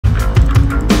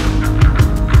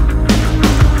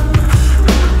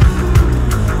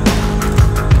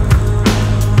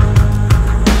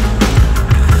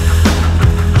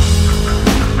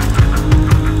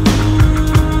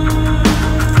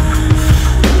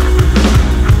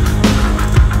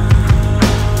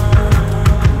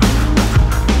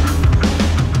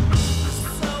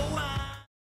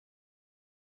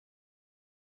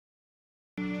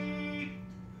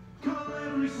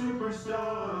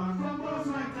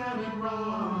and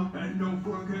Raw. And don't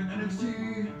forget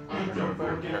NXT. And don't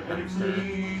forget NXT.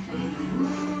 The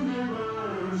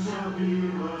universe shall be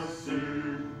the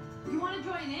same. You want to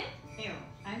join in? Ew,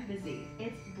 I'm busy.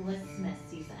 It's Blissmas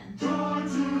season. Join to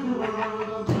the world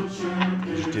of the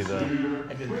champions. Just do the.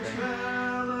 I did the thing.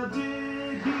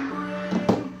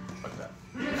 Fuck that.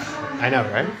 I know,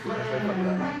 right?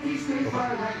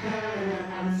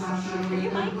 Are you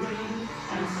Mike?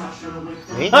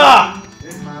 Me? Ah!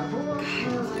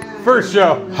 First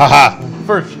show. Haha.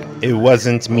 First show. It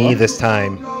wasn't me this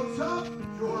time. All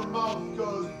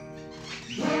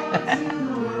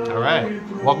right.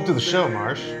 Welcome to the show,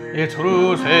 Marsh. It's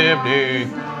Rusev Day.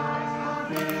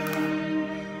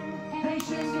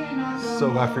 So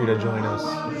glad for you to join us.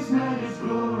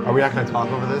 Are we not going to talk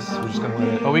over this? We're just going to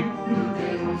let it. Oh, we.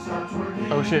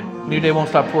 Oh shit! New Day won't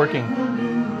stop twerking.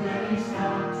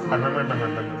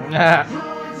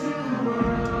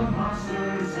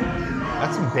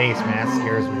 That's some bass, man. That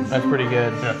scares me. That's pretty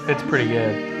good. Yeah. It's pretty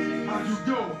good.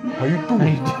 How you How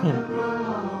doing? you doing?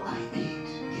 I eat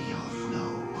the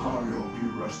snow. I hope you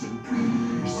rest in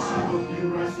peace. I hope you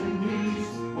rest in peace.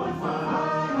 One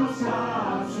final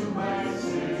stop to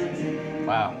Mexico.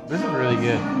 Wow, this is really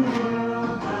good.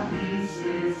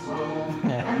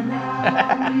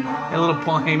 A little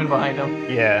Paul Heyman behind him.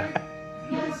 Yeah.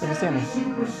 Look at Sammy.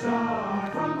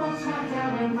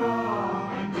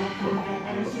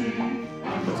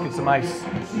 Let's get some ice.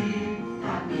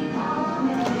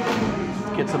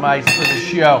 Get some ice for the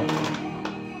show.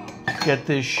 Get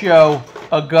this show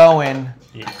a-going.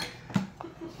 Yeah.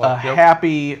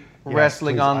 Happy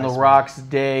Wrestling please, on the Iceman. Rocks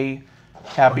Day.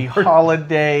 Happy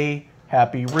Holiday.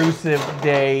 Happy Rusev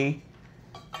Day.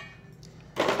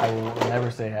 I will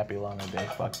never say Happy Lana Day.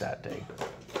 Fuck that day.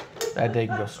 That day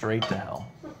can go straight to hell.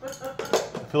 I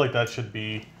feel like that should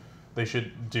be, they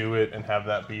should do it and have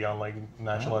that be on like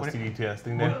National What- STD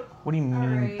testing day. What do you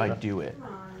mean by do it?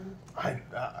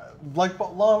 Like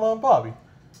Lana and Bobby.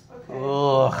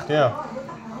 Ugh. Yeah.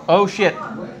 Oh shit.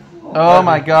 Oh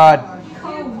my god.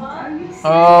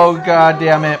 Oh god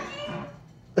damn it.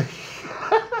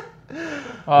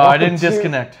 Oh, I didn't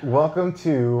disconnect. Welcome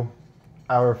to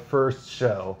our first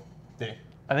show. Yeah.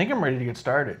 I think I'm ready to get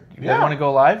started. You guys Yeah. want to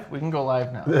go live? We can go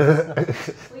live now.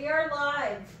 We are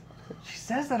live. She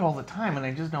says that all the time and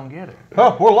I just don't get it.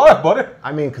 Oh, we're live, buddy.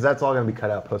 I mean, because that's all going to be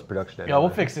cut out post-production. Yeah, we'll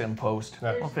fix it in post.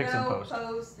 Yeah. We'll fix it in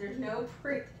post. There's no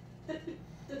pre.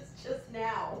 It's just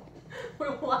now.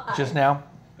 We're live. Just now?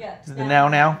 Yeah. Is it the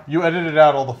now? You edited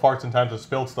out all the farts and times of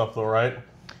spilled stuff, though, right?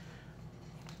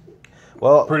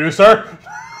 Well, Producer?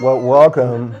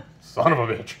 welcome. Son of a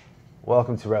bitch.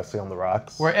 Welcome to Wrestling on the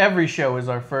Rocks. Where every show is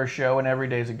our first show and every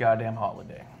day is a goddamn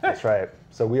holiday. That's right.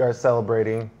 So we are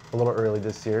celebrating a little early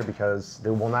this year because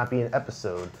there will not be an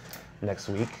episode next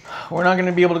week. We're not going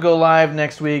to be able to go live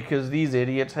next week because these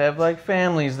idiots have like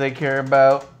families they care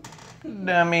about.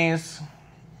 Dummies.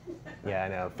 Yeah, I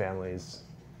know. Families,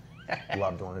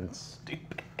 loved ones.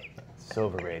 So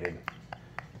overrated.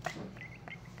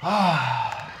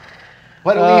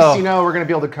 But at least, you know, we're going to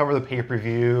be able to cover the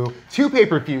pay-per-view. 2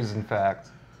 pay-per-views, in fact.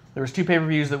 There was 2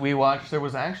 pay-per-views that we watched. There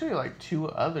was actually like 2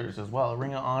 others as well.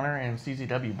 Ring of Honor and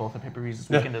CZW both had pay-per-views this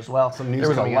weekend as well. Some news there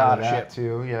was a coming lot out of of that, shit.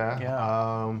 too. Yeah.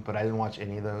 Yeah. But I didn't watch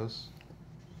any of those.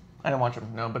 I didn't watch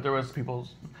them, no, but there was people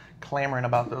clamoring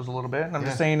about those a little bit. And I'm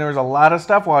just Yeah. saying there was a lot of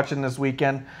stuff watching this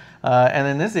weekend. And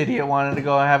then this idiot wanted to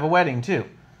go have a wedding too.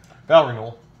 Vow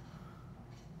renewal.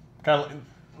 Kind of.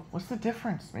 What's the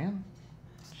difference, man?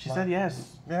 She said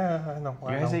yes. Yeah, I know.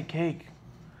 You guys ate cake.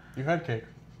 You had cake.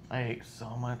 I ate so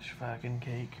much fucking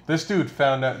cake. This dude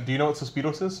found out. Do you know what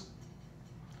Suspiros is?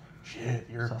 Shit,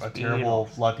 you're a Suspiros. terrible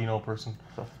Latino person.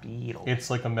 Suspiros. It's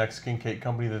like a Mexican cake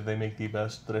company that they make the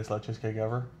best tres leches cake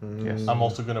ever. Yes. I'm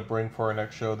also gonna bring for our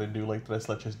next show. They do like tres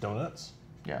leches donuts.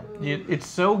 Yeah. It's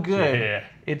so good. Yeah.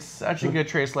 It's such a good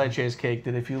Tres Leches cake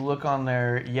that if you look on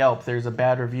their Yelp, there's a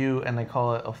bad review and they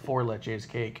call it a 4 leches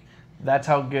cake. That's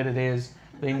how good it is.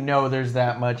 They know there's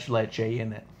that much leche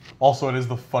in it. Also, it is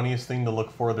the funniest thing to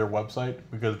look for their website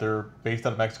because they're based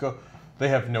out of Mexico. They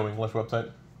have no English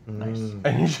website. Nice.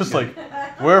 And you're just like,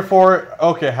 wherefore,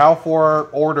 okay, how for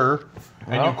order,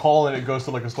 and Well. you call and it goes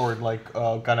to like a store like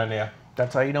Cananea.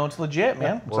 That's how you know it's legit,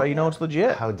 man. That's how you know it's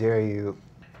legit. How dare you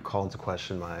call into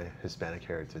question my Hispanic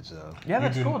heritage, though? Yeah,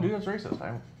 that's do- cool, dude. That's racist.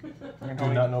 I'm I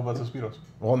do not know about Suspiros.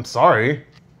 Well, I'm sorry.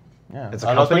 Yeah, It's a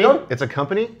Hablas company? español? It's a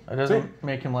company? it doesn't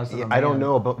make him less of a man. I don't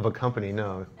know about the company,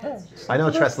 no. I know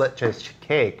Tres Leches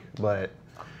cake, but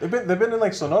They've been in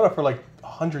like Sonora for like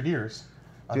 100 years.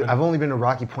 dude, I've only been to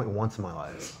Rocky Point once in my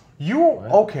life. You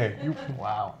okay? You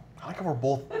Wow. I like how we're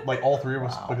both like all three of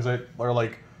us because I are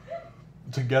like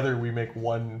together we make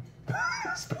one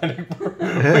Hispanic. We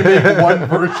make one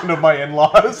version of my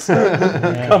in-laws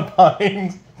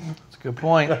combined. That's a good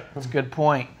point. That's a good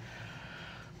point.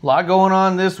 A lot going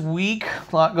on this week.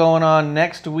 A lot going on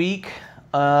next week.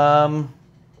 Oh,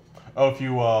 if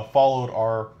you followed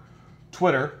our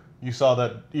Twitter, you saw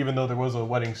that even though there was a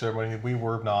wedding ceremony, we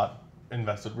were not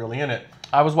invested really in it.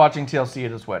 I was watching TLC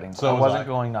at his wedding, so So I was wasn't I.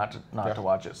 going not Yeah. to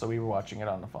watch it. So we were watching it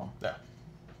on the phone. Yeah.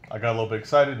 I got a little bit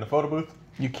excited in the photo booth.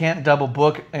 You can't double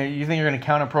book. You think you're going to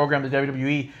counter program the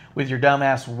WWE with your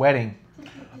dumbass wedding?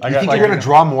 You think you're gonna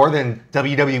draw more than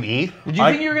WWE? Did you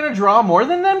think you were going to draw more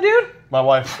than them, dude? My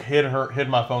wife hid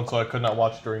my phone so I could not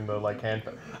watch during the hand.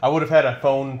 I would have had a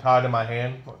phone tied in my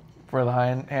hand. For the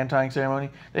hand tying ceremony,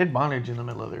 they had bondage in the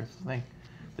middle of their thing.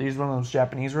 They used one of those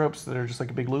Japanese ropes that are just like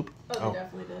a big loop. Oh, they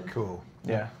definitely did. Cool.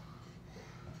 Yeah,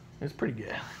 it's pretty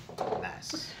good.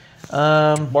 Nice.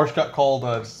 Marsh got called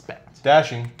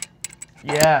dashing.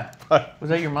 Yeah. Was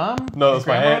that your mom? No, Your that's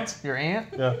my grandma? aunt. Your aunt?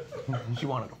 Yeah. She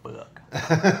wanted to fuck.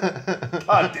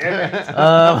 God damn it.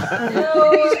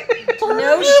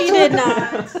 No, she did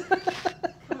not.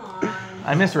 Come on.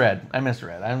 I misread.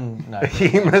 I'm not.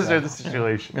 He misread the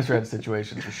situation. Misread the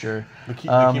situation for sure. The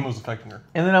chemo was affecting her.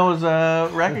 And then I was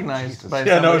recognized by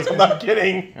Yeah, no, somebody. I'm not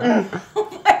kidding.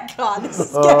 Oh my god, this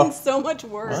is getting so much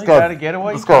worse. Well, you gotta get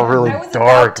away. It's got really I was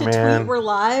dark, about to man. tweet we're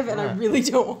live, and I really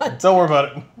don't want to. Don't worry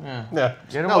about it. Yeah. Yeah.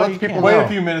 Get No, away. let You people can. Wait know. a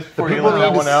few minutes The before you people let that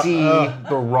need one to out. see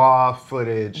the raw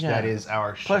footage Yeah. that is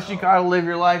our show. Plus, you gotta live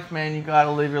your life, man. You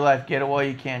gotta live your life. Get it while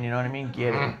you can. You know what I mean?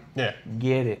 Get it. Yeah.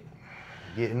 Get it.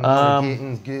 Getting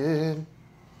good.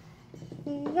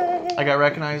 I got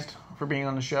recognized for being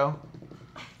on the show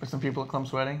with some people at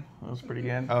Clump's wedding. It was pretty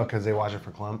good. Oh, because they watch it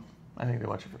for Clump? I think they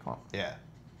watch it for Clump, Yeah.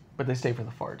 but they stay for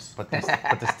the farts. But they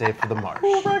stay for the march.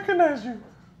 Who recognized you?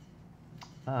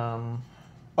 Um,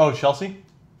 Oh, Chelsea?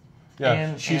 Yeah,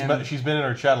 And- she's and- she's been in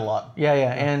our chat a lot. yeah,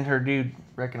 and her dude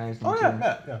recognized me Oh too. yeah,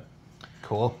 Matt. Yeah.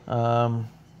 Cool.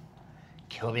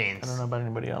 Kill I don't know about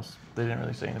anybody else. They didn't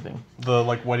really say anything. The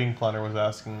wedding planner was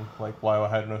asking why I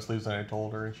had no sleeves, and I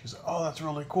told her, and she's like, "Oh, that's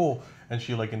really cool." And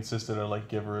she insisted I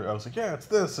give her. I was like, "Yeah, it's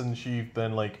this," and she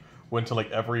then went to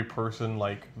every person,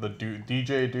 the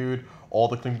DJ dude, all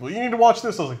the people. You need to watch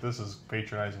this. I was like, "This is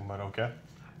patronizing, but okay."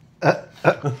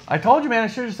 I told you, man. I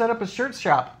should have set up a shirt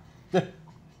shop. Yeah.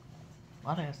 A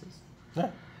lot of asses. Yeah.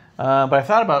 But I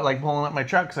thought about pulling up my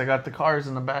truck because I got the cars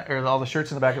in the back, or all the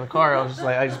shirts in the back of the car. I was just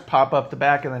I just pop up the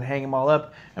back and then hang them all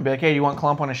up and be like, "Hey, do you want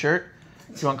Clump on a shirt?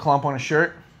 Do you want Clump on a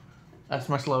shirt?" That's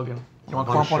my slogan. You want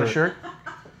Clump on a shirt?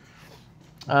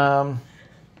 Yeah,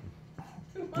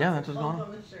 that's what's going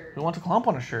on. Who wants a Clump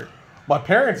on a shirt? My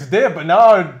parents did, but now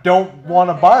I don't want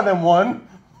to buy them one.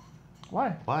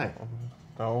 Why? Why?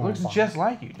 No, Looks just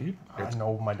like you, dude. I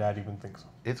know my dad even thinks so.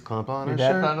 It's Clump on Your a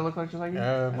dad shirt. thought it looked like just like you?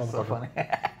 Yeah, That's so motherfucker. funny.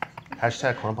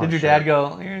 Hashtag Clump on Did your shirt. dad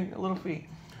go, "You're little feet"?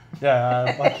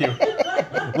 Yeah, like you.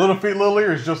 Little feet, little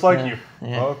ears, just like you.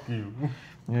 Yeah. Fuck you.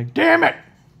 You're like, "Damn it!"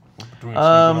 Between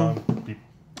people.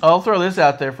 I'll throw this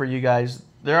out there for you guys.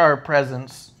 There are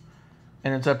presents,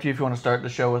 and it's up to you if you want to start the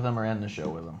show with them or end the show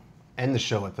with them. End the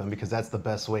show with them because that's the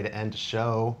best way to end a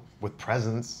show with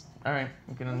presents. All right,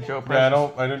 we can end the show with Yeah,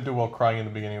 presents. I didn't do well crying in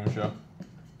the beginning of the show.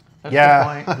 That's a Yeah,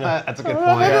 good point. that's a good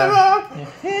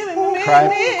point.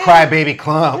 Cry baby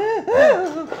Clump.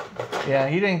 Yeah,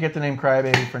 he didn't get the name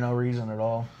Crybaby for no reason at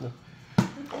all.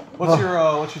 What's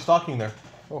your stocking there?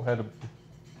 Oh, had a.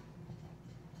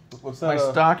 What's that? My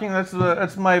stocking,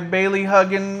 that's my Bailey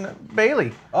hugging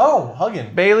Bailey. Oh,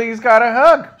 hugging. Bailey's got a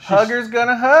hug. Hugger's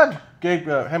gonna hug. Gabe,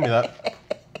 hand me that.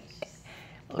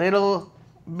 Little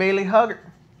Bailey hugger.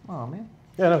 Oh man,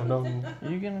 Yeah, no.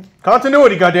 you gonna?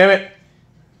 Continuity, goddammit.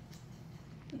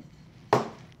 I'm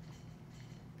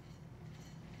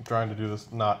trying to do this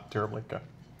not terribly. Okay.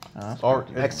 Or,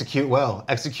 Execute well.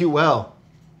 Execute well.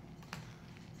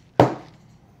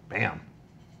 Bam.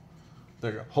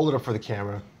 there you go. Hold it up for the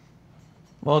camera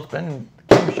Well, it's been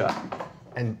a camera shot.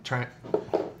 and try.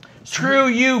 Screw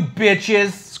you,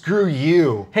 bitches. Screw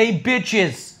you, Hey,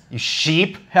 bitches. you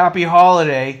sheep. Happy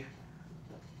holiday.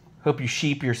 Hope you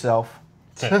sheep yourself.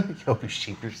 Hope you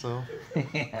sheep yourself.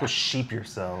 Go sheep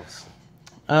yourselves.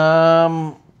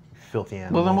 Filthy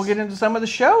animals. Well, then we'll get into some of the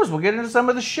shows.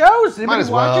 Anybody Might as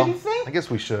watch well. anything? I guess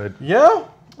we should. Yeah.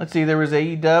 Let's see. There was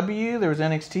AEW. There was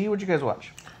NXT. What'd you guys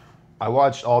watch? I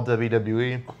watched all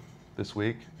WWE this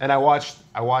week, and I watched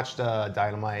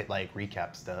Dynamite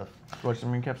recap stuff. Watch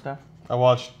some recap stuff. I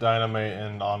watched Dynamite,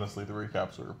 and honestly, the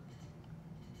recaps were.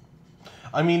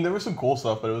 I mean, there was some cool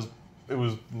stuff, but it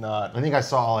was not I think I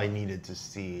saw all I needed to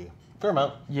see. fair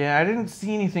amount. Yeah, I didn't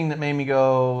see anything that made me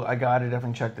go, I gotta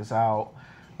definitely check this out.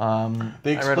 They I read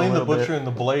a explained the little Butcher bit. and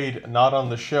the Blade not on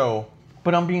the show.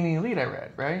 But on Being the Elite, I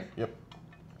read, right? Yep.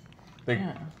 They,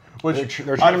 Yeah. Which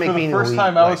They're trying to make for the Being the first Elite,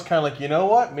 time, I was like- kind of like, you know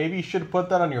what? Maybe you should have put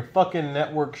that on your fucking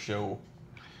network show.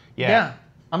 Yeah.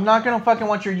 I'm not gonna fucking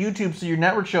watch your YouTube so your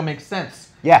network show makes sense.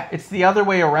 Yeah. It's the other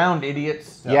way around,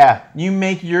 idiots. Yeah. You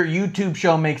make your YouTube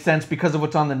show make sense because of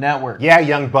what's on the network. Yeah,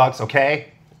 Young Bucks, okay?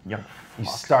 Young You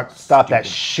fuck. stop that Stupid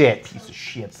shit. piece of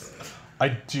shit. I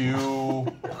do.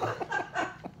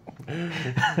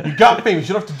 You got famous.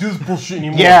 You don't have to do this bullshit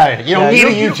anymore. Yeah, you don't Yeah, need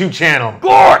a you- YouTube channel.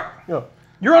 Gort! Yeah.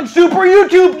 You're on Super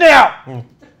YouTube now!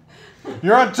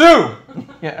 You're on two.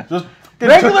 Yeah. Just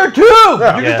Regular Tube!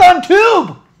 You're Yeah. just on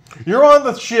Tube! You're on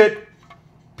the shit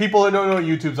people that don't know what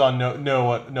YouTube's on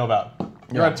know about.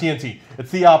 You're Yeah. on TNT.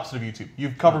 It's the opposite of YouTube.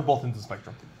 You've covered both ends of the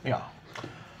spectrum. Yeah.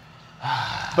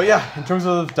 But yeah, in terms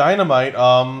of Dynamite,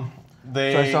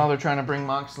 they. So I saw they're trying to bring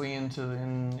Moxley into the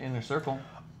Inner Circle.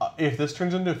 If this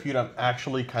turns into a feud, I'm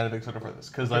actually kind of excited for this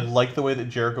because I like the way that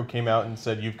Jericho came out and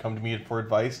said, "You've come to me for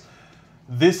advice."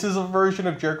 This is a version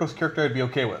of Jericho's character I'd be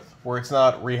okay with, where it's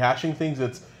not rehashing things.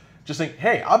 It's just saying,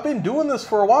 "Hey, I've been doing this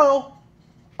for a while.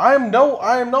 I am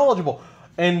knowledgeable,"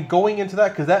 and going into that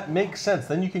because that makes sense.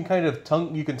 Then you can kind of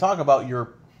you can talk about your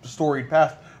storied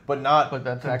past, but not. But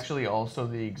that's actually also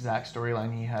the exact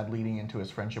storyline he had leading into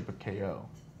his friendship with KO.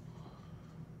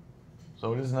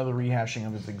 So it is another rehashing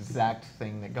of his exact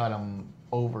thing that got him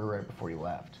over right before he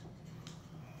left.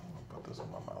 I'll put this in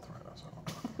my mouth right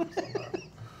now.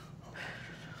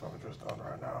 So I'm just done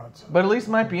right now. But at least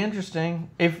it might be interesting.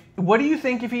 What do you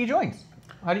think if he joins?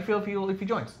 How do you feel if he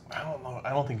joins? I don't know. I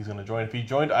don't think he's going to join. If he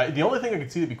joined, the only thing I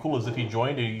could see that'd be cool is if he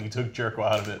joined and he took Jericho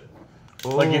out of it.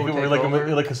 Like if it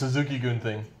were like a Suzuki Gun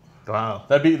thing. Wow.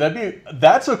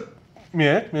 That's a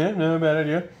no bad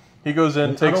idea. He goes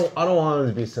in, takes. I don't want him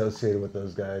to be associated with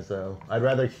those guys though. I'd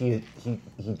rather he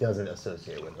doesn't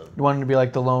associate with them. You want him to be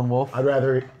like the lone wolf? I don't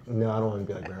want him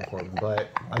to be like Baron Corbin, but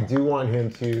I do want him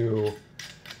to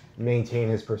maintain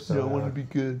his persona.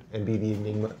 good. and be the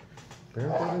enigma.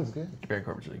 Baron Corbin's good. Barry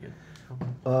Corbin's really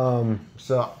good.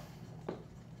 So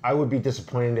I would be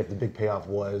disappointed if the big payoff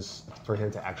was for him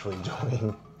to actually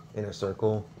join Inner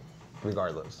Circle,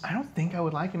 regardless. I don't think I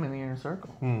would like him in the Inner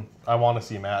Circle. I want to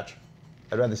see a match.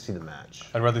 I'd rather see the match.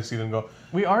 I'd rather see them go.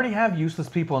 We already have useless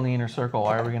people in the Inner Circle.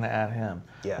 Why are we going to add him?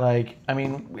 Yeah. Like, I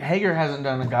mean, Hager hasn't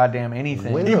done a goddamn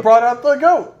anything. When- He brought out the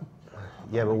goat.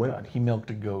 Yeah, but when God, he milked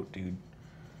a goat, dude.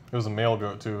 It was a male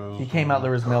goat too. He came out,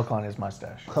 there was milk on his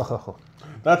mustache.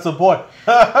 That's a boy.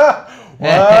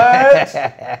 What?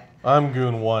 I'm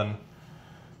Goon 1.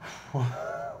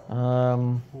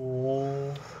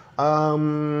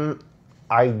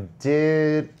 I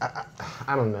did.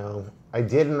 I don't know. I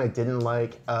did and I didn't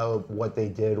like what they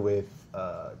did with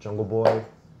Jungle Boy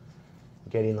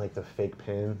getting like the fake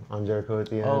pin on Jericho at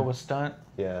the end. Oh, a stunt?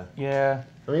 Yeah. Yeah.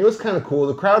 I mean, it was kind of cool.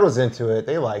 The crowd was into it.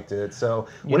 They liked it. So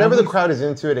You whenever know the crowd is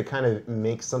into it, it kind of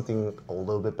makes something a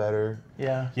little bit better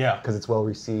Yeah. Yeah. because it's well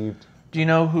received. Do you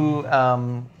know who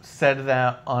said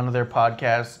that on their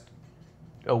podcast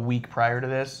a week prior to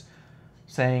this,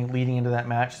 leading into that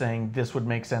match, saying this would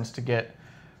make sense to get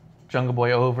Jungle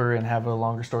Boy over and have a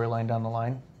longer storyline down the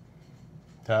line?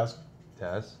 Taz.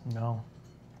 Taz? No.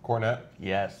 Cornette.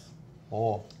 Yes.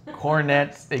 Oh.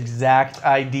 Cornette's exact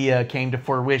idea came to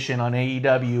fruition on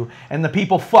AEW, and the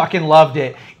people fucking loved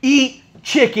it. Eat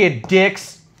chicken,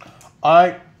 dicks.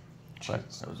 I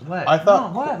What? I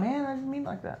thought- No, what, man? I didn't mean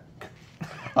like that.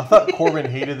 thought Corbin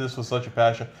hated this with such a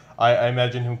passion. I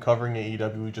imagine him covering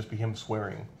AEW would just be him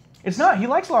swearing. It's not. He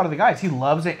likes a lot of the guys. He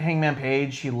loves Hangman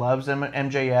Page. He loves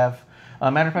MJF.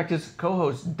 Matter of fact, his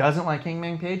co-host doesn't like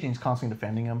Hangman Page, and he's constantly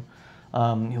defending him.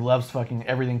 He loves fucking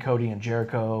everything Cody and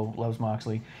Jericho. Loves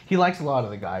Moxley. He likes a lot of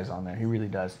the guys on there. He really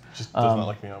does. Just does not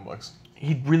like me on Bucks.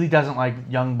 He really doesn't like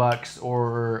Young Bucks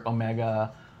or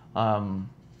Omega.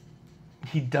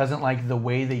 He doesn't like the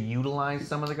way they utilize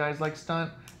some of the guys like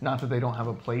Stunt. Not that they don't have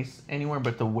a place anywhere,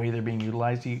 but the way they're being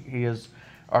utilized, he has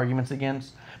arguments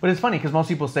against. But it's funny because most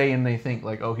people say and they think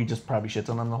like, oh, he just probably shits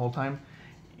on them the whole time.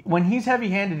 When he's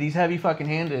heavy-handed, he's heavy fucking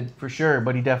handed for sure.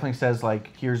 But he definitely says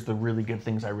like, here's the really good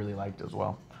things I really liked as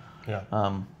well. Yeah.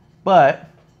 But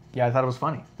yeah, I thought it was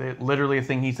funny. Literally a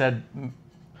thing he said,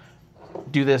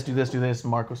 do this, do this, do this.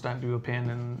 Marco Stunt do a pin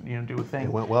and do a thing.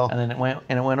 It went well. and then it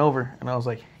went over, and I was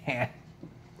like,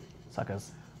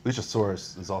 suckers.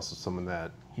 Luchasaurus is also someone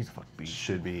that He's a fucking beast.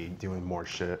 should be doing more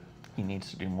shit. He needs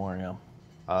to do more, yeah.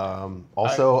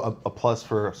 Also, a plus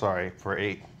for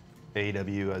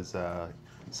AEW as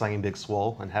signing Big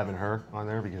Swole and having her on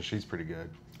there because she's pretty good.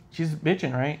 She's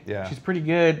bitching, right? Yeah. She's pretty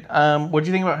good. What do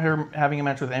you think about her having a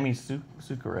match with Emi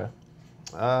Sakura?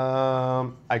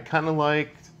 I kind of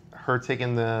liked her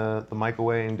taking the mic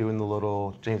away and doing the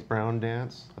little James Brown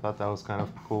dance. I thought that was kind of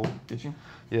cool. Did you?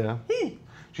 Yeah.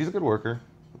 She's a good worker.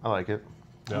 I like it.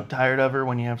 Yeah. I'm tired of her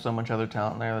when you have so much other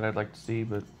talent there that I'd like to see,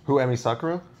 but Who, Emi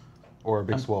Sakura? Or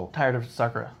Big I'm Swole? tired of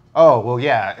Sakura. Oh, well,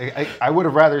 yeah. I would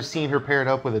have rather seen her paired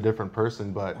up with a different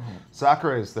person, but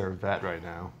Sakura is their vet right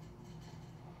now.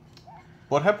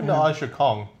 What happened to Aja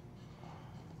Kong?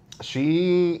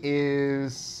 She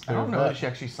is... I don't know if she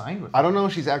actually signed with them. I don't know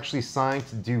if she's actually signed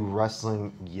to do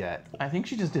wrestling yet. I think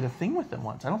she just did a thing with them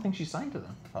once. I don't think she signed to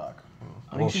them. Fuck.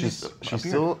 I Well, think she's appeared.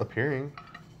 still appearing.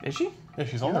 Is she? Yeah,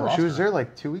 she's on the Yeah, roster. she was there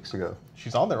like 2 weeks ago.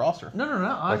 She's on their roster. No.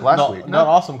 Like last No, week. not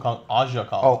Awesome Kong. Aja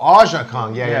Kong. Oh, Aja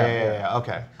Kong. Yeah. Yeah.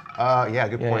 Okay. Yeah,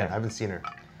 good Yeah, point. yeah. I haven't seen her.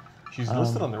 She's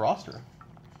listed on the roster.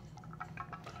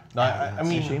 No, I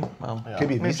mean, Is she? Well, yeah. Could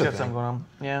be a maybe she visa got thing. something going on.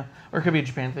 Yeah. Or it could be a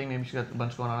Japan thing. Maybe she's got a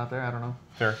bunch going on out there. I don't know.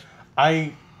 Fair.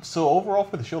 So overall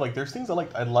for the show, like, there's things I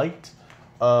liked. I liked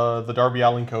the Darby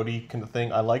Allin Cody kind of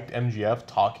thing. I liked MGF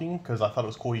talking because I thought it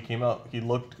was cool. He came out. He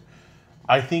looked.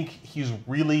 I think he's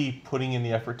really putting in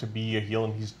the effort to be a heel,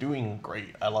 and he's doing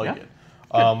great. I like Yeah. it.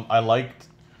 I liked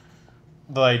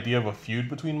the idea of a feud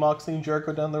between Moxley and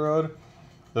Jericho down the road.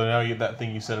 Though now you get that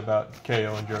thing you said about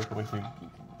KO and Jericho makes me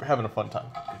having a fun time.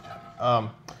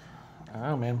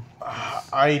 Oh man.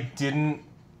 I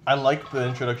liked the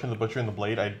introduction of the Butcher and the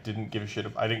Blade. I didn't give a shit.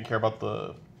 I didn't care about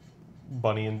the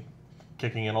bunny and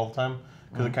kicking in all the time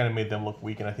because it kind of made them look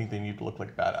weak, and I think they need to look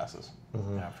like badasses.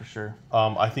 Yeah, for sure.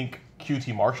 I think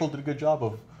QT Marshall did a good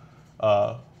job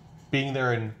of being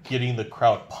there and getting the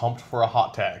crowd pumped for a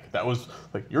hot tag. That was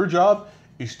like, your job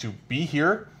is to be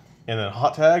here and then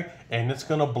hot tag, and it's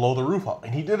gonna blow the roof off.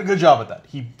 And he did a good job at that.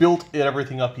 He built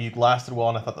everything up. He lasted well,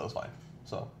 and I thought that was fine.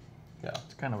 So, yeah.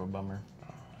 It's kind of a bummer.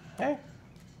 Hey.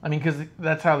 I mean, because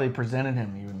that's how they presented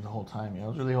him even the whole time. You know, I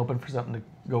was really hoping for something to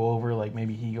go over, like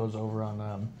maybe he goes over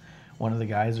on one of the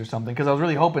guys or something. Because I was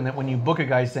really hoping that when you book a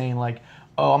guy saying like,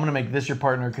 "Oh, I'm gonna make this your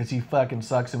partner because he fucking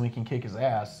sucks and we can kick his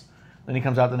ass," then he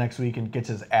comes out the next week and gets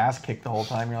his ass kicked the whole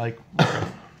time. You're like,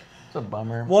 it's a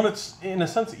bummer. Well, it's in a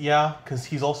sense, yeah, because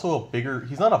he's also a bigger.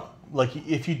 He's not a like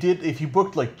if you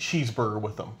booked like Cheeseburger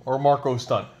with him or Marco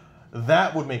Stunt,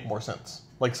 that would make more sense.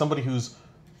 Like somebody who's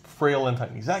frail and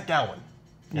tiny. Zach Gowen.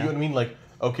 You know what I mean? Like,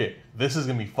 okay, this is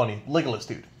gonna be funny, Legolas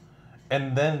dude,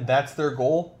 and then that's their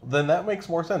goal. Then that makes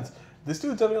more sense. This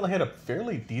dude's evidently had a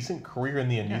fairly decent career in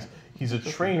the Indies. He's a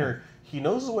trainer. He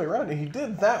knows his way around, and he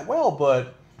did that well.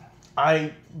 But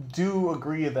I do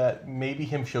agree that maybe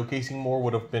him showcasing more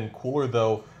would have been cooler,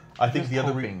 though. I think Just the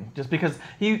other hoping. Just because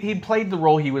he played the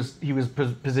role he was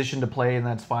positioned to play, and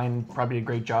that's fine. Probably did a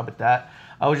great job at that.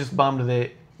 I was just bummed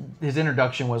that his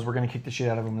introduction was we're gonna kick the shit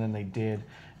out of him, and then they did,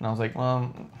 and I was like,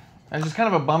 well, it's just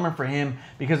kind of a bummer for him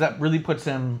because that really puts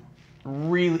him.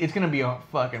 Really, it's gonna be a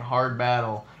fucking hard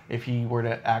battle if he were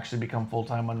to actually become full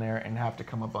time on there and have to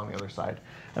come up on the other side.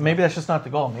 And maybe that's just not the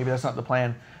goal. Maybe that's not the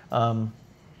plan.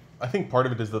 I think part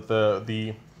of it is that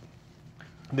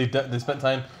they spent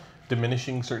time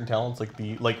diminishing certain talents, like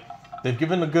they've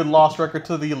given a good loss record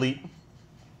to the Elite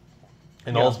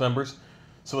and all its members.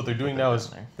 So what they're doing now is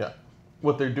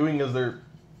what they're doing is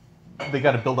they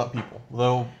got to build up people.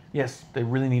 Though Yes, they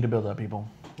really need to build up people.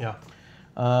 yeah,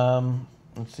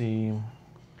 Let's see.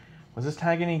 Was this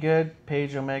tag any good?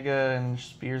 Paige, Omega, and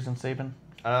Spears and Sabin?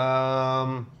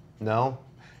 No.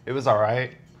 It was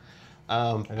alright.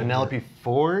 Penelope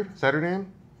Ford, is that her name?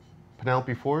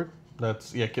 Penelope Ford?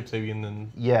 that's Kip Sabian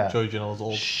and Yeah. Joey Janela's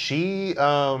old.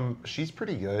 She's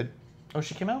pretty good. Oh,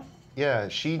 she came out? Yeah,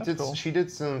 cool. she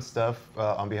did some stuff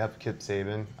on behalf of Kip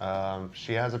Sabian.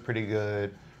 She has a pretty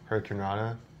good Hurricane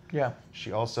Rana. Yeah.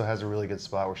 She also has a really good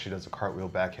spot where she does a cartwheel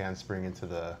back handspring into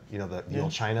the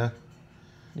old China.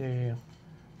 Yeah.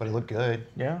 But it looked good.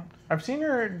 Yeah. I've seen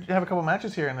her have a couple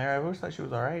matches here and there. I've always thought she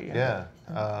was all right. Yeah.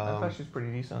 I thought she was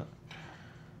pretty decent.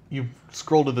 You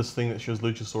scroll to this thing that shows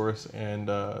Luchasaurus and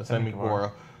Sammy Guevara.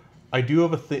 Guevara. I do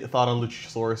have a thought on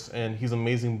Luchasaurus, and he's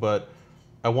amazing, but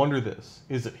I wonder this.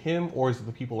 Is it him or is it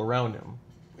the people around him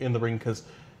in the ring? Because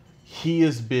he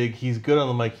is big, he's good on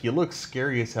the mic, he looks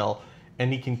scary as hell,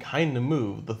 and he can kind of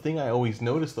move. The thing I always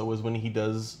notice, though, is when he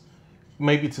does,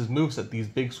 maybe it's his moveset, these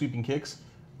big sweeping kicks,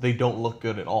 they don't look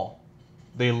good at all.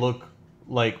 They look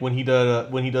like when he does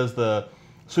the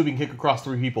sweeping kick across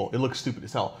 3 people, it looks stupid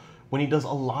as hell. When he does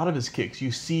a lot of his kicks,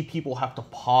 you see people have to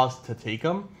pause to take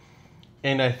them.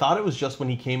 And I thought it was just when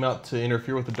he came out to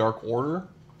interfere with the Dark Order,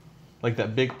 like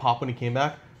that big pop when he came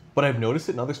back. But I've noticed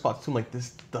it in other spots too. I'm like,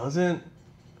 this doesn't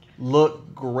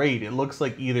look great. It looks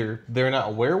like either they're not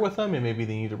aware with him and maybe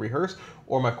they need to rehearse,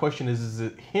 or my question is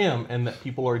it him and that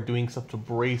people are doing stuff to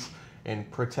brace and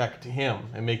protect him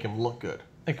and make him look good?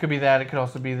 It could be that. It could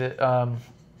also be that.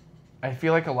 I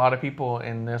feel like a lot of people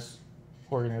in this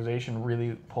organization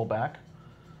really pull back.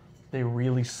 They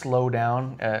really slow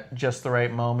down at just the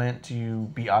right moment to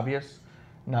be obvious,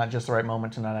 not just the right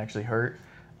moment to not actually hurt.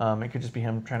 It could just be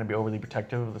him trying to be overly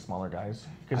protective of the smaller guys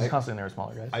because he's constantly there with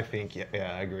smaller guys. I think, yeah,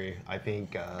 I agree. I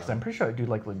think. Because I'm pretty sure that dude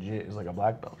like legit is like a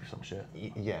black belt or some shit.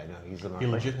 Yeah, no, he's an He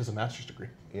legit has a master's degree.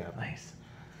 Yeah. Nice.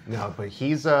 No, but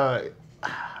he's I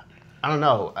don't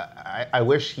know. I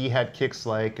wish he had kicks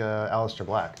like Aleister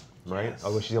Black, right? Yes. I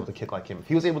wish he's able to kick like him. If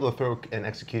he was able to throw and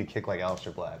execute a kick like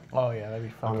Aleister Black Oh yeah, that'd be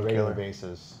on fucking a regular killer.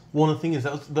 basis. Well, the thing is,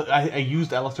 I used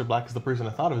Aleister Black as the person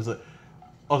I thought of. Is that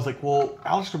I was like, well,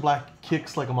 Aleister Black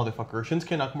kicks like a motherfucker.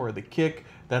 Shinsuke Nakamura, they kick.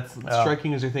 That's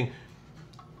striking is their thing.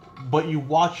 But you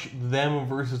watch them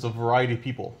versus a variety of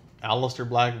people. Aleister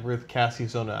Black with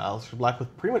Cassius Ohno, Aleister Black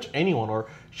with pretty much anyone, or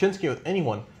Shinsuke with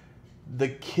anyone. The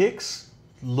kicks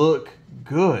look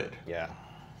good. Yeah.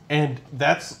 And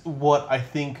that's what I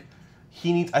think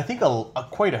he needs. I think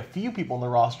quite a few people in the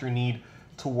roster need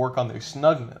to work on their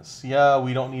snugness. Yeah,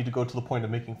 we don't need to go to the point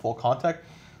of making full contact,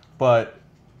 but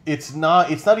it's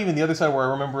not even the other side where I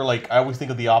remember, like, I always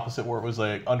think of the opposite where it was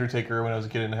like Undertaker when I was a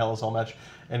kid in a Hell in a Cell match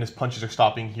and his punches are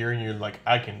stopping here and you're like,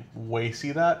 I can way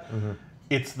see that.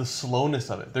 It's the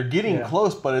slowness of it. They're getting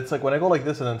close, but it's like when I go like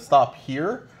this and then stop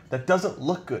here, that doesn't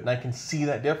look good and I can see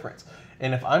that difference.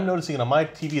 And if I'm noticing it on my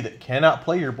TV that cannot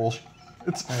play your bullshit,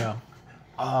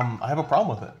 I have a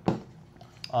problem with it.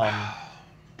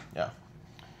 Yeah.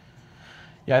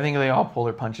 Yeah, I think they all pull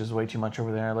their punches way too much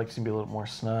over there. I'd like to see them be a little more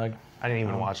snug. I didn't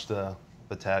even watch the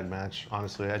tag match.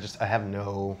 Honestly, I have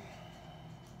no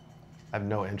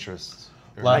interest.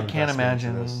 or I no can't investment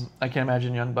into this.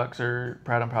 imagine Young Bucks are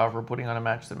proud and powerful putting on a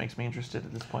match that makes me interested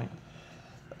at this point.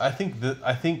 I think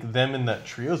them in that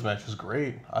trios match was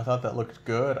great. I thought that looked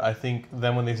good. I think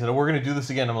them when they said, "Oh, we're gonna do this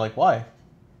again," I'm like, "Why?"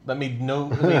 That made no.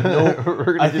 We're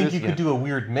gonna I do think this you again. could do a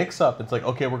weird mix-up. It's like,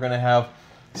 okay, we're gonna have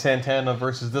Santana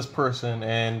versus this person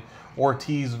and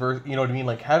Ortiz versus, you know what I mean?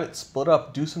 Like, have it split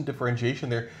up. Do some differentiation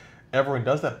there. Everyone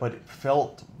does that, but it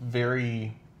felt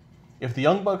very. If the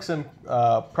Young Bucks and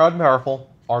Proud and Powerful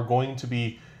are going to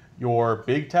be your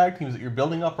big tag teams that you're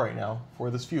building up right now for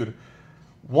this feud,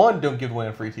 one, don't give away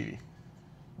on free TV.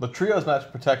 The trios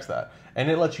match protects that, and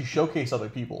it lets you showcase other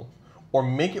people or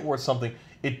make it worth something.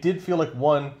 It did feel like,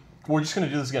 one, we're just going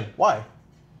to do this again. Why?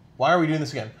 Why are we doing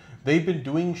this again? They've been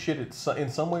doing shit in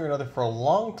some way or another for a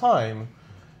long time,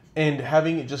 and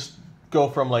having it just go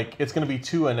from like, it's going to be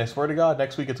 2, and I swear to God,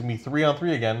 next week it's going to be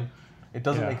 3-on-3 again, it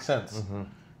doesn't make sense.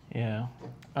 Yeah.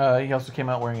 He also came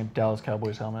out wearing a Dallas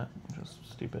Cowboys helmet, which was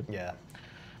stupid. Yeah,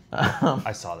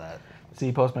 I saw that. See,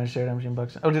 Postman shared Young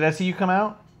Bucks. Oh, did SCU come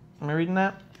out? Am I reading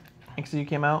that? SCU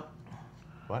came out?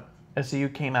 What?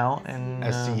 SCU came out and...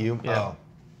 SCU? Yeah. Oh,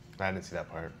 I didn't see that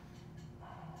part.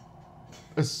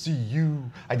 SCU.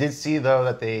 I did see though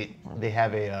that they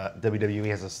have a WWE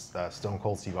has a Stone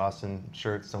Cold Steve Austin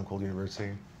shirt, Stone Cold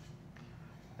University.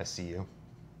 SCU.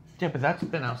 Yeah, but that's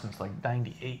been out since like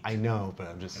 98. I know, but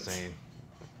I'm just saying.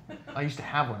 I used to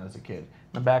have one as a kid.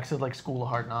 The back said like School of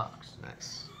Hard Knocks.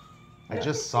 Nice. I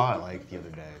just saw it like the other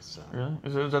day, so Really?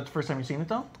 Is that the first time you've seen it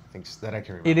though? I think that I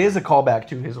can remember. It is a callback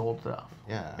to his old stuff.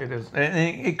 Yeah. It is. And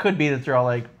it could be that they're all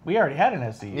like, we already had an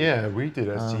SCU. Yeah, we did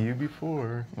SCU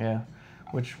before. Yeah.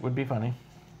 Which would be funny.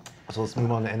 So let's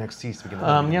move on to NXT. Speaking of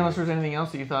Yeah, WWE. unless there's anything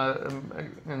else that you thought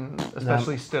and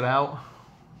especially stood out.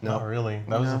 Not really.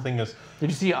 That was the thing is, Did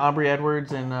you see Aubrey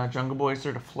Edwards and Jungle Boy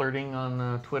sort of flirting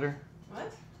on Twitter?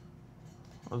 What?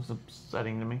 It was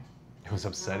upsetting to me. It was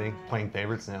upsetting. Playing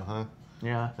favorites now, huh?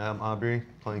 Yeah. Aubrey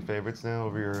playing favorites now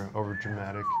over your over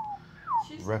dramatic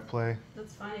She's, ref play.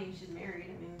 that's funny. She's married.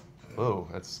 I mean. Whoa,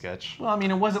 that's a sketch. Well, I mean,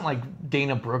 it wasn't like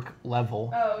Dana Brooke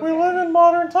level. Oh. Okay. we live in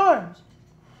modern times.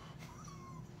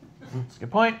 That's a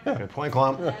good point. Good point,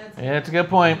 Clump. That's- Yeah, it's a good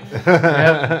point.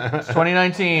 Yep. It's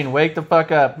 2019. Wake the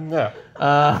fuck up. Yeah.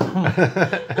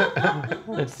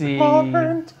 Let's see.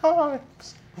 Modern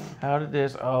times. How did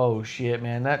this? Oh shit,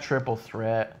 man! That triple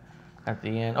threat at the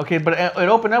end. Okay, but it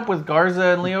opened up with Garza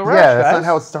and Leo Rush. Yeah, that's guys. not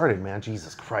how it started, man.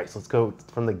 Jesus Christ. Let's go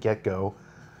from the get-go.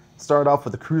 Start off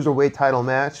with a cruiserweight title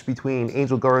match between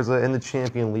Angel Garza and the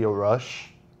champion Leo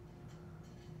Rush.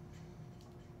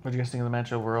 What do you guys think of the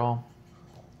match overall?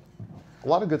 A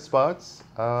lot of good spots.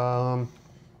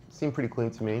 Seemed pretty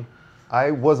clean to me.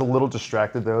 I was a little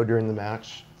distracted though during the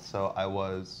match, so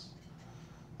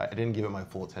I didn't give it my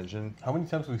full attention. How many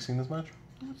times have we seen this match?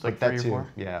 It's Like that 3 or too. 4.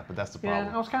 Yeah, but that's the Yeah,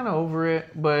 problem. I was kind of over it,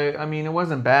 but I mean, it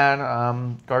wasn't bad.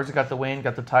 Garza got the win,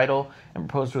 got the title, and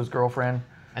proposed to his girlfriend.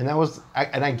 And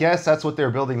I guess that's what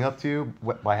they're building up to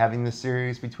by having this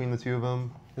series between the two of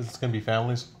them. Is this gonna be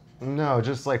families? No,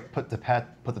 just like put the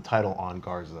title on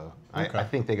Garza. Okay. I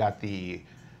think they got the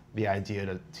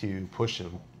idea to push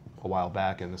him a while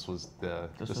back, and this was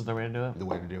This is the way to do it. the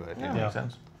way to do it. Yeah, Yeah. makes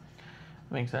sense.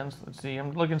 Makes sense. Let's see.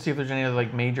 I'm looking to see if there's any other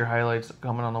like major highlights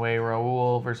coming on the way.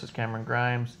 Raul versus Cameron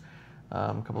Grimes.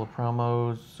 A couple of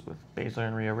promos with Baszler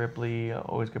and Rhea Ripley.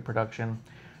 Always good production.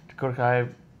 Dakota Kai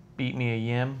beat Mia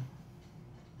Yim.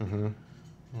 Mm-hmm.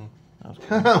 That was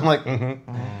cool. I'm like,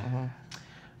 mm-hmm.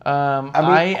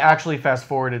 I actually fast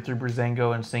forwarded through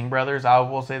Breezango and Singh Brothers. I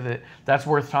will say that that's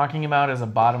worth talking about as a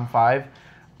bottom 5.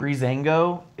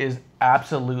 Breezango is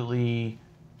absolutely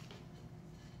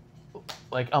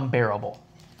like unbearable.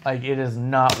 Like it is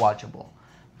not watchable.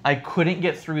 I couldn't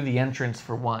get through the entrance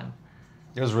for one.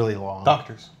 It was really long.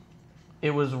 Doctors.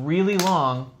 It was really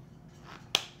long.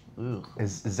 Ugh.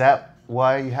 Is that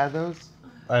why you had those?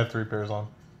 I had 3 pairs on.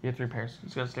 You have 3 pairs. You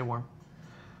just gotta stay warm.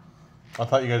 I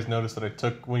thought you guys noticed that I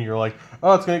took, when you were like,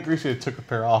 oh, it's going to get greasy, I took a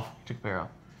pair off. Took a pair off.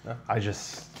 I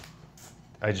just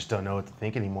don't know what to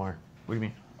think anymore. What do you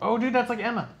mean? Oh, dude, that's like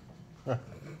Emma.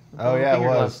 Oh yeah, it Finger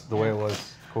was gloves. the way it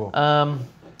was. Cool.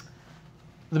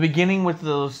 The beginning with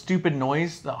the stupid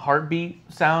noise, the heartbeat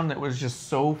sound that was just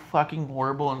so fucking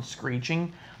horrible and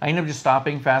screeching. I ended up just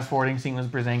stopping, fast forwarding, seeing it was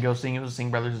Breezango, seeing it was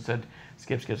Singh Brothers, and said,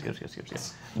 skip.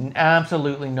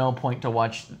 Absolutely no point to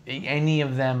watch any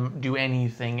of them do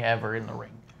anything ever in the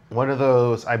ring.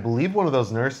 I believe one of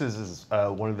those nurses is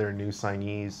one of their new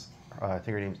signees. I think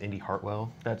her name's Indy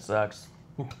Hartwell. That sucks.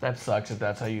 That sucks if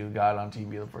that's how you got on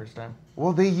TV the first time.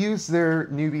 Well, they use their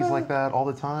newbies like that all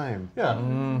the time. Yeah.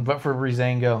 But for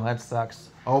Breezango, that sucks.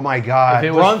 Oh my God! If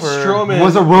it Braun was for, Strowman.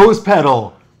 was a rose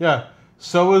petal. Yeah.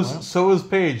 So is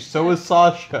Paige. So is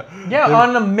Sasha. Yeah,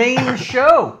 on the main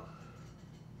show.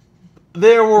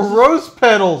 There were rose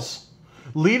petals.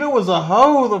 Lita was a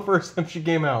hoe the first time she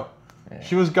came out. Yeah.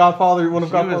 She was Godfather, one of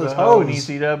She was Godfather's a hoe in hoes.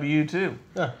 ECW too.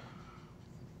 Yeah.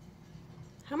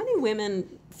 How many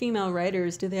female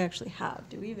writers do they actually have?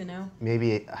 Do we even know?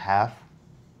 Maybe a half.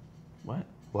 What?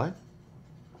 What?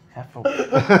 Half a...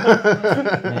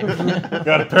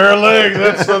 Got a pair of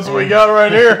legs. That's what we got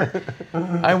right here.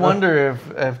 I wonder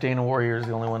if Dana Warrior is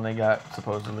the only one they got,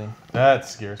 supposedly. That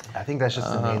scares me. I think that's just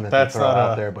the name that That's they throw not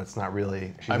out a- there, but it's not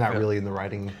really. She's I not feel- really in the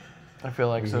writing. I feel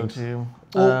like so too.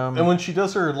 Well, and when she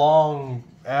does her long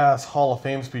ass Hall of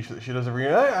Fame speech that she does every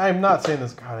year, I'm not saying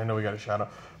this. God, I know we got a shout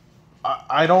out.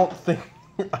 I don't think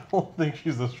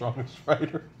she's the strongest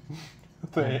writer.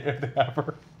 if they have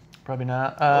her. Probably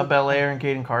not. Belair and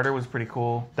Kaden Carter was pretty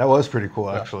cool. That was pretty cool,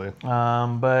 actually.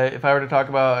 But if I were to talk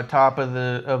about a top of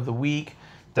the week,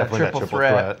 Definitely that triple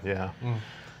threat Yeah.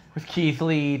 with Keith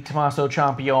Lee, Tommaso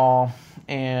Ciampa,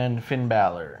 and Finn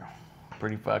Balor.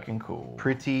 Pretty fucking cool.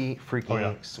 Pretty freaking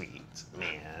yeah. sweet,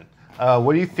 man.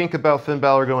 What do you think about Finn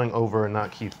Balor going over and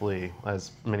not Keith Lee,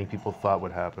 as many people thought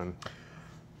would happen?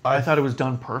 I thought it was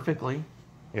done perfectly.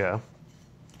 Yeah.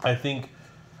 I think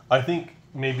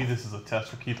maybe this is a test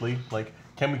for Keith Lee. Like,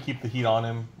 can we keep the heat on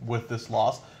him with this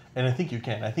loss? And I think you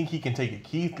can. I think he can take it.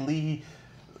 Keith Lee,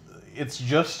 it's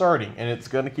just starting, and it's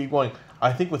going to keep going.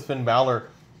 I think with Finn Balor,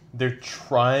 they're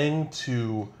trying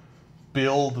to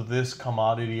build this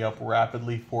commodity up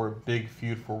rapidly for a big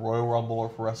feud for Royal Rumble or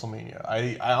for WrestleMania.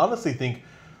 I honestly think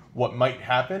what might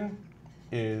happen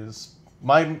is,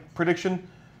 my prediction,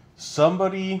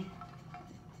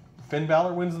 Finn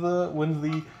Balor wins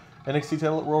the NXT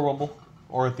title at Royal Rumble,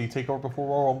 or at the TakeOver before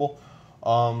Royal Rumble.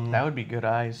 That would be good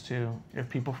eyes too. If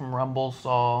people from Rumble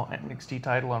saw NXT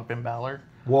title on Finn Balor.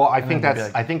 Well, I think then they'd be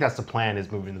that's like- I think that's the plan,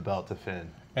 is moving the belt to Finn.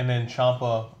 And then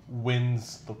Ciampa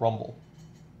wins the Rumble.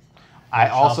 I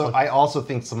Ciampa- also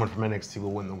think someone from NXT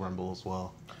will win the Rumble as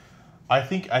well. I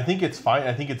think it's fine.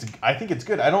 I think it's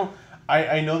good. I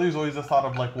know there's always a thought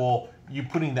of like, well, you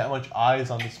putting that much eyes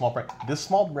on this small brand. This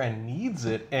small brand needs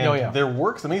it, and Oh, yeah. their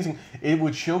work's amazing. It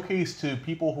would showcase to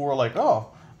people who are like, oh,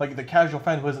 like the casual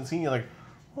fan who hasn't seen you, like,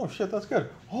 oh shit, that's good.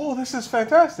 Oh, this is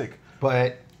fantastic.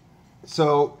 But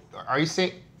so are you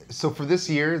saying? So for this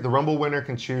year, the Rumble winner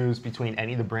can choose between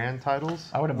any of the brand titles?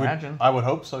 I would imagine. I would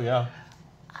hope so. Yeah.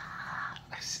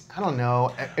 I don't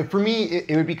know. For me,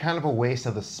 it would be kind of a waste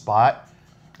of the spot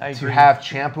I to agree. have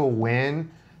Ciampa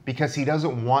win, because he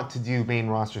doesn't want to do main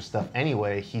roster stuff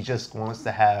anyway. He just wants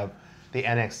to have the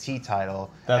NXT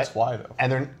title. That's why though.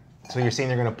 And so you're saying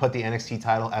they're going to put the NXT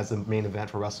title as the main event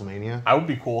for WrestleMania? I would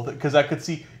be cool with it because I could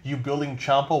see you building.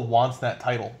 Ciampa wants that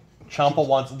title. Ciampa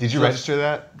wants. Did you just- register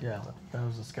that? Yeah, that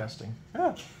was disgusting.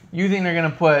 Yeah. You think they're gonna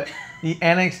put the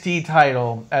NXT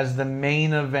title as the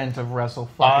main event of Wrestle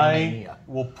fucking I Mania?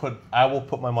 will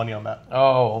put my money on that.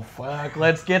 Oh fuck!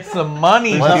 Let's get some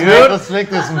money, dude. Let's make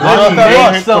this money.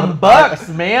 Make some bucks,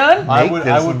 man. I Make would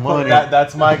this put money. that.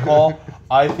 That's my call.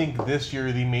 I think this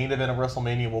year the main event of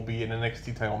WrestleMania will be an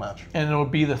NXT title match. And it'll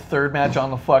be the third match on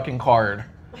the fucking card.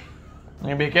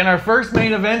 And begin our first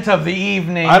main event of the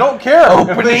evening. I don't care.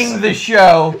 Opening the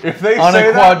show if they on say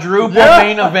a that, quadruple yeah.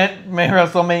 main event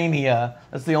WrestleMania.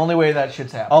 That's the only way that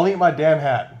shit's happening. I'll eat my damn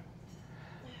hat.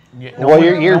 Yeah, Well,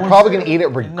 you're one's- probably gonna eat it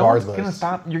No one's regardless. gonna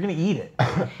stop. You're gonna eat it.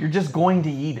 You're just going to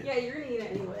eat it. Yeah, you're gonna eat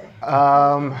it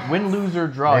anyway. Win, lose, or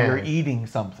draw, Man. you're eating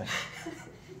something.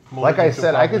 Like I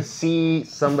said, I could see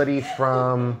somebody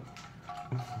from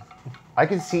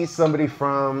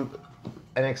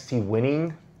NXT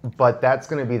winning, but that's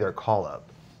gonna be their call up.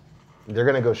 They're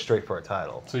gonna go straight for a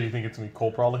title. So you think it's gonna be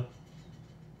Cole probably?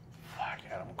 Fuck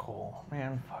Adam Cole.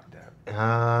 Man, fuck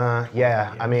that.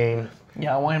 Yeah. I mean,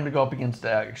 Yeah, I want him to go up against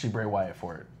actually Bray Wyatt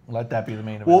for it. Let that be the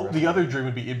main event. Well, of the WrestleMania. other dream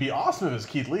would be it'd be awesome if it was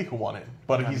Keith Lee who won it,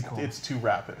 but That'd be cool. it's too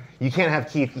rapid. you can't have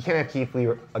Keith Lee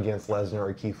against Lesnar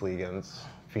or Keith Lee against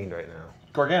Fiend right now.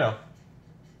 Gargano.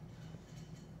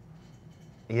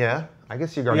 Yeah, I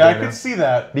guess you Yeah, I Gargano. could see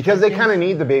that. Because they kind of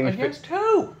need the baby. Against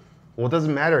who? Well, it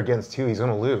doesn't matter against two. He's going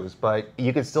to lose, but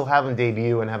you could still have him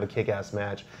debut and have a kick-ass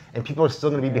match, and people are still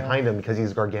going to be behind him because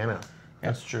he's Gargano.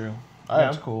 That's true. I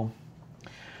That's am. cool.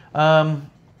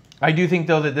 I do think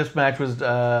though that this match was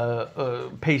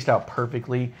paced out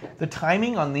perfectly. The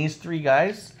timing on these three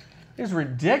guys is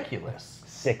ridiculous.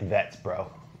 Sick vets, bro.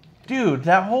 Dude,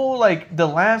 that whole like the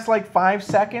last like 5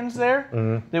 seconds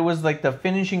there, there was like the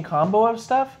finishing combo of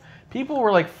stuff. People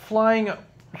were like flying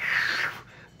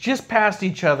just past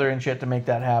each other and shit to make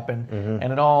that happen,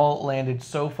 and it all landed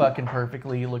so fucking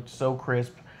perfectly. It looked so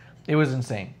crisp. It was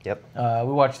insane. Yep.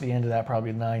 We watched the end of that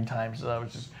probably 9 times. So I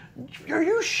was just, are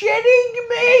you shitting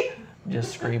me?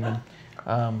 Just screaming.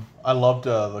 I loved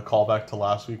the callback to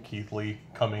last week, Keith Lee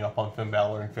coming up on Finn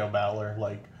Balor and Finn Balor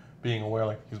like being aware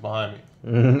like he's behind me.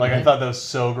 Like I thought that was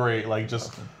so great. Like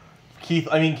just Keith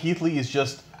Lee is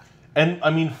just, and I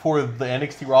mean for the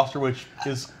NXT roster, which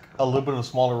is a little bit of a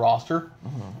smaller roster,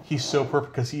 he's so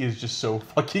perfect because he is just so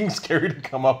fucking scary to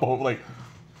come up over like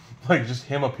just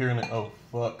him appearing like, oh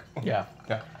fuck. Yeah.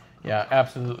 Yeah. Yeah,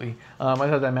 absolutely. I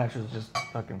thought that match was just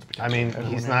fucking I mean,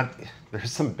 spectacular. he's not.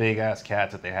 There's some big ass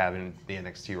cats that they have in the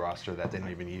NXT roster that they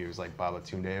don't even use, like Baba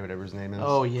Tunde, whatever his name is.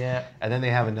 Oh yeah. And then they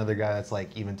have another guy that's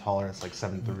like even taller. It's like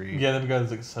 7'3". Yeah, that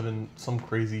guy's like some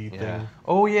crazy Yeah. thing.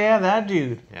 Oh yeah, that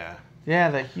dude. Yeah.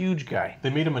 Yeah, that huge guy. They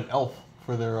made him an elf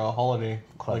for their holiday.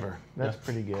 Clever. That's Yeah.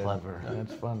 pretty good. Clever.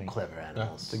 That's funny. Clever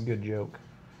animals. It's a good joke.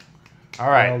 All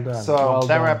right. Well done. So Well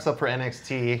that done. wraps up for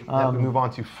NXT. Then we move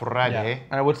on to Friday. Yeah.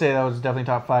 And I would say that was definitely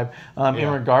top 5. In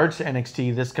Yeah. regards to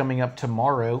NXT, this coming up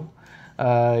tomorrow,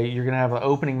 you're gonna have an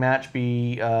opening match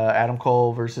be Adam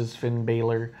Cole versus Finn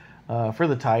Balor for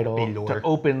the title Balor. to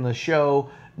open the show.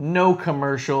 No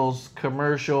commercials,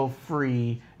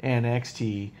 commercial-free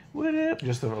NXT. What up?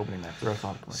 Just the opening match. The rest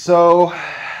not commercial. So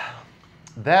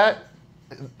that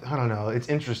I don't know. It's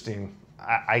interesting.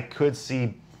 I could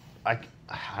see. I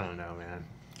don't know, man.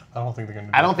 I don't think they're gonna.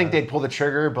 I don't think they'd pull the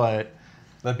trigger, but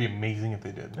That'd be amazing if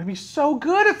they did. That'd be so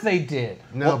good if they did.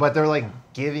 no. But they're like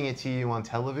giving it to you on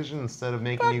television instead of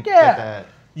making Fuck you yeah. get that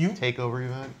You takeover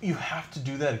event. You have to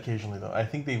do that occasionally, though. I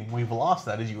think we've lost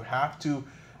that. Is you have to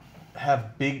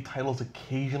have big titles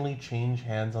occasionally change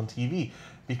hands on TV,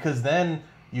 because then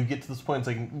you get to this point. It's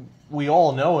like we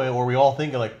all know it, or we all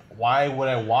think like, why would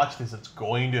I watch this? It's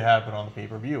going to happen on the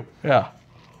pay-per-view. Yeah.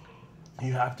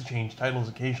 You have to change titles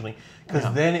occasionally,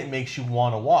 because then it makes you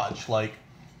want to watch. Like,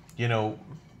 you know,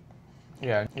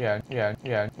 Yeah.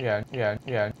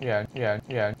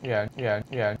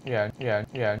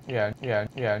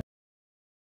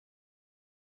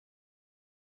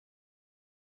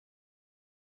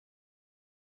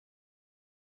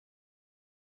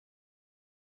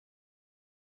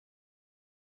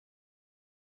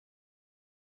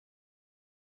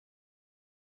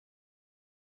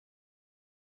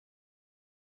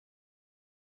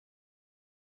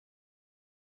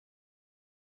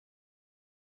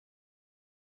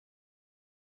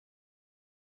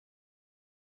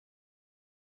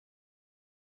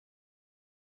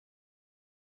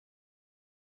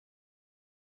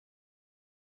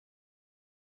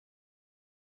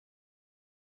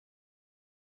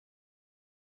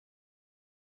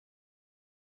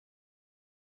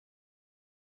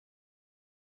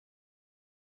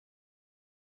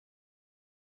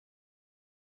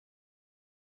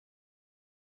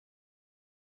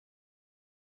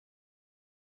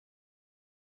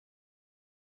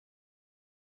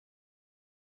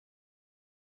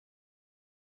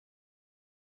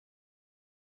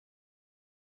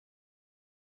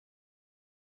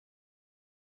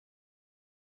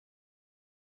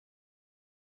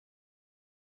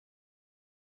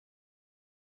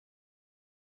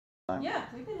 Yeah,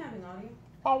 we've been having audio.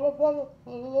 Nope,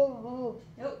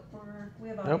 we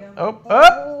have Nope.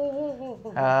 audio.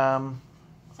 Oh.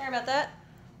 Sorry about that.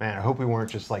 Man, I hope we weren't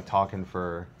just like talking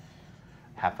for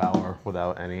half hour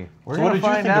without any. We're So what gonna did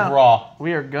you find think out. of Raw?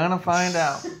 We are gonna find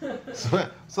out. So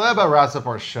that about wraps up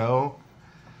our show.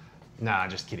 Nah,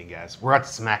 just kidding, guys. We're at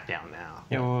SmackDown now.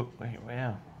 Yeah.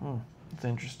 It's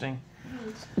interesting.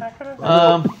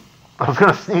 I was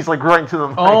gonna sneeze like right into the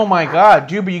mic. Oh my god,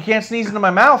 dude! But you can't sneeze into my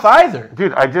mouth either.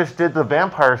 Dude, I just did the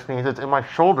vampire sneeze. It's in my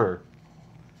shoulder.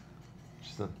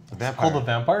 Just the vampire. Called the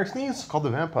vampire sneeze? It's called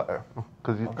the vampire.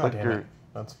 Because you Oh, God click damn your. it.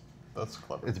 That's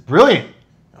clever. It's brilliant.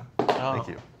 Oh. Thank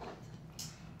you.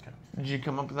 Did you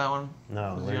come up with that one?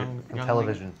 No, Was we're young- on young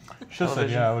television. Should have said,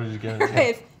 television. yeah, I would have just given it to you. Hey,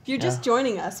 if you're just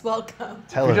joining us, welcome.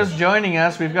 If you're just joining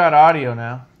us, we've got audio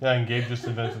now. Yeah, and Gabe just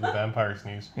invented the vampire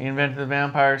sneeze. He invented the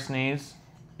vampire sneeze.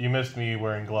 You missed me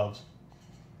wearing gloves.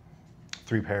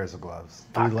 3 pairs of gloves.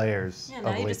 3 layers Yeah, now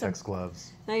of you just latex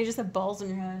gloves. Now you just have balls in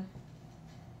your head.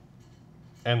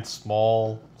 And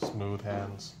small, smooth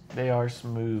hands. They are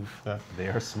smooth. They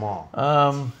are small.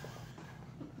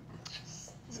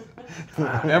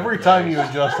 Every time you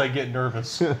adjust, I get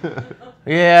nervous.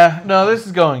 Yeah, no, this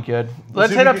is going good.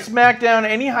 Let's see head if up we SmackDown.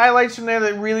 Any highlights from there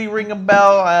that really ring a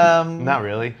bell? Not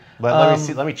really. But let me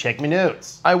see. Let me check my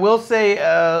notes. I will say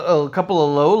a couple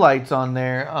of low lights on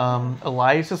there.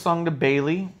 Elias' song to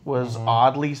Bailey was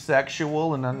oddly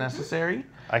sexual and unnecessary.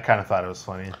 I kind of thought it was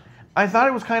funny. I thought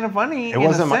it was kind of funny. It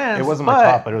wasn't in a sense, my. It wasn't my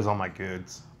top, but it was on my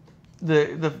goods.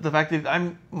 The fact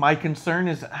that my concern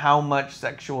is how much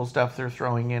sexual stuff they're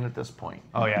throwing in at this point.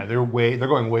 Oh yeah, they're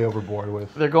going way overboard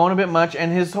with. They're going a bit much,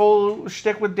 and his whole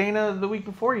shtick with Dana the week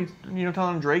before, he's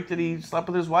telling Drake that he slept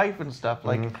with his wife and stuff.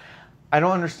 Like, I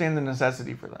don't understand the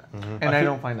necessity for that, and I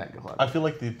don't find that good. I feel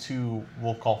like the two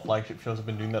we'll call flagship shows have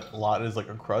been doing that a lot as like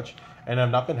a crutch, and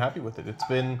I've not been happy with it.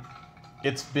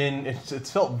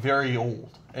 It's felt very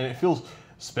old, and it feels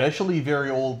especially very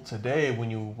old today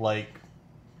when you like.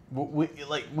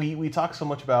 We talk so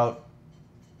much about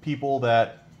people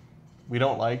that we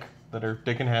don't like that are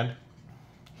dick in hand.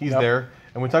 He's there,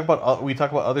 and we talk about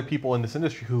other people in this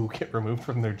industry who get removed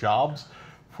from their jobs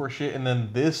for shit, and then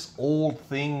this old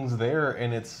thing's there,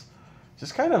 and it's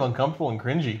just kind of uncomfortable and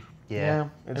cringy. Yeah,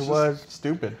 It's it just was.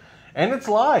 stupid, and it's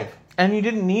live. And you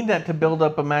didn't need that to build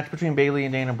up a match between Bailey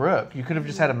and Dana Brooke. You could have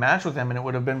just had a match with them, and it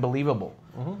would have been believable.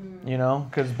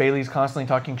 Because Bailey's constantly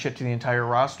talking shit to the entire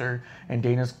roster, and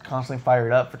Dana's constantly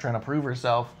fired up for trying to prove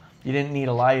herself. You didn't need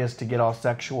Elias to get all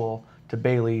sexual to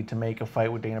Bailey to make a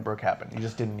fight with Dana Brooke happen. You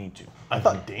just didn't need to. I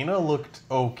thought Dana looked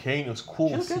okay, and it was cool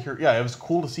to see her. Yeah, it was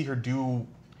cool to see her do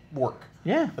work.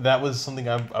 Yeah. That was something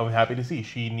I was happy to see.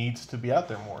 She needs to be out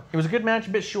there more. It was a good match,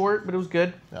 a bit short, but it was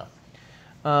good.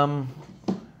 Yeah.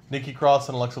 Nikki Cross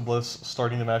and Alexa Bliss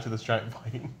starting the match with this giant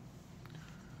fight.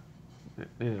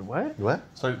 They did what? What?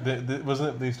 So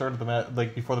wasn't it they started the match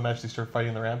like before the match they started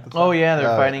fighting the ramp? Oh yeah,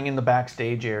 they're fighting in the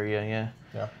backstage area.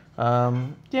 Yeah. Yeah.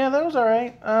 Yeah, that was all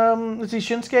right. Let's see,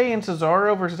 Shinsuke and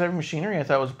Cesaro versus Heavy Machinery. I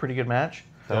thought was a pretty good match.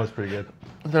 That was pretty good.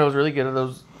 I thought it was really good.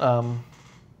 Those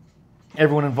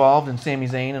everyone involved and Sami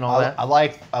Zayn and all that. I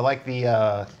like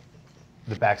the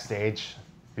backstage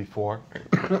before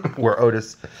where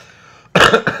Otis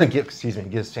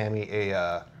gives Sammy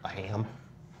a ham,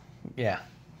 Yeah,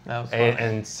 that was fun.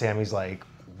 and Sammy's like,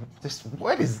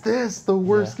 what is this? The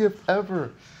worst gift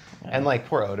ever. And like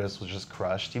poor Otis was just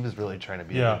crushed. He was really trying to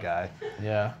be a good guy.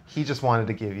 Yeah. He just wanted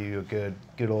to give you a good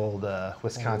old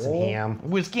Wisconsin ham.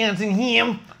 Wisconsin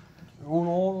ham. You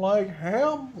don't like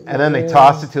ham? And then they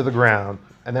tossed it to the ground.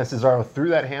 And then Cesaro threw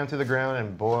that ham to the ground,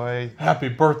 and boy, Happy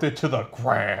birthday to the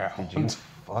ground. did you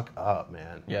fuck up,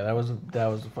 man. Yeah, that was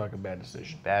a fucking bad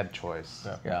decision. Bad choice.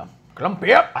 Yeah.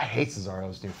 Yeah. I hate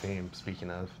Cesaro's new theme, speaking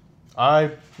of.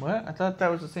 What? I thought that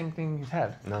was the same thing he's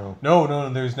had. No.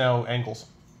 There's now ankles.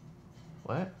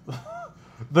 What?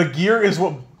 The gear is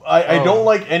what I don't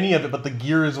like any of it, but the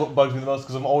gear is what bugs me the most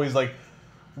because I'm always like,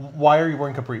 why are you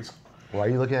wearing capris? Why are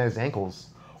you looking at his ankles?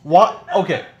 What?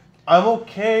 Okay, I'm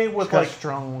okay with Got like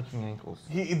strong looking ankles.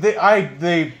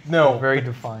 they no Very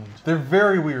defined. They're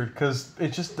very weird because it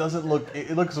just doesn't look.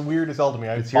 It looks weird as hell to me.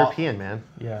 It's European, man.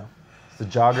 Yeah. It's the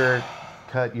jogger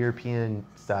cut European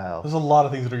style. There's a lot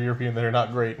of things that are European that are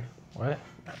not great. What?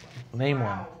 Name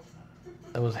one.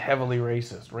 That was heavily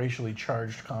racist, racially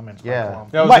charged comments. Yeah. By Plum.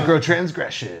 That was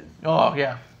Microtransgression. Oh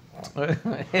yeah.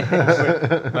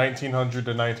 1900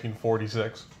 to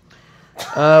 1946.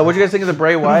 What'd you guys think of the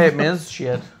Bray Wyatt Miz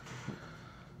shit?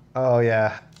 Oh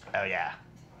yeah. Oh yeah.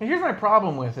 Here's my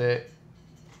problem with it: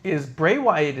 is Bray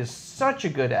Wyatt is such a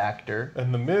good actor,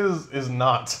 And the Miz is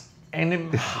not. and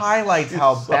it highlights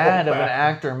how so bad of an bad.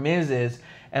 actor Miz is.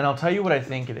 And I'll tell you what I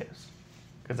think it is.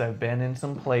 Because I've been in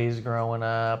some plays growing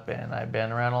up, and I've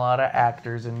been around a lot of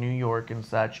actors in New York and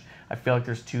such. I feel like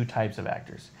there's two types of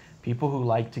actors. People who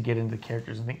like to get into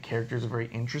characters and think characters are very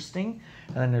interesting.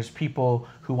 And then there's people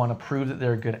who want to prove that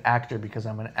they're a good actor because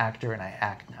I'm an actor and I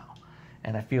act now.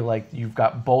 And I feel like you've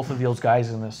got both of those guys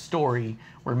in this story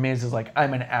where Miz is like,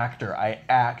 I'm an actor, I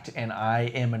act, and I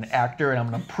am an actor, and I'm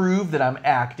going to prove that I'm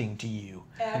acting to you.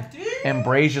 Acting? And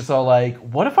Bray's just all like,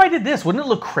 what if I did this? Wouldn't it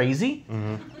look crazy?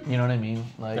 You know what I mean?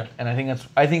 Like, Yeah. and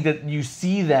I think that you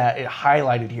see that it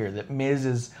highlighted here, that Miz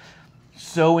is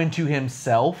so into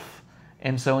himself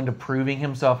and so into proving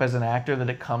himself as an actor that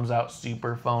it comes out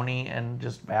super phony and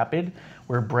just vapid,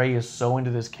 where Bray is so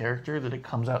into this character that it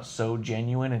comes out so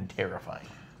genuine and terrifying.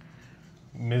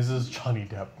 Mrs. Johnny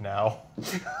Depp now.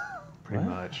 Pretty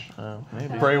much.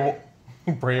 Maybe.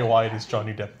 Bray Wyatt is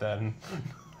Johnny Depp then.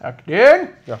 Acting?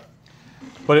 Yeah.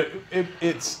 But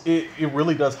it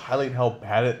really does highlight how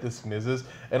bad at this Miz is.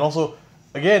 And also,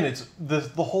 again, it's the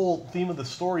whole theme of the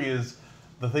story is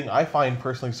the thing I find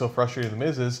personally so frustrating with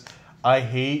Miz is I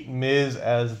hate Miz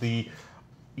as the,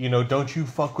 don't you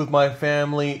fuck with my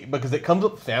family, because it comes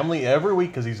up family every week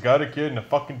because he's got a kid and a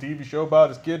fucking TV show about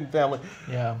his kid and family.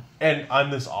 Yeah. And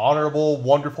I'm this honorable,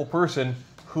 wonderful person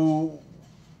who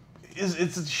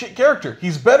it's a shit character.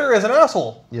 He's better as an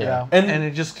asshole. Yeah. And- And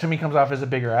it just, to me, comes off as a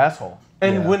bigger asshole.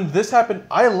 And Yeah. when this happened,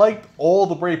 I liked all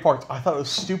the Bray parts. I thought it was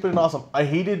stupid and awesome. I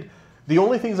hated the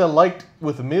only things I liked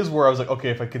with The Miz where I was like, okay,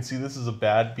 if I can see this is a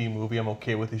bad B movie, I'm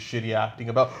okay with his shitty acting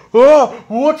about,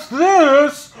 what's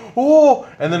this? Oh,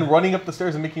 and then running up the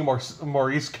stairs and making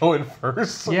Maurice go in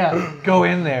first. Yeah, go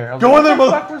in there. I was Go like, in there, what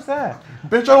the mother- fuck was that?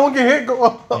 Bitch, I don't want to get hit. I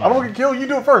don't want to get killed. You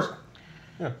do it first.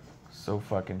 Yeah. So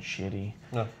fucking shitty.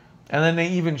 Yeah. And then they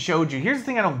even showed you. Here's the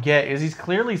thing I don't get is he's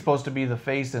clearly supposed to be the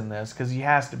face in this because he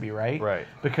has to be, right? Right.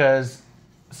 Because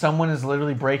someone is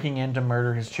literally breaking in to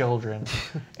murder his children,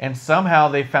 and somehow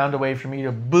they found a way for me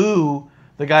to boo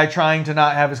the guy trying to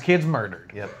not have his kids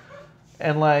murdered. Yep.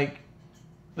 And like,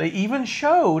 they even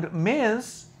showed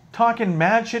Miz talking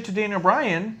mad shit to Daniel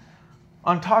Bryan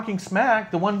on Talking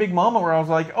Smack. The one big moment where I was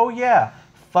like, oh yeah,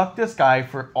 fuck this guy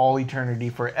for all eternity,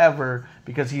 forever,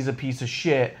 because he's a piece of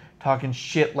shit. Talking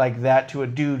shit like that to a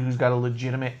dude who's got a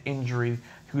legitimate injury,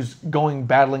 who's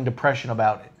battling depression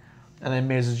about it. And then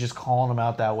Miz is just calling him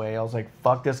out that way. I was like,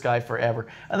 fuck this guy forever.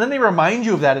 And then they remind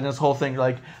you of that in this whole thing,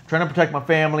 like, trying to protect my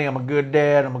family, I'm a good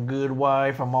dad, I'm a good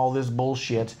wife, I'm all this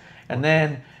bullshit. And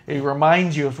then it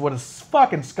reminds you of what a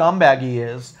fucking scumbag he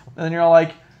is. And then you're all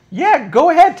like, yeah,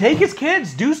 go ahead, take his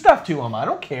kids, do stuff to him, I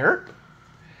don't care.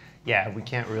 Yeah, we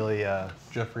can't really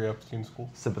Jeffrey Epstein's cool.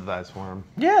 sympathize for him.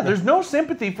 Yeah, there's no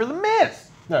sympathy for the Miz.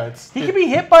 No, He could be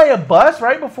hit by a bus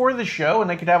right before the show, and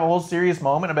they could have a whole serious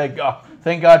moment and be like, oh,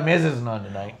 thank God Miz isn't on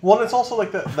tonight. Well, and it's also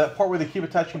like that part where they keep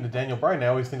attaching to Daniel Bryan. I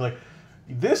always think like,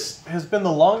 this has been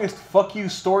the longest fuck you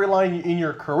storyline in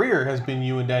your career has been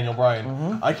you and Daniel Bryan.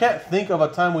 Mm-hmm. I can't think of a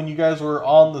time when you guys were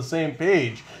on the same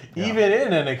page. Even in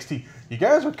NXT, you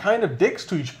guys were kind of dicks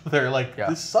to each other. Like, Yeah.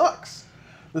 this sucks.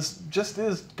 This just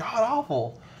is god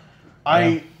awful.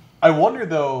 I wonder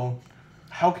though,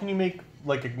 how can you make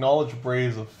like acknowledge Bray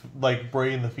as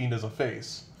Bray and the Fiend as a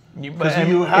face? But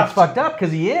you have it's to- fucked up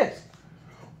because he is.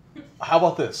 How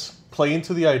about this? Play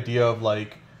into the idea of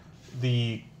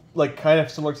kind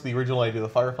of similar to the original idea of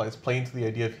the Fireflies. Play into the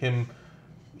idea of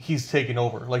he's taken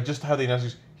over. Like just how the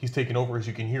announcers he's taken over as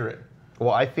you can hear it.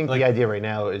 Well, I think Like- the idea right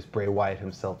now is Bray Wyatt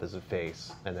himself as a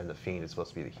face, and then the Fiend is supposed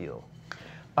to be the heel.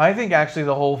 I think actually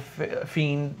the whole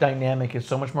Fiend dynamic is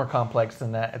so much more complex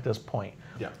than that at this point.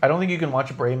 Yeah. I don't think you can watch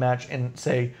a Bray match and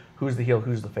say who's the heel,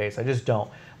 who's the face. I just don't.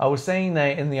 I was saying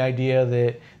that in the idea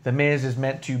that The Miz is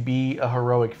meant to be a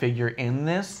heroic figure in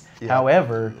this. Yeah.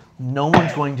 However, no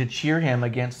one's going to cheer him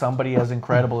against somebody as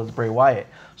incredible as Bray Wyatt.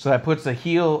 So that puts a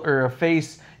heel or a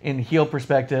face in heel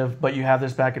perspective, but you have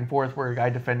this back and forth where a guy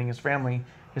defending his family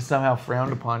is somehow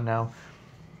frowned upon now.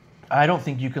 I don't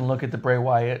think you can look at the Bray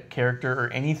Wyatt character or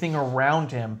anything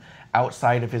around him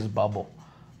outside of his bubble.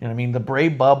 You know what I mean? The Bray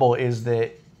bubble is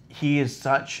that he is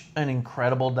such an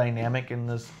incredible dynamic in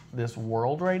this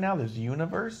world right now, this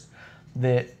universe,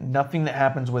 that nothing that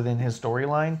happens within his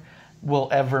storyline will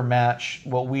ever match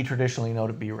what we traditionally know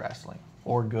to be wrestling,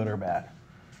 or good or bad.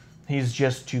 He's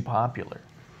just too popular.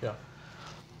 Yeah.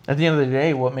 At the end of the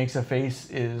day, what makes a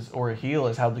face or a heel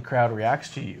is how the crowd reacts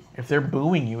to you. If they're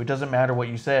booing you, it doesn't matter what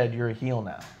you said, you're a heel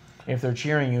now. If they're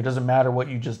cheering you, it doesn't matter what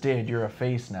you just did, you're a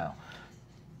face now.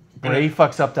 Bray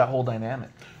fucks up that whole dynamic.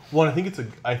 Well,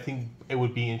 I think it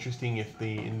would be interesting if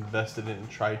they invested in and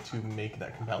tried to make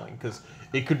that compelling, because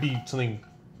it could be something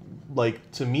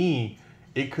like, to me,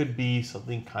 it could be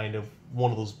something kind of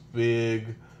one of those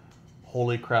big,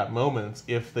 holy crap moments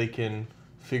if they can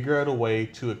figure out a way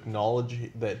to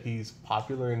acknowledge that he's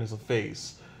popular and is a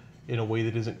face in a way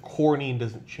that isn't corny and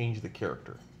doesn't change the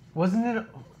character. Wasn't it?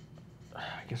 I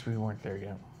guess we weren't there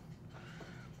yet.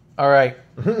 All right.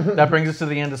 That brings us to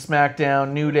the end of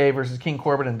SmackDown. New Day versus King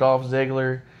Corbin and Dolph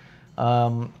Ziggler.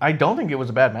 I don't think it was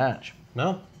a bad match.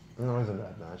 No. No, it wasn't a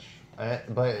bad match.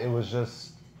 But it was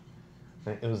just,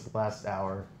 it was the last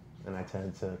hour, and I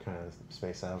tended to kind of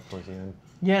space out towards the end.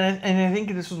 Yeah, and I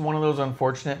think this was one of those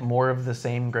unfortunate more of the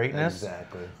same greatness.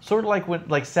 Exactly. Sort of like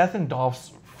when Seth and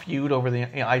Dolph's feud over the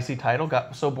IC title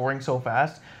got so boring so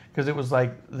fast because it was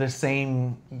like the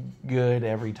same good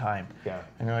every time. Yeah.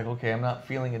 And you're like, okay, I'm not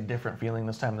feeling a different feeling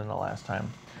this time than the last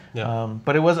time. Yeah.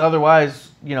 But it was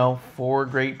otherwise, 4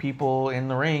 great people in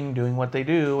the ring doing what they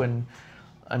do. And,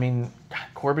 I mean,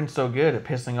 Corbin's so good at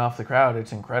pissing off the crowd.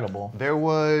 It's incredible. There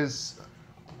was...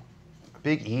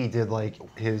 Big E did, like,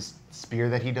 his spear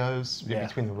that he does in Yeah.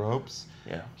 between the ropes.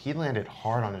 Yeah. He landed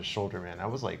hard on his shoulder, man. I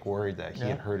was, like, worried that he Yeah.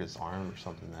 had hurt his arm or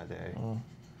something that day.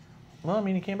 Well, I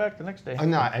mean, he came back the next day.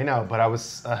 No, I know, but I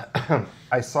was...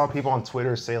 I saw people on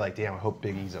Twitter say, like, damn, I hope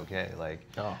Big E's okay. Like,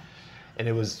 Oh. and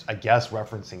it was, I guess,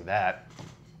 referencing that.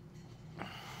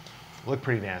 Looked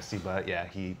pretty nasty, but, yeah,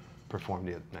 he performed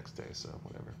it next day, so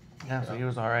whatever. Yeah, so he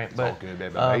was all right. But all good,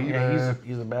 baby. yeah,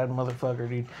 he's a bad motherfucker,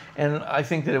 dude. And I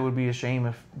think that it would be a shame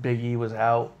if Big E was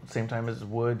out at the same time as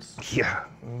Woods. Yeah.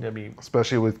 That'd be,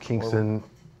 Especially with Kingston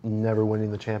never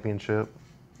winning the championship,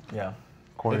 yeah.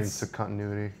 according It's- to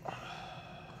continuity.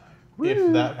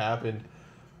 If that happened,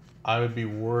 I would be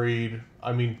worried.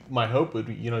 I mean, my hope would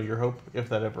be, your hope, if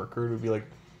that ever occurred, would be like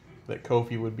that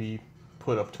Kofi would be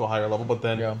put up to a higher level. But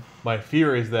then Yeah. my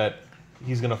fear is that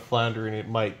he's going to flounder and it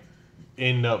might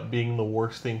end up being the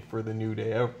worst thing for the New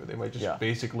Day ever. They might just Yeah.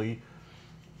 basically...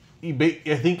 I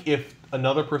think if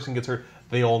another person gets hurt,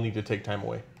 they all need to take time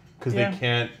away. Because Yeah. they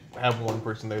can't have one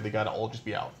person there. They got to all just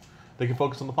be out. They can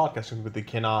focus on the podcasting, but they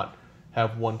cannot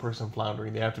have one person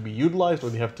floundering. They have to be utilized or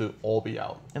they have to all be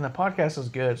out. And the podcast is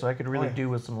good, so I could really do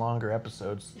with some longer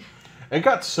episodes. It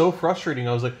got so frustrating.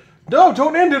 I was like, no,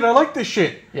 don't end it. I like this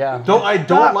shit. Yeah. I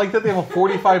don't like that they have a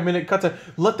 45-minute cut.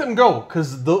 Let them go.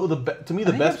 Because to me, I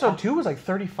the think best episode 2 was like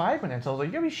 35 minutes. I was like,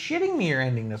 you gotta be shitting me you're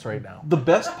ending this right now. the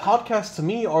best podcasts to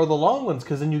me are the long ones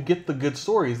because then you get the good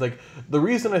stories. Like the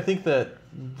reason I think that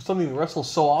something that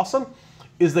wrestles so awesome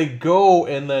is they go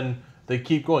and then they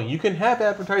keep going. You can have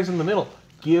advertising in the middle.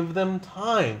 Give them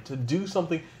time to do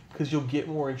something because you'll get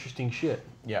more interesting shit.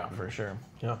 Yeah, for sure.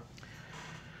 Yeah.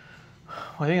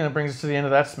 Well, I think that brings us to the end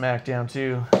of that SmackDown,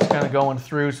 too. Just kind of going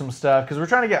through some stuff, because we're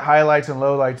trying to get highlights and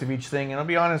lowlights of each thing. And I'll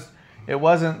be honest, it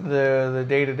wasn't the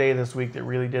day-to-day this week that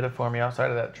really did it for me outside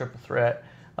of that triple threat.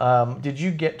 Did you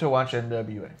get to watch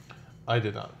NWA? I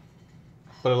did not.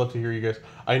 But I'd love to hear you guys.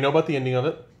 I know about the ending of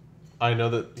it. I know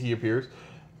that he appears.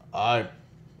 I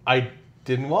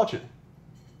didn't watch it.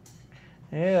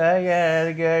 Yeah, I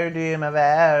gotta go do my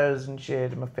vows and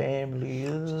shit to my family.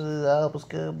 I was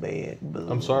come back.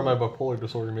 I'm sorry my bipolar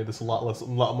disorder made this a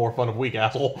lot more fun of a week,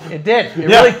 asshole. It did. It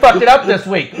really fucked it up this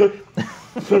week.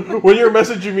 When you were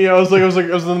messaging me, I was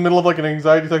in the middle of like an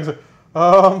anxiety thing. I was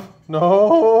like,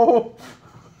 no.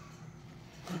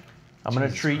 I'm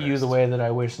gonna treat you the way that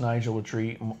I wish Nigel would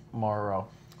treat Morrow.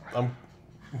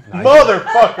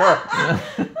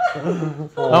 Motherfucker.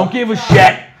 I don't give a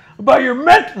shit about your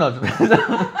mental.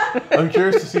 I'm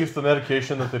curious to see if the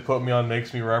medication that they put me on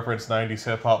makes me reference 90s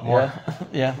hip hop more.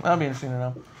 Yeah, that'd be interesting to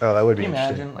know. Oh, that would be Can you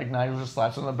interesting. imagine, like, Nigel just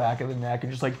slaps on the back of the neck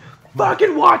and just like,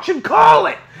 fucking watch and call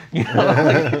it! You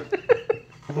know?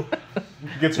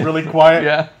 Gets really quiet.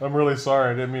 Yeah. I'm really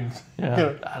sorry. I didn't mean.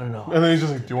 Yeah, I don't know. And then he's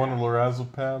just like, "Do you want a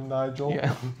lorazepam, Nigel?"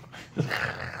 Yeah.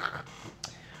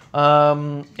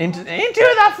 Into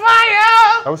the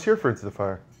fire! I was here for Into the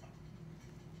Fire.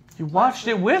 You watched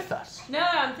it with us. No,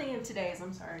 I'm thinking of today's.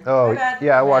 I'm sorry. Oh, My bad.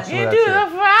 yeah, I My watched bad. it. Into the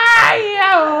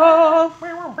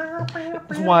fire!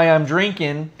 That's why I'm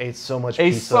drinking Ate so much a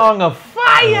pizza. song of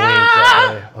and wings that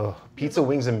fire! day. Oh, pizza,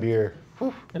 wings, and beer.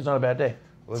 Whew. It's not a bad day. It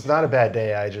was not a bad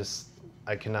day.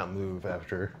 I cannot move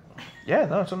after. Yeah,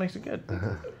 no, that's what makes it good.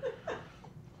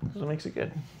 That's what makes it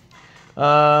good.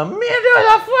 Into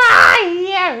the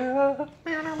fire!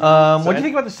 What do you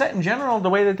think about the set in general, the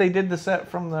way that they did the set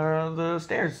from the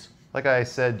stairs? Like I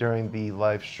said during the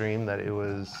live stream, that it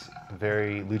was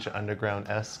very Lucha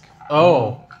Underground-esque.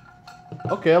 Oh.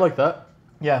 Okay, I like that.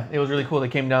 Yeah, it was really cool. They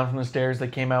came down from the stairs. They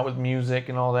came out with music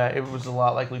and all that. It was a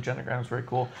lot like Lucha Underground. It was very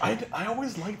cool. I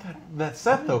always liked that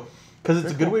set though. Because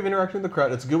it's a good way of interacting with the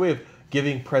crowd. It's a good way of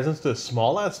giving presence to a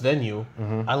small-ass venue.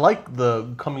 I like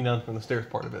the coming down from the stairs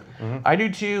part of it. I do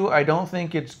too. I don't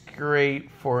think it's great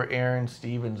for Aaron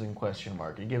Stevens in question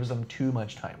mark. It gives them too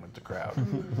much time with the crowd.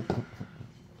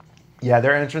 Yeah,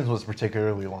 their entrance was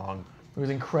particularly long. It was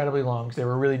incredibly long because they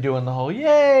were really doing the whole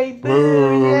yay,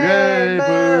 boo, yay,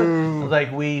 boo. I was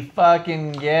like, we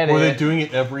fucking get it. Were they doing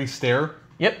it every stair?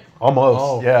 Yep. Almost.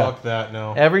 Oh, yeah. fuck that,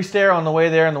 no. Every stair on the way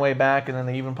there and the way back, and then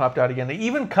they even popped out again. They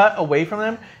even cut away from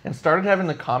them and started having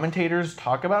the commentators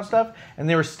talk about stuff, and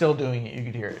they were still doing it. You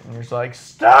could hear it. And you're just like,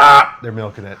 stop! They're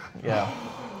milking it. Yeah.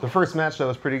 The first match, though,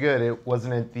 was pretty good. It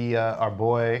wasn't it the our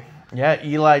boy Yeah,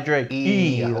 Eli Drake.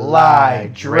 Eli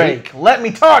Drake. Let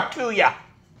me talk to ya!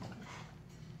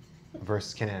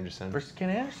 versus Ken Anderson. Versus Ken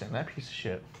Anderson, that piece of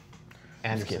shit.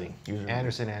 Anderson. kidding. He was really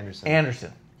Anderson.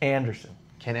 Anderson.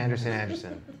 Ken Anderson.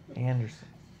 Anderson.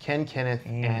 Ken Kenneth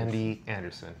Anderson. Andy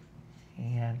Anderson.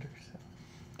 Anderson.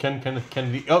 Kenneth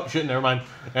Kennedy. Oh, shit, never mind.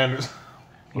 Anderson.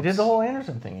 He did the whole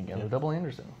Anderson thing again, the double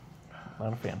Anderson.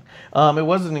 Not a fan. It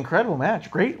was an incredible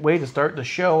match. Great way to start the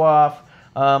show off.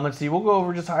 Let's see, we'll go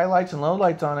over just highlights and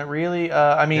lowlights on it, really.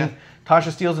 Tasha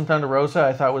Steelz and Thunder Rosa,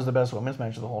 I thought was the best women's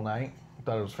match of the whole night. I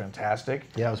thought it was fantastic.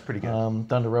 Yeah, it was pretty good.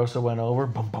 Thunder Rosa went over.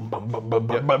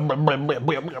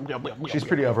 She's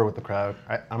pretty over with the crowd.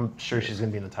 I'm sure she's going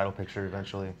to be in the title picture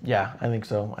eventually. Yeah, I think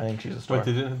so. I think she's a star. Wait,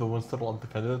 they didn't have the women's title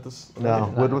undefended at this?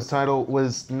 No, Woodward's title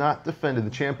was not defended. The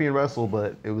champion wrestled,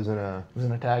 but it was in a... It was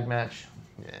in a tag match.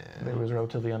 Yeah, It was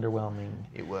relatively underwhelming.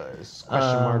 it was.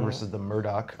 Question mark versus the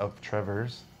Murdoch of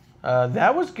Trevor's.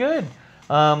 That was good.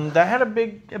 That had a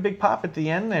big pop at the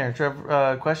end there.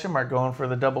 Question mark going for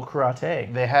the double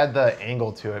karate. They had the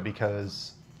angle to it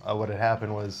because what had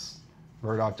happened was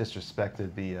Murdoch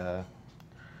disrespected the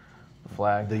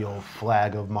Flag. the old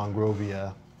flag of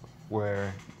Monrovia,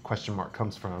 where question mark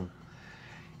comes from,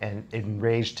 and it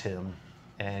enraged him,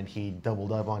 and he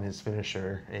doubled up on his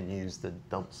finisher and used the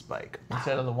dump spike.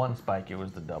 Instead of the one spike, it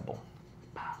was the double.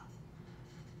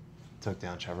 Took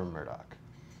down Trevor Murdoch.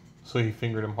 So he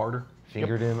fingered him harder?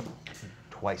 Fingered him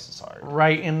twice as hard.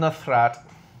 Right in the throat.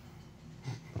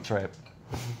 That's right.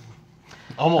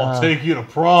 I'm gonna take you to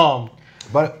prom.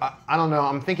 But I don't know.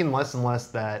 I'm thinking less and less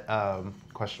that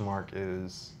question mark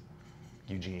is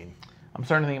Eugene. I'm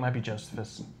starting to think it might be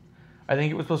Josephus. I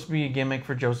think it was supposed to be a gimmick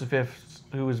for Josephus,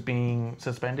 who was being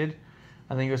suspended.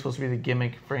 I think it was supposed to be the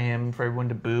gimmick for him, for everyone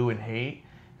to boo and hate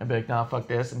and be like, nah, fuck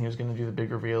this. And he was going to do the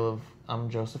big reveal of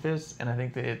Josephus. And I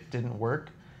think that it didn't work.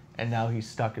 And now he's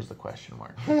stuck as the question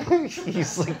mark.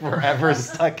 He's like forever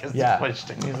stuck as the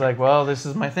question mark. He's like, well, this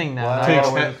is my thing now. Wow. I Takes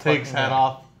gotta wear this takes fucking hat hat.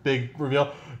 off, big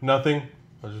reveal. Nothing.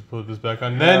 I'll just put this back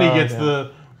on. Then he gets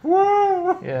the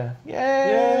woo. Yeah.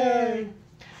 Yay!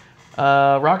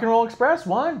 Rock and Roll Express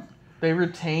won. They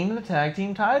retained the tag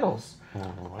team titles.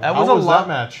 That How was a was lot. that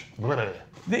match?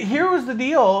 Here was the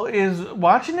deal: is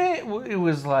watching it. It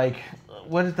was like,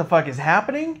 what the fuck is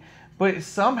happening? But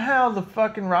somehow the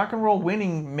fucking Rock and Roll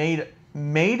winning made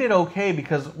it okay,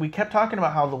 because we kept talking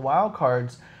about how the wild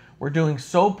cards were doing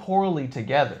so poorly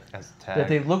together As a tag. that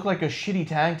they looked like a shitty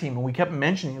tag team, and we kept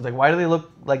mentioning, it's like, why do they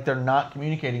look like they're not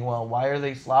communicating well? Why are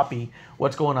they sloppy?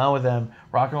 What's going on with them?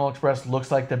 Rock and Roll Express looks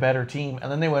like the better team,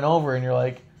 and then they went over, and you're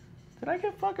like, did I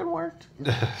get fucking worked?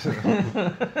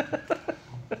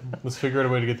 Let's figure out a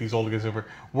way to get these old guys over.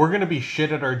 We're gonna be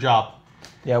shit at our job.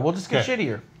 Yeah, we'll just get Okay.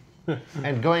 shittier.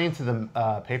 And going into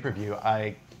the pay-per-view,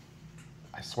 I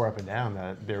swore up and down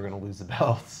that they were going to lose the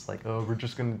belts. Like, oh,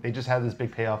 they just had this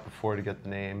big payoff before to get the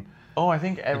name. Oh, I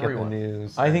think To get the everyone.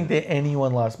 news. I think that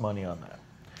anyone lost money on that.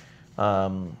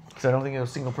 Because I don't think a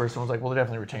single person was like, well, they're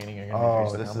definitely retaining it.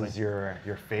 Oh, this is your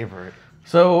favorite.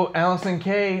 So Allison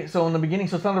Kay, so in the beginning,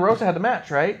 so Thunder Rosa had the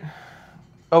match, right?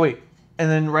 Oh, wait. And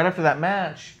then right after that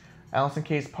match, Allison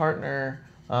Kay's partner,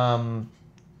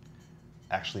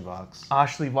 Ashley Vox.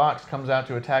 Ashley Vox, comes out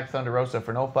to attack Thunder Rosa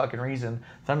for no fucking reason.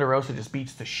 Thunder Rosa just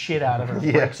beats the shit out of her,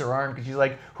 Yeah. breaks her arm, because she's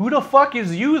like, who the fuck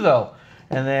is you, though?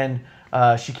 And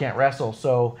then she can't wrestle,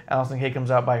 so Allison Kay comes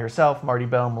out by herself. Marty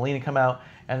Bell and Melina come out,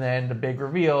 and then the big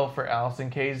reveal for Allison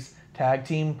Kay's tag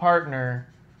team partner,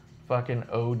 fucking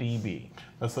ODB.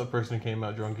 That's that person who came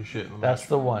out drunk as shit in the That's match.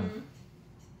 the one.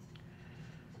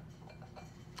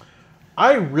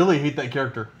 I really hate that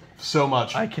character so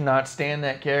much. I cannot stand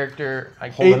that character. I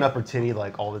Holding up her titty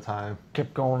like all the time.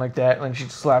 kept going like that, like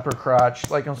she'd slap her crotch,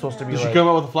 like I'm supposed to be Did she like. come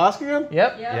out with a flask again?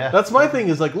 Yep. Yeah. That's my thing.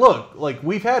 Is like, look, like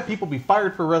we've had people be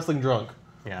fired for wrestling drunk.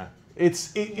 Yeah. It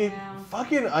Yeah.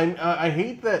 fucking I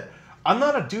hate that. I'm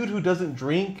not a dude who doesn't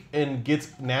drink and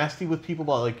gets nasty with people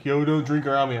about like, yo, don't drink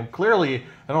around me. I'm clearly,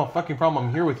 I don't have a fucking problem.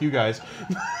 I'm here with you guys.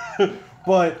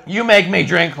 But You make me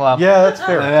drink, Club. yeah, that's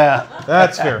fair. Yeah.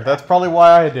 That's fair. That's probably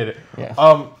why I did it.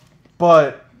 Yeah.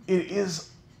 But it is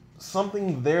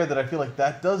something there that I feel like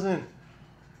that doesn't.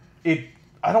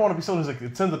 I don't want to be someone who's like,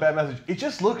 it sends a bad message. It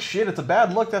just looks shit. It's a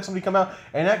bad look to have somebody come out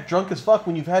and act drunk as fuck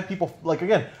when you've had people, like,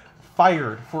 again,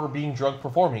 fired for being drunk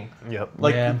performing. Yep.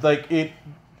 Like, Yeah.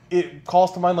 it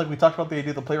calls to mind, like we talked about the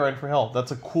idea of the playwright for hell.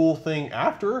 That's a cool thing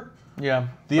after. Yeah.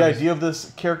 The idea of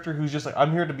this character who's just like,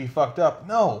 I'm here to be fucked up.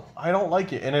 No, I don't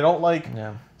like it. And I don't like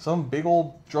some big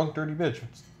old drunk dirty bitch.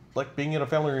 It's like being at a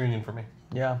family reunion for me.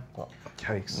 Yeah.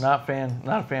 Yikes. Not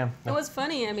a fan. It was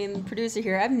funny. I mean, producer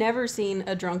here, I've never seen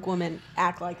a drunk woman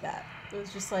act like that. It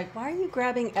was just like, why are you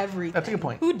grabbing everything? That's a good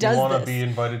point. Who does You want to this? be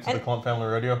invited to the And- Clump Family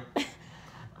Rodeo?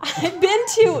 I've been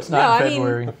to. It's not in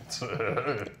February.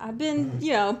 I've been,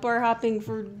 bar hopping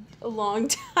for a long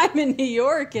time in New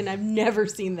York, and I've never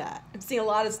seen that. I've seen a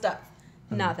lot of stuff,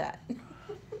 not that.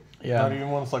 Yeah. Not even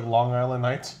when it's like Long Island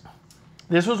Nights?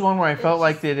 This was one where I felt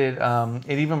like that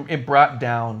it brought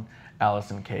down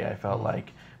Allison Kay. I felt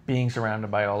like being surrounded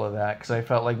by all of that, because I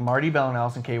felt like Marty Bell and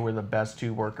Allison Kay were the best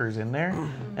two workers in there,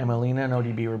 and Melina and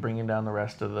ODB were bringing down the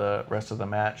rest of the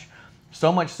match.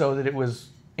 So much so that it was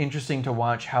interesting to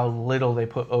watch how little they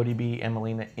put ODB and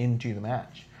Melina into the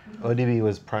match. ODB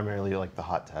was primarily like the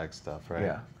hot tag stuff, right?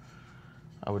 Yeah,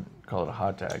 I would call it a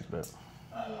hot tag, but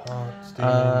Steaming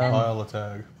pile of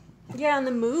tag. Yeah, and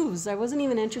the moves. I wasn't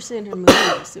even interested in her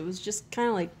moves. It was just kind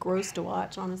of like gross to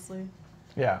watch, honestly.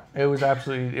 yeah, it was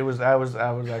absolutely. It was. I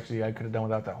could have done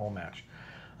without that whole match.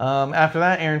 After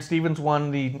that, Aaron Stevens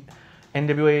won the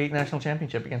NWA National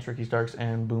Championship against Ricky Starks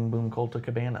and Boom Boom Colta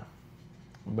Cabana.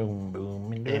 Boom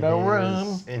Boom into the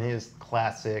room. In his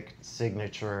classic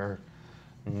signature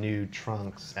nude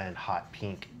trunks and hot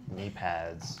pink knee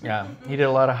pads. Yeah, he did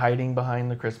a lot of hiding behind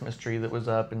the Christmas tree that was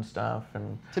up and stuff,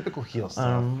 and Typical heel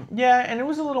stuff. yeah, and it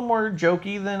was a little more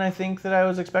jokey than I think that I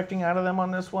was expecting out of them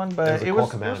on this one, but it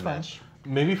was fun. match.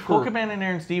 Maybe Cole for... Cabana and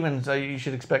Aaron Stevens, you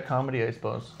should expect comedy, I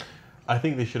suppose. I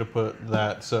think they should have put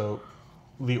that, so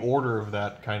the order of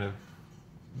that kind of,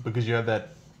 because you have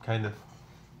that kind of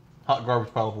hot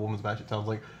garbage pile of a women's match, it sounds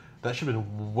like, that should have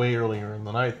been way earlier in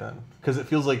the night then. Because it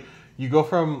feels like you go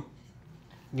from,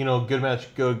 good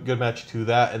match to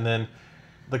that, and then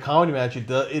the comedy match,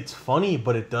 it's funny,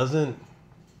 but it doesn't,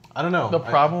 I don't know. The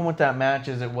problem with that match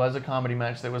is it was a comedy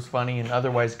match that was funny and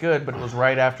otherwise good, but it was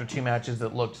right after two matches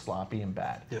that looked sloppy and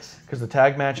bad. Yes. Because the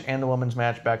tag match and the women's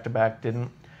match back to back didn't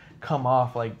come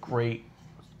off like great,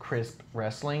 crisp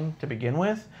wrestling to begin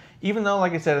with. Even though,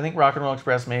 like I said, I think Rock and Roll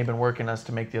Express may have been working us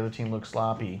to make the other team look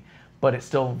sloppy, but it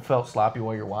still felt sloppy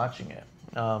while you're watching it.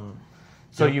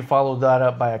 So you followed that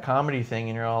up by a comedy thing,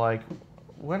 and you're all like,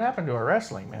 what happened to our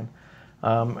wrestling, man?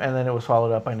 And then it was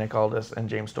followed up by Nick Aldis and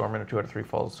James Storm in a 2 out of 3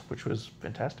 falls, which was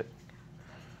fantastic,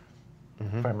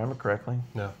 if I remember correctly.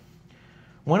 No.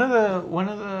 One of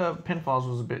the pinfalls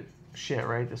was a bit shit,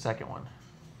 right? The second one.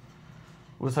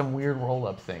 It was some weird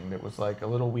roll-up thing that was like a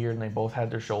little weird, and they both had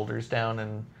their shoulders down,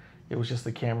 and it was just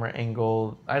the camera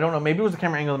angle. I don't know, maybe it was the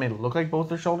camera angle that made it look like both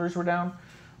their shoulders were down,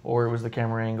 or it was the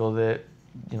camera angle that,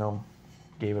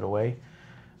 gave it away.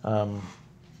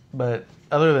 But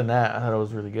other than that, I thought it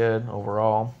was really good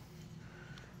overall.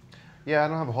 Yeah, I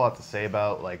don't have a whole lot to say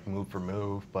about like move for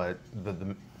move, but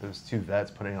those two vets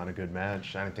putting on a good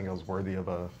match. I didn't think it was worthy of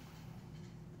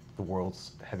the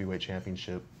world's heavyweight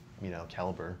championship,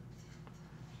 caliber.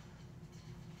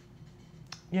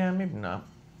 Yeah, maybe not.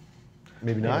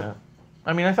 Maybe not. Yeah.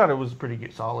 I mean, I thought it was pretty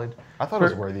good, solid. I thought it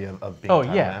was worthy of being Oh a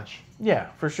title yeah, match. yeah,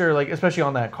 for sure. Like especially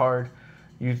on that card,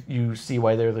 you see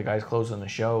why they're the guys closing the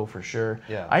show for sure.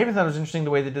 Yeah. I even thought it was interesting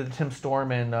the way they did the Tim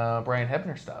Storm and Brian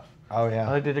Hebner stuff. Oh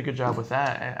yeah. They did a good job with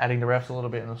that, adding the refs a little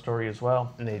bit in the story as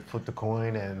well. And they flipped the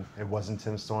coin, and it wasn't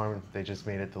Tim Storm. They just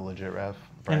made it the legit ref.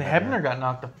 And Brian Hebner got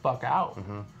knocked the fuck out.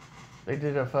 Mm-hmm. They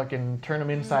did a fucking turn him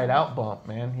inside out bump,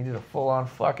 man. He did a full on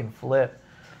fucking flip.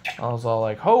 I was all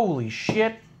like, holy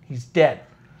shit, he's dead.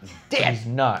 He's dead. But he's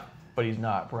not. But he's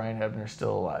not. Brian Hebner's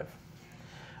still alive.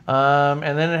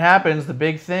 And then it happens, the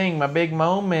big thing, my big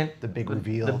moment. The big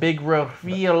reveal. The big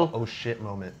reveal. Oh shit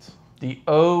moment. The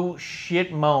oh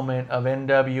shit moment of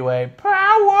NWA.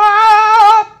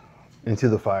 Power! Into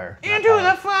the fire. Into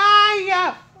the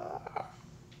fire!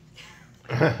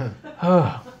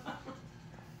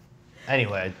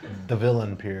 Anyway, the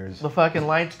villain appears. The fucking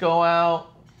lights go out.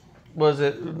 Was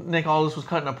it Nick Aldis was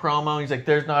cutting a promo? He's like,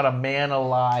 "There's not a man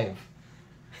alive,"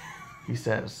 he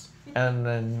says, and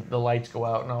then the lights go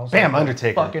out, and I was Bam, like,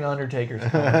 Undertaker. Fucking Undertaker's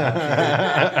coming.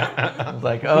 I was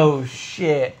like, "Oh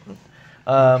shit!"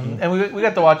 And we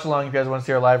got to watch along. If you guys want to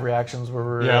see our live reactions, where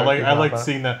we're Yeah, like I kicking like off.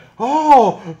 seeing that.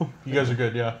 Oh, you guys are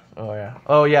good. Yeah.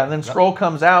 Oh yeah, and then Scroll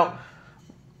comes out,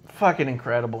 fucking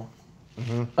incredible.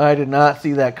 I did not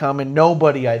see that coming.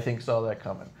 Nobody, I think, saw that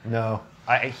coming. No,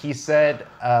 he said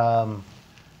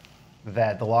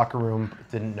that the locker room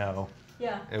didn't know.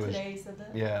 Yeah, It was- today he said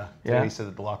that. Yeah, Yeah. he said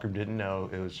that the locker room didn't know.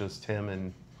 It was just him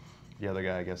and the other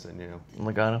guy. I guess that knew.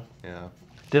 Logano. Yeah,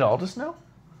 Did Aldis know?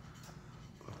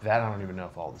 that I don't even know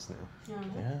if all this knew.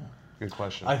 Yeah. Good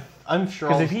question. I'm sure.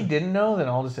 Because if he didn't know, then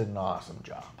Aldis did an awesome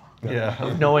job yeah,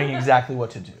 of knowing exactly what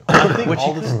to do. I think Which he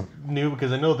all this knew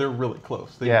because I know they're really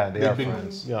close. they are they've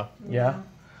friends. Yeah. Yeah.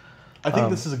 I think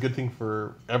this is a good thing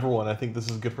for everyone. I think this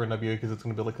is good for NWA because it's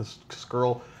going to be like a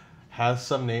Skrull has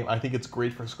some name. I think it's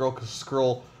great for Skrull because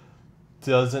Skrull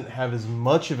doesn't have as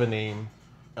much of a name.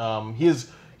 He has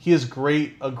a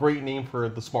great name for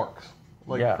the Smarks,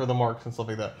 like for the marks and stuff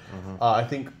like that. I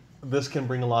think this can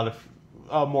bring a lot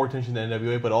of more attention to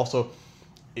NWA, but also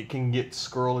it can get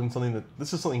Skrull in something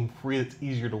this is something free that's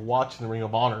easier to watch in the Ring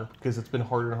of Honor because it's been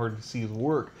harder and harder to see his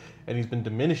work, and he's been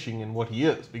diminishing in what he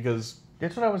is because.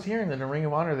 That's what I was hearing. That in Ring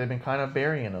of Honor, they've been kind of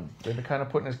burying him. They've been kind of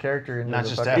putting his character into Not the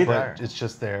just fucking that, fire. but it's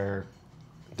just their.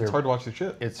 It's hard to watch their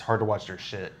shit. It's hard to watch their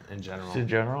shit in general. in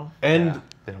general. And Yeah,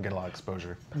 they don't get a lot of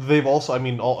exposure. they've also,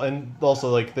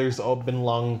 like there's been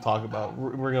long talk about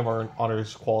Ring of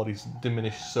Honor's qualities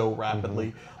diminished so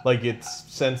rapidly. Like it's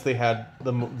since they had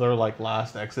their like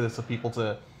last exodus of people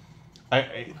to,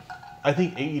 I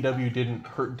think AEW didn't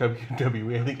hurt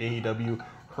WWE. I think AEW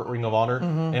hurt Ring of Honor,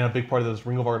 and a big part of this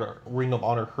Ring of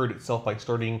Honor hurt itself by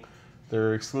starting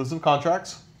their exclusive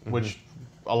contracts, which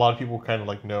a lot of people kind of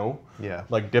like know. Yeah.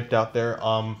 Like dipped out there.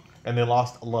 And they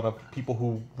lost a lot of people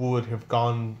who would have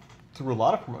gone through a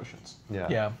lot of promotions. Yeah.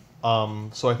 Yeah.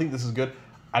 So I think this is good.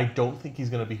 I don't think he's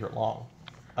going to be here long.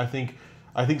 I think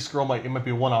Skrull might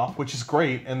be a one-off, which is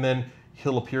great, and then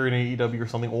he'll appear in AEW or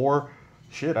something. Or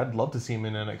shit, I'd love to see him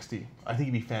in NXT. I think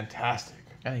he'd be fantastic.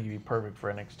 I think he'd be perfect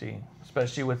for NXT,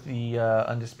 especially with the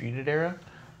Undisputed Era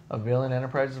of Villain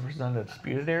Enterprises versus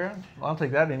Undisputed Era. I'll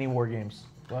take that any War Games.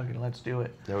 Fucking let's do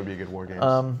it. That would be a good war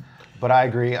game. But I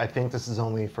agree. I think this is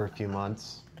only for a few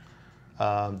months.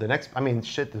 The next, I mean,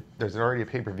 shit. There's already a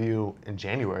pay-per-view in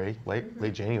January,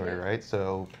 late January, right?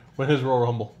 So When is Royal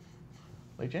Rumble?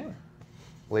 Late January.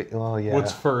 late. Well, yeah.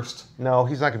 What's first? No,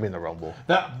 he's not gonna be in the Rumble.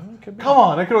 Come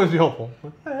on, I could always be hopeful.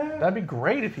 That'd be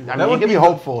great if he. I mean, you can be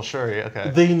hopeful, sure. Yeah, okay.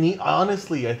 They need,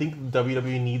 honestly, I think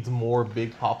WWE needs more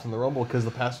big pops in the Rumble because the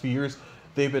past few years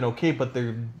they've been okay, but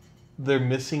they're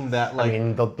missing that like. I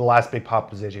mean, the last big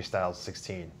pop was AJ Styles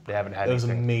 16. They haven't had it was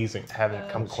anything. amazing. Haven't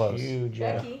come close. Huge.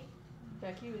 Yeah.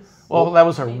 Becky was. Well, that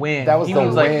was her win. That was he the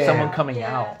means like win. someone coming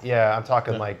Yeah. out. Yeah, I'm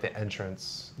talking like the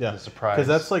entrance, Yeah, the surprise. because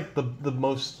that's like the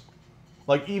most,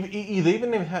 like they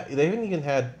haven't even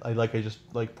had like I just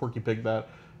like Porky Pig that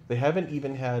they haven't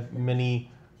even had many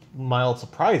mild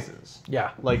surprises.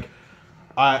 Yeah. Like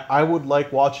I would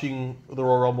like watching the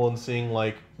Royal Rumble and seeing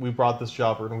like we brought this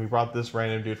jobber and we brought this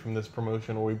random dude from this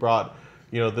promotion or we brought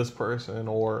this person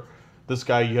or this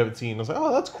guy you haven't seen. I was like,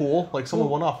 oh, that's cool. Like someone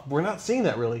went off. We're not seeing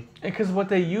that really. Because what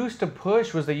they used to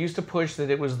push was that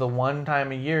it was the one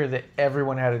time a year that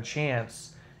everyone had a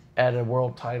chance at a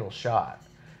world title shot.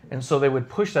 And so they would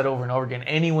push that over and over again.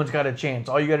 Anyone's got a chance.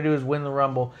 All you got to do is win the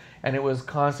Rumble. And it was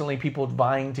constantly people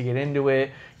vying to get into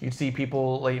it. You'd see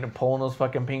people like pulling those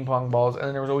fucking ping pong balls. And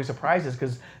then there was always surprises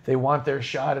because they want their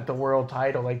shot at the world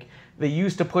title. Like they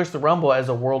used to push the Rumble as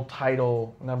a world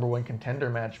title #1 contender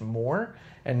match more.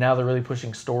 And now they're really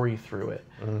pushing story through it.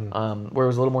 Where it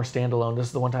was a little more standalone. This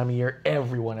is the one time a year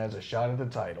everyone has a shot at the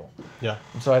title. Yeah.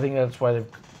 And so I think that's why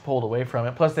they've pulled away from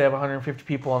it. Plus they have 150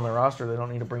 people on their roster. They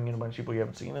don't need to bring in a bunch of people you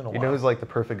haven't seen in a while. You know who's like the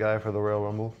perfect guy for the Royal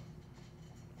Rumble?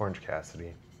 Orange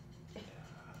Cassidy.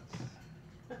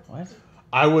 What?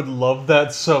 I would love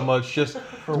that so much. Just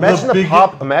Imagine the big-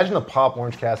 pop. Imagine the pop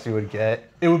Orange Cassidy would get.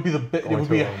 It would be it Going would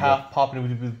be to a a Rumble. half pop, and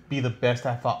it would be the best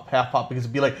half pop because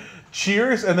it'd be like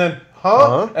cheers, and then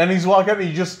huh? And he's walking out,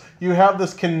 and you have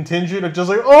this contingent of just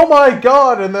like oh my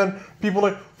god, and then people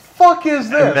like fuck is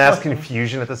this? And mass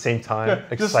confusion at the same time. Yeah,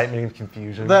 just- Excitement and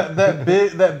confusion.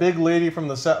 that big lady from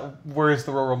the set. Where is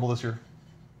the Royal Rumble this year?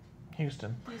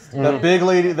 Houston. That big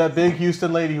lady, that big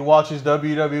Houston lady who watches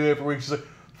WWE every week. She's like,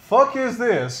 fuck is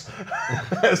this?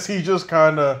 As he just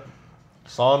kind of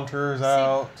saunters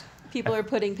out. People are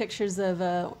putting pictures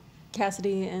of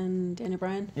Cassidy and Daniel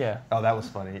Bryan. Yeah. Oh, that was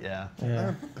funny. Yeah.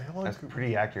 Yeah. That's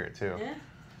pretty accurate too. Yeah.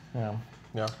 Yeah.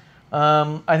 Yeah.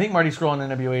 I think Marty Scurll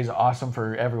in NWA is awesome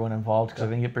for everyone involved because I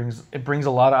think it brings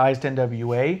a lot of eyes to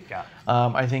NWA. Yeah.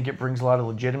 I think it brings a lot of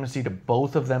legitimacy to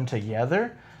both of them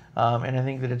together. And I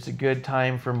think that it's a good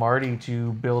time for Marty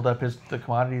to build up the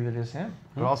commodity that is him.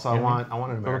 But also, Yeah, I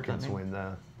want an both American that to name. win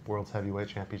the World's Heavyweight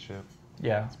Championship.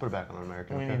 Yeah, Let's put it back on an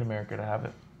American. we okay? need America to have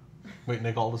it. Wait,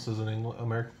 Nick Aldis is an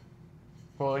American.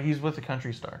 Well, he's with the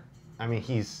country star. I mean,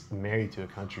 he's married to a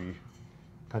country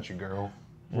girl.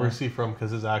 Where's he from?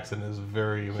 Because his accent is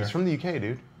very American. He's from the UK,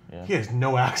 dude. Yeah. He has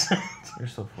no accent. You're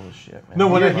so full of shit, man. No,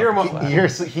 when I You're hear him, fucking I'm-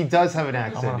 slap. He does have an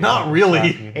accent. gonna dude. Not fucking really.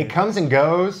 slap you, It dude. comes and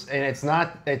goes, and it's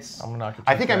not. It's. I'm gonna knock your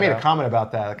I think I teeth made right a out. comment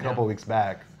about that a couple weeks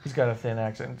back. He's got a thin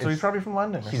accent, so It's- he's probably from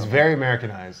London. Or He's something. very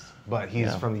Americanized, but he's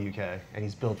Yeah. from the UK, and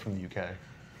he's built from the UK.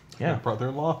 My Yeah.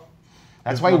 brother-in-law.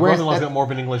 That's why he My wears. brother-in-law's That, got more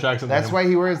of an English accent. that's than why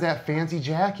he wears that fancy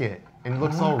jacket and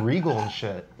looks all regal and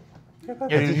shit. Yeah,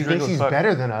 He he's thinks real he's fuck.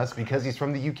 better than us because he's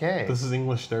from the UK. This is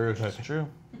English stereotyping. It's true.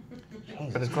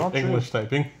 But it's all true. English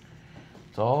typing.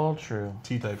 It's all true.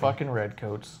 T-typing. Fucking red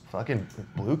coats. Fucking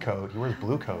blue coat. He wears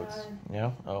blue coats.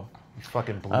 Yeah. Oh. He's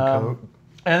fucking blue Um, coat.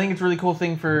 And I think it's a really cool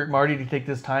thing for Marty to take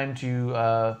this time to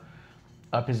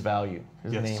up his value,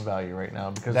 his Yes. name value right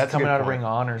now, because That's a coming good out of point. Ring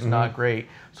of Honor is not great.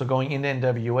 So going into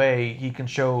NWA, he can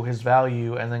show his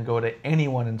value and then go to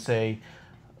anyone and say,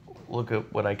 "Look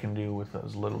at what I can do with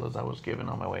as little as I was given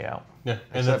on my way out." Yeah,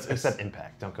 and that's Except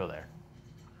Impact. Don't go there.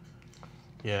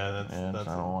 yeah, Yeah, that's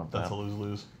I don't want that's that. a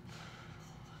lose-lose.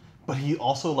 But he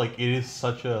also like it is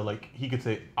such a like he could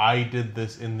say I did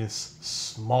this in this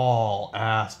small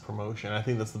ass promotion. I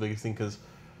think that's the biggest thing because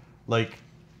like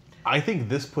I think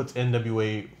this puts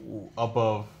NWA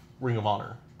above Ring of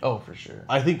Honor. Oh, for sure.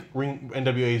 I think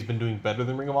NWA has been doing better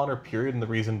than Ring of Honor, period. And the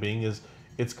reason being is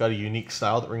it's got a unique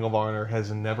style that Ring of Honor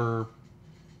has never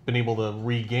been able to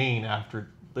regain after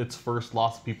its first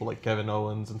loss to people like Kevin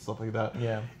Owens and stuff like that.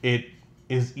 Yeah. It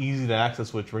is easy to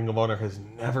access, which Ring of Honor has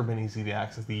never been easy to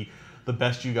access. The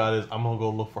best you got is I'm gonna go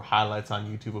look for highlights on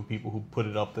YouTube of people who put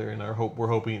it up there, and we're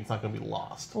hoping it's not gonna be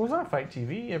lost. Well, it's on Fight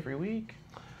TV every week.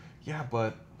 Yeah,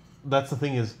 but that's the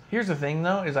thing is Here's the thing,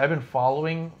 though, is I've been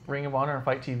following Ring of Honor on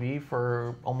Fight TV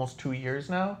for almost 2 years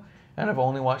now, and I've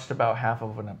only watched about half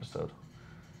of an episode.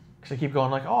 Because I keep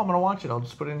going like, oh, I'm going to watch it. I'll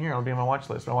just put it in here. It'll be on my watch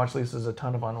list. My watch list is a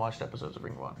ton of unwatched episodes of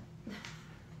Ring of Honor.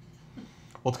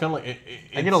 well, it's kind of like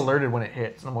I get alerted when it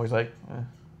hits, and I'm always like,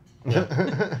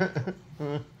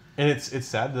 And it's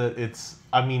sad that it's.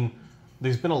 I mean,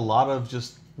 there's been a lot of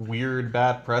just weird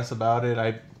bad press about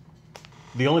it.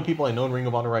 The only people I know in Ring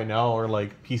of Honor right now are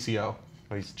like PCO.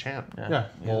 Oh, he's a champ. Yeah,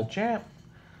 he's well- a champ.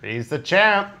 He's the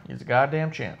champ. He's a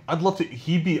goddamn champ. I'd love to.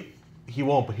 He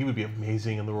won't, but he would be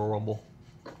amazing in the Royal Rumble.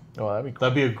 Oh, that'd be cool.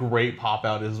 That'd be a great pop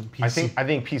out as PC. I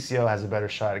think PCO has a better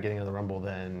shot at getting in the Rumble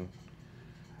than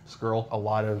Skrull. a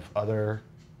lot of other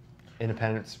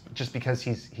independents, just because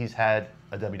he's had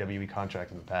a WWE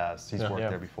contract in the past. He's Yeah. worked Yeah.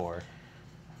 there before.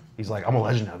 He's like, I'm a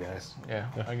legend now, guys. Yeah,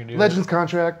 I can do Legends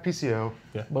contract, PCO.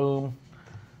 that. Boom.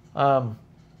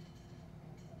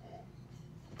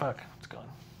 Fuck, it's gone.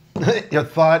 Your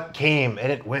thought came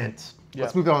and it went. Yeah.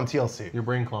 Let's move on to TLC. Your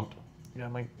brain clumped. Yeah,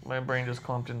 my brain just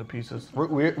clumped into pieces.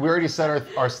 We already said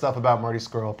our stuff about Marty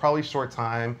Scurll. Probably short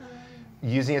time,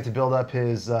 using it to build up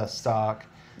his stock.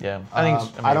 Yeah, I think.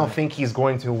 It's I don't amazing. think he's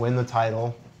going to win the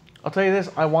title. I'll tell you this: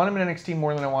 I want him in NXT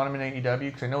more than I want him in AEW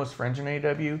because I know his friends are in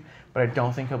AEW, but I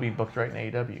don't think he'll be booked right in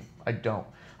AEW. I don't.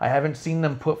 I haven't seen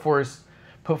them put forth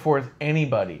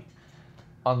anybody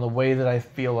on the way that I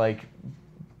feel like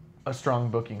a strong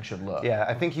booking should look. Yeah,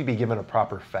 I think he'd be given a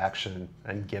proper faction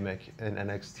and gimmick in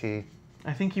NXT.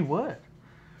 I think he would.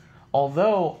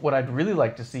 Although, what I'd really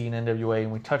like to see in NWA,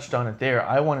 and we touched on it there,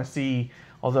 I want to see,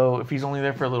 although if he's only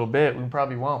there for a little bit, we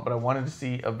probably won't, but I wanted to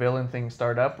see a villain thing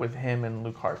start up with him and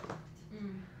Luke Harper.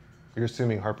 You're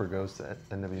assuming Harper goes to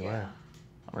NWA.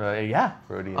 Yeah,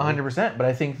 Brody and 100%. But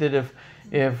I think that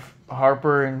if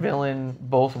Harper and Villain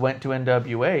both went to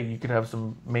NWA, you could have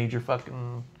some major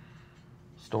fucking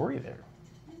story there.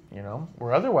 You know?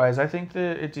 Where otherwise, I think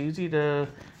that it's easy to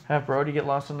have Brody get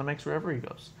lost in the mix wherever he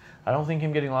goes. I don't think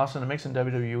him getting lost in the mix in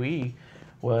WWE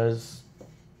was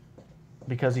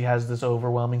because he has this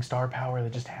overwhelming star power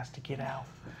that just has to get out.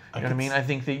 You know what I mean? I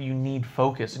think that you need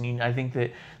focus, and I think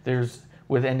that there's,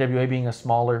 with NWA being a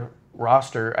smaller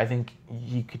roster, I think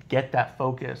you could get that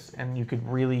focus, and you could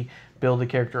really build a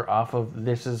character off of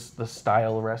this is the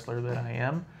style of wrestler that I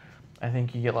am. I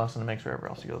think you get lost in the mix wherever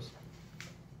else he goes.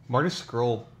 Marty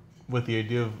Scurll, with the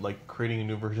idea of like creating a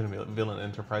new version of Villain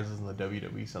Enterprises in the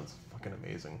WWE, sounds fucking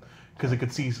amazing. Because I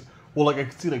could see, I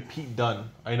could see like Pete Dunne.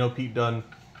 I know Pete Dunne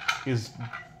he's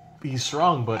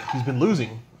strong, but he's been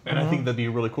losing, and I think that'd be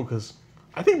really cool. Because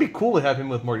I think it'd be cool to have him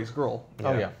with Marty Scurll.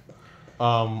 Oh yeah.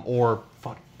 Or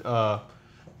fuck,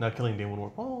 not killing Damon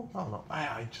Woodward. Well, I don't know.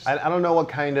 I don't know what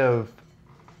kind of.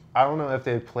 I don't know if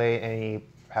they play any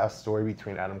past story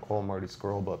between Adam Cole and Marty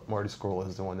Scurll, but Marty Scurll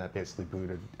is the one that basically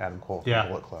booted Adam Cole from Yeah.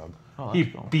 Bullet Club. Oh, He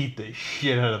that's cool. beat the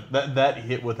shit out of that. That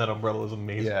hit with that umbrella was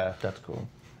amazing. Yeah. That's cool.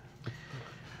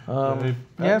 Yeah,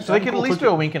 Yeah, so they Adam could at Cole least took do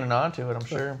a wink and a nod to it, I'm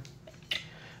sure.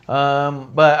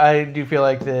 But I do feel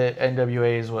like the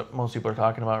NWA is what most people are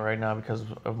talking about right now because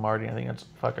of Marty. I think that's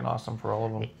fucking awesome for all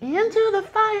of them. Into the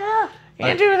fire.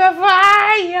 Into the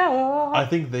fire. I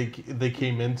think they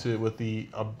came into it with the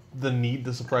need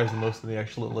to surprise the most, and they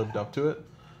actually lived up to it.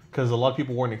 Because a lot of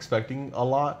people weren't expecting a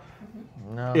lot.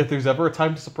 No. If there's ever a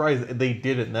time to surprise, they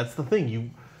did it, and that's the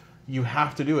thing. You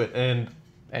have to do it, and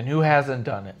And who hasn't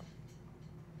done it?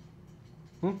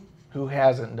 Hmm? Who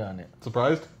hasn't done it?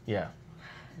 surprised. Yeah.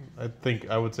 I think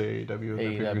I would say AEW.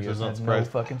 AEW is not has no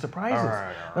surprised. fucking surprises.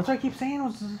 Alright. That's why I keep saying it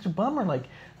was such a bummer. Like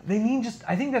they need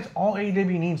I think that's all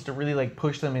AEW needs to really like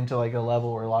push them into like a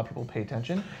level where a lot of people pay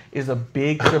attention is a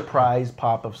big surprise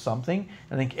pop of something.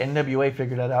 I think NWA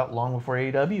figured that out long before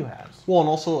AEW has. Well, and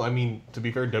also, I mean, to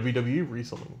be fair, WWE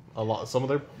recently some of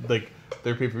their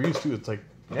pay-per-views too. It's like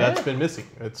that's been missing.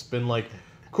 It's been like,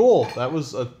 cool, that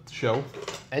was a show.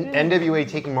 And NWA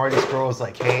taking Marty Scurll is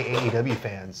like, hey, AEW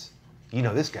fans, you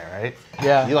know this guy, right?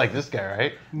 Yeah. You like this guy,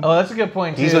 right? Oh, that's a good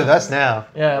point too. He's with us now.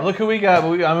 Yeah, look who we got. But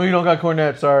we don't got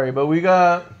Cornette, sorry, but we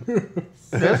got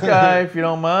this guy, if you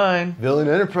don't mind. Villain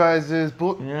Enterprises,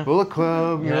 Yeah. Bullet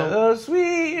Club, you Yeah. know. Oh,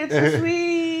 sweet, it's so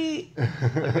sweet.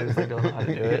 Like, I just like, don't know how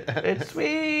to do it. It's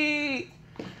sweet.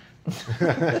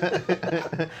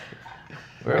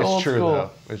 We're It's old true, school. though.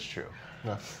 It's true.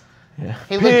 Yeah. Yeah.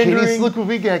 Hey, look, kitties, Pandering. look what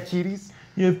we got, kitties.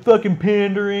 You fucking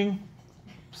pandering.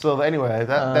 So anyway,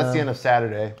 that's the end of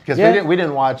Saturday because Yeah. we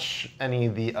didn't watch any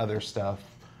of the other stuff.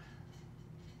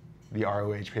 The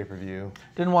ROH pay-per-view,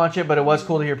 Didn't watch it, but it was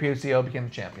cool to hear PCO became the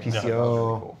champion. PCO, That was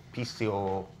really cool.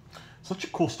 PCO. Such a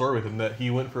cool story with him that he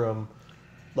went from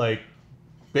like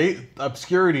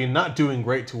obscurity and not doing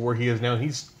great to where he is now.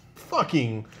 He's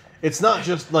fucking. It's not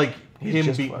just like He's him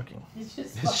just being. fucking. It's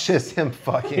just It's just him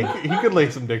fucking. He could lay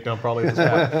some dick down probably at this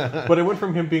point. But it went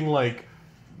from him being like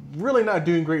really not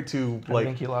doing great to I like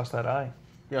think he lost that eye.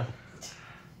 yeah,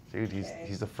 Dude,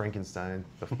 he's the Frankenstein,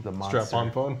 the monster. strap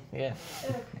on phone. Yeah.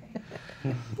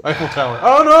 Eiffel Tower.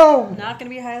 Oh not going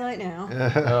to be a highlight now.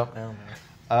 Oh, no. no!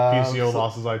 PCO so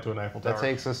lost his eye to an Eiffel Tower. that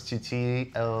takes us to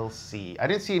TLC. I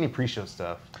didn't see any pre-show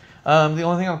stuff. The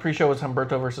only thing on the pre-show was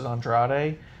Humberto versus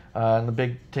Andrade. And the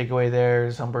big takeaway there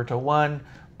is Humberto won,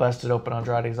 busted open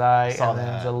Andrade's eye, Saw and then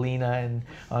that. Zelina and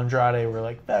Andrade were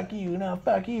like, fuck you, no,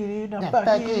 fuck you, dude, no, Yeah, fuck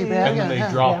fuck you. you, dude." man. and then they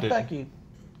Yeah, dropped yeah, it. fuck you.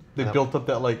 They Yep. built up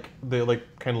that like they like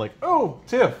kind of like oh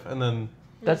Tiff, and then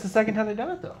That's the second time they've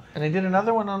done it, though. And they did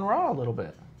another one on Raw a little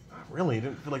bit. really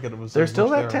didn't feel like it was. There's as still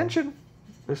much that there. tension.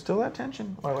 There's still that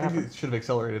tension. What I think happened? it should have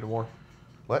accelerated it more.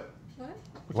 What? What?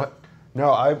 What?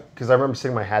 No, because I remember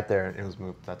seeing my hat there and it was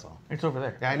moved. That's all. It's over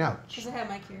there. Yeah, I know. Because I have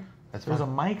Mike here. That's There's a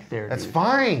fine. mic there, That's dude.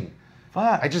 fine.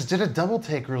 Fuck. I just did a double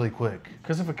take really quick.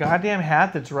 Because of a goddamn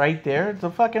hat that's right there, it's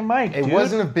a fucking mic, It dude.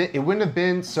 It wouldn't have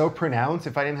been so pronounced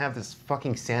if I didn't have this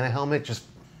fucking Santa helmet. Just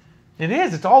It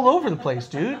is. It's all over the place,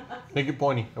 dude. Make it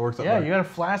pointy. It works out Yeah, better. you got a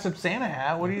flaccid Santa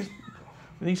hat. What do you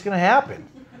think's gonna happen?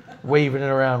 Waving it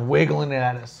around, wiggling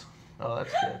at us. Oh,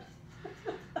 that's good.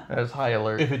 That is high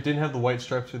alert. If it didn't have the white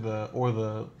stripes or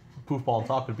the poof ball on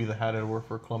top, it'd be the hat I'd wear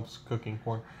for Clump's cooking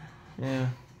corn. Yeah,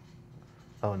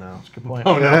 oh no. good point.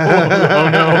 Oh no!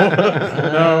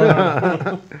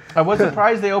 I was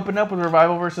surprised they opened up with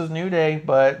Revival versus New Day,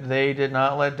 but they did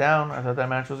not let down. I thought that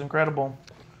match was incredible.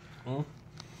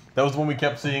 That was the one we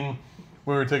kept seeing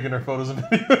when we were taking our photos and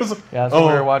videos. Yeah, that's what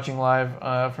we were watching live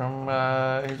from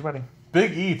his wedding.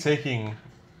 Big E taking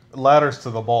ladders to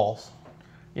the balls.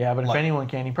 Yeah, but if Like- anyone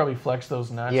can, he probably flexed those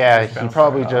nuts. Yeah, and just he bounced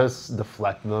probably right off. just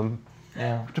deflect them.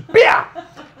 Yeah. Yeah.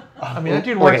 I mean, that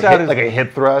dude works out. like a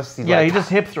hip thrust. He's Yeah, like, he just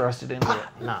hip thrusted into it.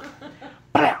 nah.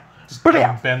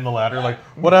 Bend the ladder. Like,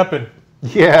 what happened?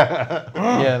 Yeah.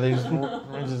 Yeah, they just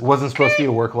Wasn't supposed to be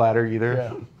a work ladder either.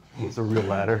 yeah. It's a real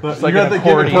ladder. It's like you an got the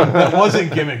gimmick. accordion. That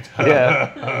wasn't gimmicked.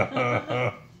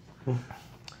 Yeah.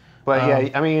 But yeah,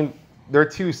 I mean, they're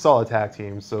two solid tag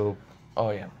teams. So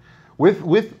Oh yeah.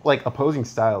 with like opposing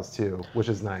styles too, which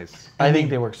is nice. I think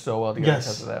they work so well together Yes.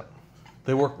 because of that.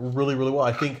 They work really, really well.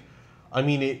 I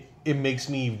mean, it makes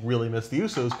me really miss the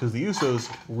Usos because the Usos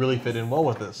really fit in well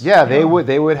with this. Yeah, they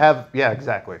would have. Yeah,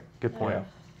 exactly. Good point. Yeah.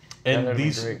 And that'd be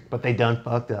these. great. But they done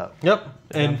fucked up. Yep.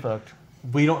 And And fucked.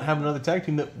 we don't have another tag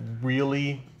team that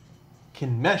really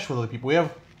can mesh with other people. We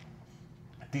have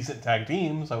decent tag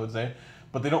teams, I would say,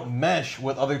 but they don't mesh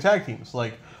with other tag teams.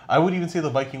 Like, I would even say the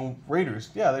Viking Raiders.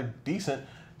 Yeah, they're decent.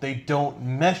 They don't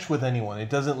mesh with anyone.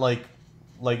 It doesn't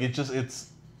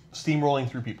it's steamrolling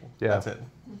through people. Yeah. That's it.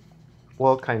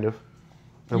 Well, kind of.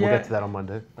 And we'll Yeah. get to that on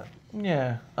Monday.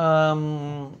 Yeah.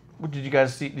 Did you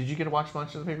guys see? Did you get to watch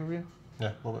much of the pay-per-view? Yeah,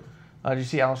 a little bit. Did you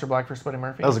see Aleister Black versus Buddy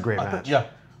Murphy? That was a great match. Yeah.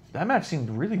 That match seemed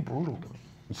really brutal to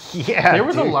me. Yeah. There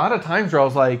was a dude. lot of times where I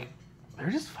was like, they're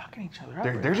just fucking each other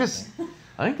up. They're just.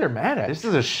 I think they're mad at This each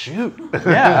is a shoot.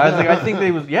 Yeah, I was like, I think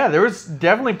they was. Yeah, there was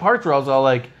definitely parts where I was all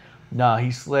like, nah,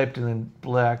 he slipped, and then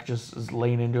Black just is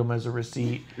laying into him as a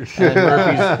receipt. And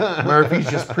then Murphy's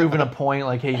just proving a point,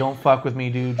 like, hey, don't fuck with me,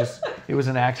 dude. Just it was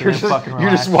an accident. Fucking You're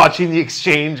just relax. watching the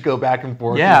exchange go back and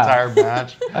forth Yeah. the entire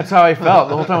match. That's how I felt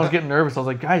the whole time. I was getting nervous. I was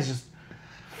like, guys, just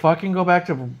fucking go back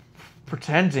to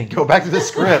pretending. Go back to the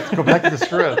script. Go back to the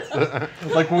script.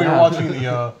 Like when we were watching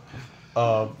the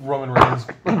Roman Reigns,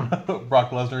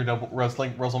 Brock Lesnar double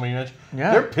wrestling WrestleMania match.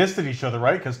 Yeah. They're pissed at each other,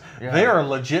 right? Because Yeah. they are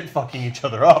legit fucking each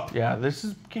other up. Yeah, this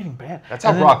is getting bad. That's how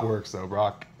And then- Brock works, though.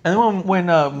 Brock. And then when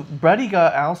Buddy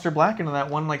got Aleister Black into that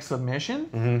one like submission,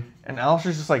 Mm-hmm. and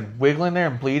Aleister's just like wiggling there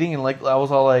and bleeding, and like I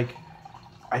was all like,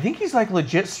 I think he's like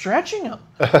legit stretching him.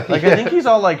 Like I think he's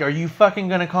all like, are you fucking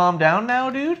gonna calm down now,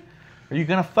 dude? Are you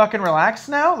gonna fucking relax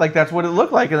now? Like that's what it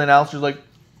looked like. And then Aleister's like,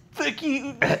 thank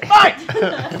you, fine,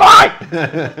 fine.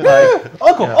 Like,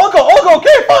 Uncle,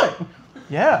 okay, fine.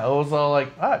 yeah, I was all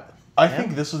like, fuck. I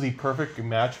think this was the perfect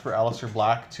match for Aleister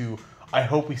Black to. I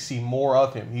hope we see more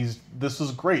of him. This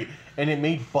was great, and it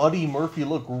made Buddy Murphy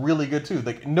look really good too.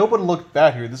 Like nobody looked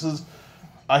bad here. This is,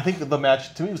 I think the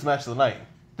match to me was the match of the night.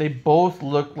 They both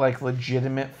looked like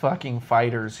legitimate fucking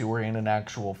fighters who were in an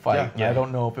actual fight. Yeah. I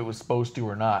don't know if it was supposed to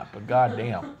or not, but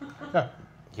goddamn. Yeah.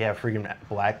 Yeah, freaking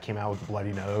Black came out with a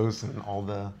bloody nose and all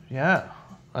the. Yeah.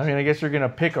 I mean, I guess you're going to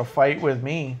pick a fight with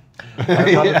me.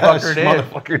 Motherfucker did.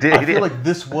 Motherfucker did. I feel like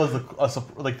this was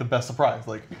the best surprise.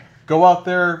 Like, go out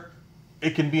there,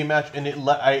 it can be a match, and it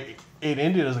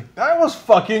ended as like that was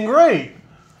fucking great.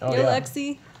 Oh, Yo, yeah.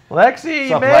 Lexi. Lexi,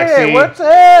 What's up, man, Lexi? what's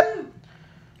up?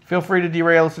 Feel free to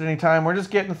derail us at any time. We're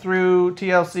just getting through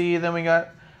TLC, then we got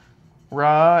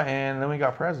Raw, and then we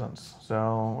got Presents.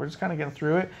 So we're just kind of getting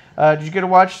through it. Did you get to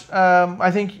watch?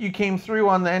 I think you came through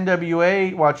on the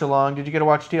NWA watch along. Did you get to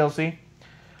watch TLC?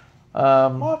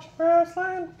 Watch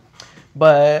wrestling.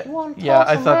 But yeah,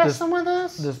 I thought with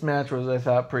us? this match was, I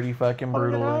thought, pretty fucking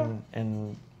brutal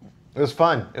and It was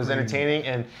fun. It was entertaining,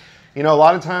 and you know, a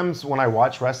lot of times when I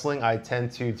watch wrestling, I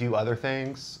tend to do other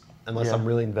things unless Yeah. I'm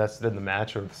really invested in the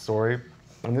match or the story.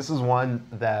 And this is one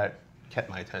that kept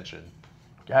my attention.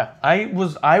 yeah. I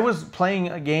was playing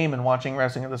a game and watching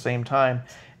wrestling at the same time,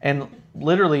 and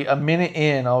literally a minute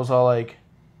in, I was all like.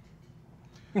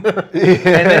 And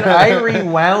then I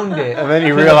rewound it. And then you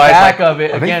to the realize, back like, of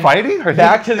it are they again, fighting? Are they-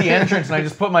 back to the entrance, and I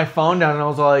just put my phone down, and I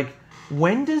was like,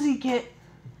 "When does he get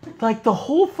like the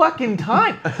whole fucking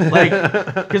time?" Like,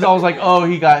 because I was like, "Oh,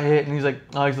 he got hit," and he's like,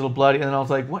 "Oh, he's a little bloody," and then I was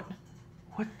like, "What?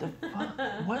 What the fuck?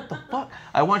 What the fuck?"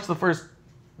 I watched the first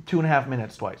 2.5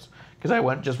 minutes twice because I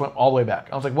went all the way back.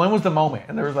 I was like, "When was the moment?"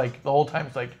 And there was like the whole time,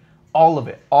 it's like all of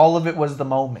it was the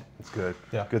moment. It's good.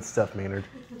 Yeah. Good stuff, Maynard.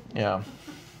 Yeah.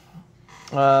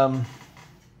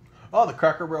 Oh, the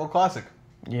Cracker Barrel Classic.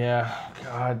 Yeah,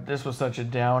 God, this was such a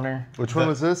downer. Which one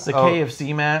was this? The Oh.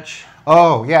 KFC match.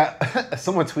 Oh yeah,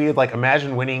 someone tweeted like,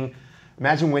 imagine winning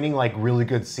like really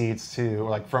good seats to, or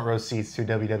like front row seats to a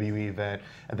WWE event,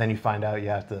 and then you find out you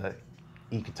have to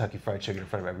eat Kentucky Fried Chicken in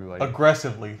front of everybody.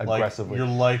 Aggressively. Aggressively. Like,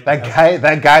 your life.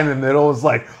 That guy in the middle is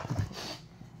like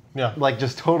Yeah.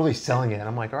 just totally selling it. And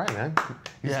I'm like, all right, man.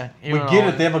 Yeah, We get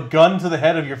it. They have a gun to the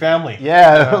head of your family.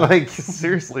 Yeah, like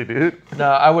seriously, dude.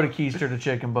 No, I would have keistered a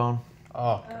chicken bone.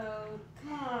 Oh. Oh,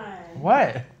 come on.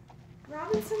 What?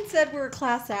 Robinson said we're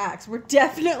class acts. We're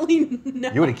definitely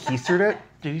not. You would have keistered it.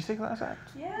 Did you say class act?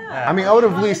 Yeah. I mean, I would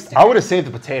have saved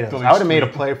the potatoes. Delete I would have made a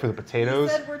sweet. play for the He potatoes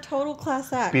said we're total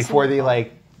class acts. before they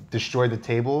like destroyed the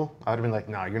table. I would have been like,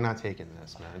 no, you're not taking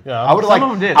this, man. Yeah, I would have some like, of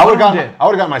them did. I would Some have of them got, did. I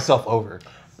would have got myself over.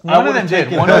 One of them would've did.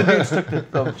 taken- One of the dudes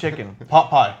took the chicken. Pot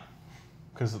pie.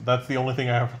 Because that's the only thing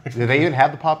I ever. Did they even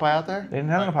have the Popeye out there? They didn't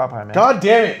have a Popeye, man. God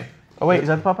damn it! Oh wait, is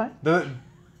that the Popeye? The,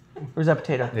 Or is that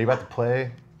potato? Are you about to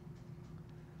play?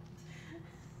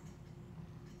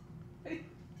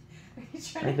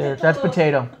 Right there. That's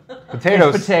potato.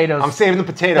 Potatoes. It's potatoes. I'm saving the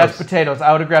potatoes. That's potatoes.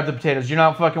 I would have grabbed the potatoes. You're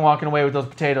not fucking walking away with those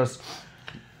potatoes.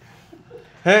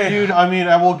 hey, dude. I mean,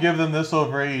 I will give them this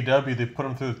over AEW. They put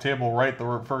them through the table right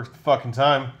the first fucking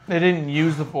time. They didn't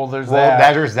use the full. There's Well,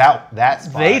 that. there's that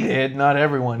spot. They did. Not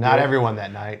everyone. Not did. everyone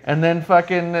that night. And then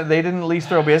fucking, they didn't at least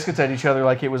throw biscuits at each other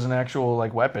like it was an actual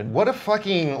like weapon. What a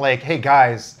fucking like, hey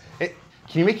guys,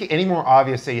 can you make it any more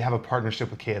obvious that you have a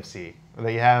partnership with KFC? Or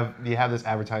that you have this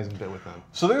advertising bit with them?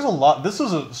 So there's a lot. This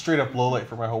was a straight up low light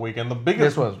for my whole weekend. The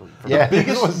biggest, This was. Yeah, the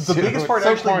biggest, it was the too. biggest part It's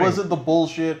so actually corny. wasn't the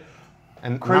bullshit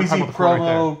And crazy not talking about the corner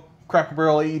right promo, Cracker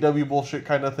Barrel AEW bullshit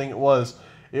kind of thing it was.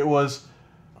 It was,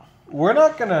 we're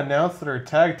not going to announce that our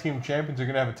tag team champions are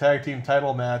going to have a tag team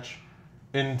title match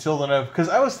until then. Because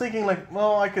I was thinking, like,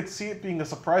 well, I could see it being a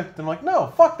surprise. But I'm like, no,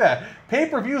 fuck that.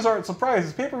 Pay-per-views aren't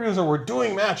surprises. Pay-per-views are we're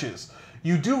doing matches.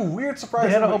 You do weird surprises.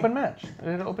 They had an open match.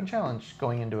 They had an open challenge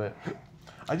going into it.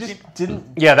 I just didn't.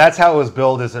 Yeah, that's how it was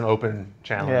billed as an open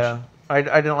challenge. Yeah. I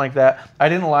didn't like that. I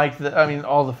didn't like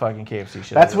all the fucking KFC shit.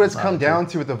 That's what it's Not come into. down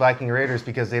to with the Viking Raiders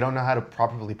because they don't know how to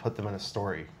properly put them in a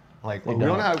story. Like we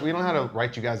don't know how to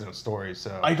write you guys in a story.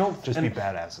 So I don't- just be and-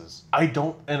 badasses. I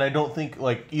don't think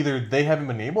like either they haven't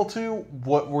been able to.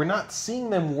 What we're not seeing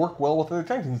them work well with other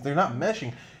tag teams. They're not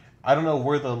meshing. I don't know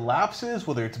where the lapse is.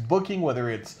 Whether it's booking, whether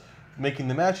it's making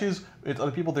the matches, it's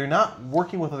other people. They're not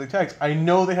working with other tags. I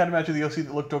know they had a match with the OC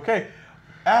that looked okay.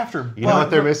 After You know what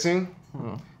they're missing?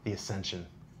 The Ascension.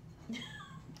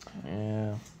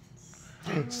 Yeah.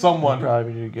 Someone.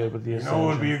 Probably do good with the You know what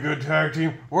would Ascension. be a good tag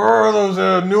team? Where are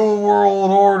those New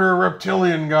World Order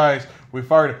reptilian guys? We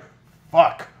fired it.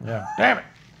 Fuck. Yeah. Damn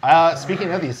it.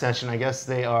 Speaking of the Ascension, I guess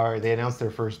they announced their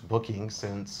first booking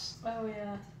since. Oh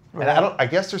yeah. And I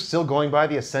guess they're still going by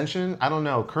the Ascension. I don't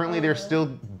know. Currently, they're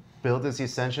still billed as the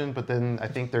Ascension, but then I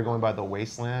think they're going by the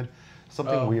Wasteland.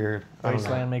 Something weird. I don't know.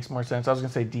 Wasteland makes more sense. I was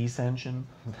gonna say Descension.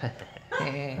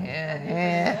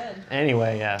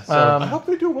 Anyway, yeah. So I hope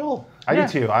they do well. I yeah.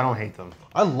 do too. I don't hate them.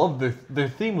 I love their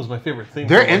theme was my favorite theme.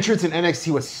 Their So, like, entrance in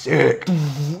NXT was sick.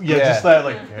 Yeah, just that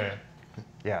like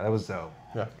Yeah, that was dope.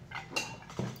 yeah.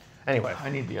 Anyway, I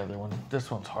need the other one.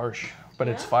 This one's harsh, but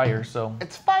it's fire. So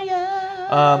it's fire.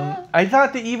 I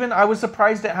thought that I was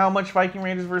surprised at how much Viking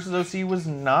Raiders versus OC was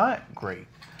not great.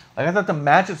 Like I thought the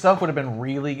match itself would have been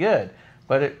really good,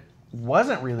 but it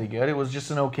wasn't really good. It was just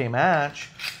an okay match.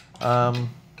 Here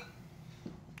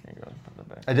you go. Put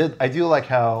that back. I do like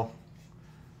how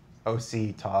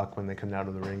OC talk when they come out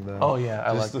of the ring, though. Oh, yeah,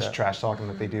 I like this that. trash talking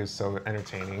that they do is so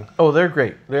entertaining. Oh, they're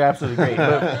great. They're absolutely great.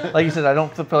 But like you said, I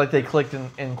don't feel like they clicked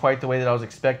in quite the way that I was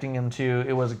expecting them to.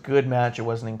 It was a good match. It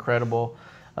wasn't incredible.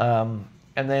 And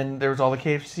then there was all the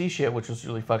KFC shit, which was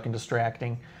really fucking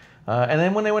distracting. And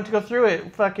then when they went to go through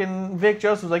it, fucking Vic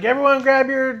Joseph was like, "Everyone, grab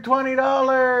your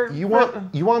 $20."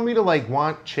 You want me to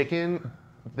want chicken?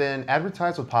 Then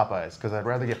advertise with Popeyes because I'd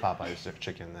rather get Popeyes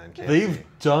chicken than KFC. They've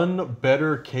done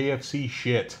better KFC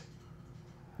shit.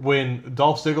 When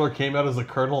Dolph Ziggler came out as the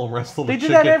Colonel and wrestled They the did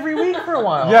chicken. that every week for a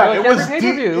while. Yeah, Like it was every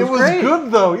pay-per-view. it was great.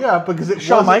 good though. Yeah, because it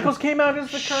Shawn wasn't- Michaels came out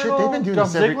as the Shit, Colonel. they've been doing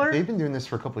Dolph this. Ziggler. They've been doing this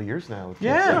for a couple of years now. With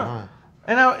Yeah. KFC, huh?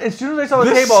 And as soon as I saw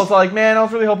the This- table, I was like, man, I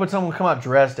was really hoping someone would come out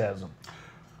dressed as him.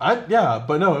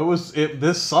 but no,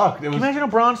 this sucked. It Can was you imagine a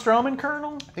Braun Strowman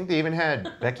Colonel? I think they even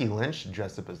had Becky Lynch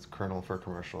dressed up as the Colonel for a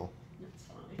commercial.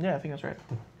 Yeah, I think that's right.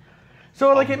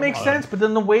 So, like, it makes sense, but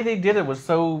then the way they did it was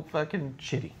so fucking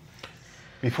shitty.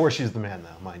 Before she's the man,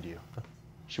 though, mind you.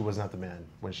 She was not the man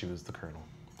when she was the Colonel.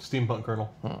 Steampunk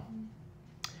Colonel.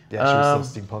 Yeah, she was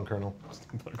still Steampunk Colonel.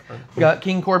 We got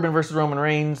King Corbin versus Roman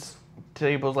Reigns,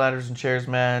 tables, ladders, and chairs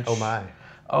match. Oh my.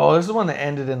 Oh, this is one that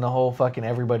ended in the whole fucking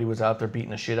everybody was out there beating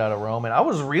the shit out of Roman. I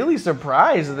was really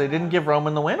surprised that they didn't give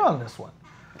Roman the win on this one.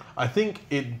 I think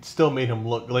it still made him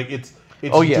look like it's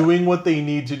Oh, yeah. doing what they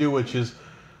need to do, which is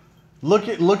look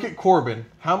at Corbin.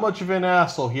 How much of an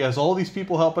asshole he has all these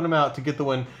people helping him out to get the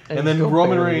win, and he then still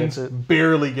Roman barely Reigns gets it.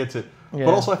 barely gets it. Yeah.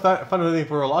 But also, I found another thing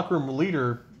for a locker room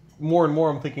leader. More and more,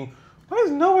 I'm thinking, why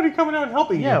is nobody coming out and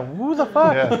helping Yeah, you? who the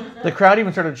fuck? Yeah. The crowd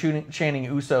even started chanting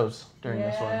Usos during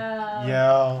this one.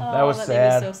 Yeah, That was that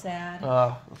sad. made me so sad.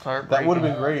 Oh, it's heartbreaking. that would have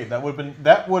been great. That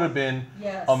would have been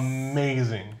Yes.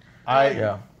 amazing.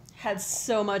 Yeah. Had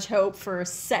so much hope for a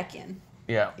second.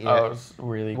 Yeah. Yeah. I was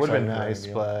really Would have excited. been for nice, that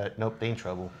deal. but nope, they in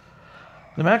trouble.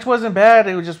 The match wasn't bad.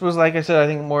 It just was, like I said, I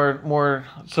think more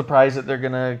surprised that they're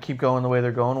gonna keep going the way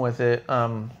they're going with it. I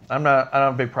don't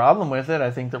have a big problem with it.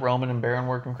 I think that Roman and Baron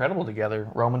work incredible together.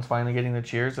 Roman's finally getting the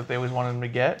cheers that they always wanted him to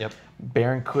get. Yep.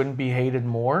 Baron couldn't be hated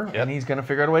more, Yep. and he's gonna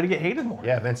figure out a way to get hated more.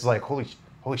 Yeah, Vince is like, holy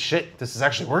shit, this is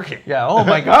actually working. Yeah. Oh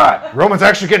my God. Roman's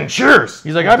actually getting cheers.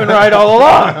 He's like, I've been right all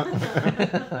along.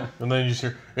 And then you just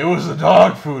hear, it was the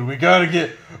dog food. We got to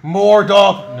get more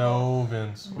dog. No,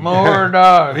 Vince. More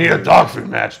dog. We need a dog food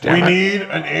match, damn We it. need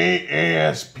an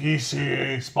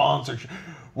ASPCA sponsorship.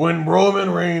 When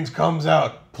Roman Reigns comes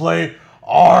out, play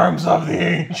Arms of the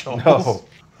Angels. No.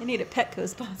 I need a Petco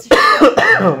sponsorship.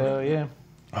 Oh yeah.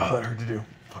 Oh, that hurt to do.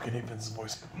 Fucking hate Vince's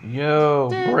voice. Yo,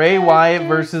 Bray Wyatt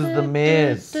versus The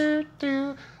Miz.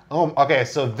 Oh, okay,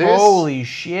 so this Holy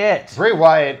shit. Bray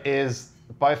Wyatt is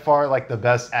by far like the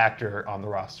best actor on the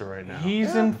roster right now.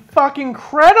 He's in fucking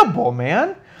incredible,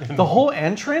 man. The whole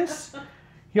entrance,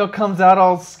 he comes out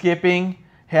all skipping.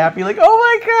 Happy, like, oh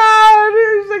my god!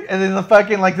 He's like, and then the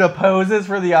fucking like the poses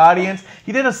for the audience.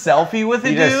 He did a selfie with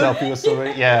it, He dude. did a selfie with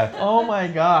somebody. Yeah. Oh my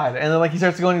god! And then like he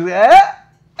starts going, he's like,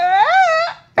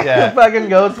 Yeah. fucking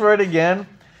goes for it again.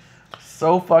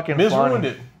 So fucking Miz funny. ruined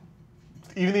it.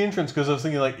 Even the entrance, because I was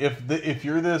thinking like, if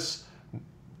you're this,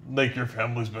 like your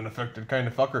family's been affected kind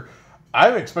of fucker,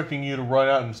 I'm expecting you to run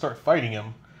out and start fighting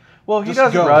him. Well, he Just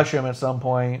does go. rush him at some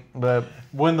point, but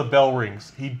When the bell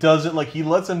rings, he doesn't like he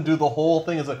lets him do the whole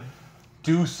thing. It's like,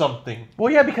 do something.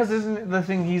 well, yeah, because isn't the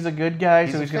thing he's a good guy,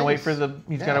 He's so a he's gonna wait face. for the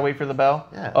Yeah. gotta wait for the bell.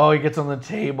 Yeah. Oh, he gets on the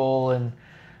table and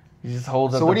he just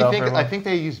holds up So the what do you bell think? for I everyone. think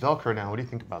they use Velcro now. What do you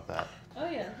think about that? Oh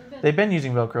yeah. They've been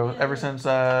using Velcro ever since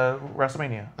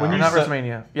WrestleMania. When you Not said-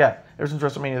 WrestleMania. Yeah, ever since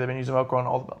WrestleMania, they've been using Velcro on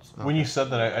all the belts. When you said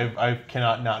that, I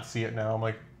cannot not see it now. I'm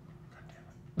like,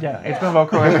 Yeah, it's been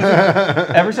Velcro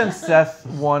ever since Seth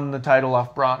won the title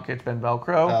off Brock. It's been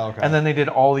Velcro, Oh, okay. and then they did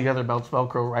all the other belts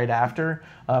Velcro right after.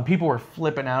 People were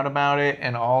flipping out about it,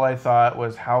 and all I thought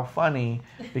was how funny,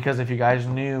 because if you guys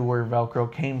knew where Velcro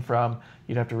came from,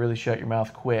 you'd have to really shut your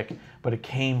mouth quick. But it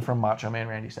came from Macho Man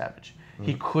Randy Savage.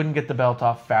 He couldn't get the belt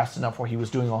off fast enough while he was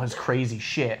doing all his crazy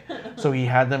shit. So he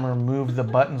had them remove the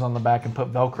buttons on the back and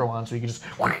put Velcro on so he could just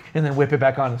and then whip it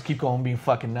back on and keep going being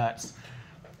fucking nuts.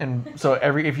 And so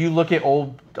if you look at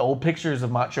old pictures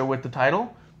of Macho with the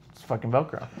title, it's fucking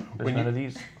Velcro. There's When none you- of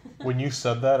these. when you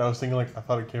said that, I was thinking like I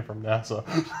thought it came from NASA.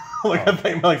 Like I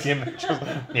think like the image was,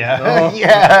 Yeah.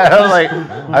 Yeah. I was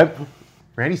like,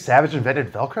 Randy Savage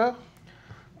invented Velcro?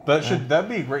 that'd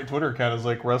be a great Twitter account is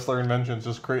like wrestler inventions.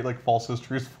 Just create like false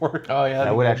histories for it. Oh yeah,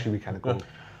 That would actually be kind of cool.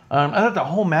 I thought the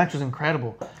whole match was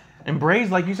incredible. And Bray's,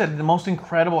 like you said, the most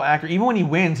incredible actor. Even when he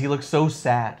wins, he looks so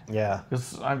sad. Yeah.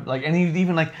 And he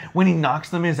even like when he knocks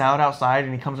the Miz out outside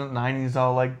and he comes in at 9 and he's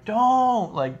all like,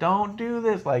 don't do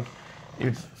this. Like,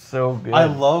 it's so good. I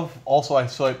love also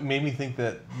so it made me think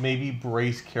that maybe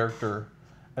Bray's character,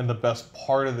 and the best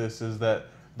part of this is that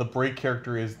the Bray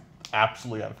character is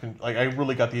absolutely out of control. Like I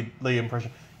really got the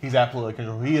impression he's absolutely out of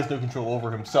control. He has no control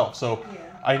over himself. So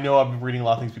I know I've been reading a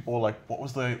lot of things. People are like, what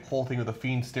was the whole thing with the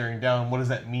Fiend staring down? What does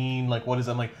that mean? Like, what is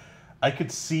that? I'm like, I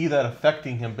could see that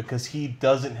affecting him because he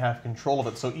doesn't have control of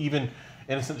it. So even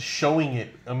in a sense, showing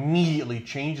it immediately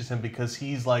changes him because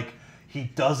he's like,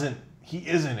 he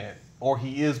isn't it, or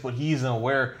he is, but he isn't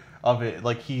aware of it.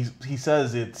 Like he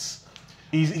says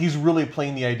he's really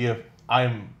playing the idea of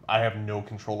I have no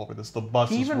control over this. The bus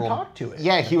he is even rolling. talked to it.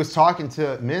 Yeah, he was talking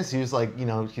to Miz. He was like, he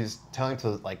was telling to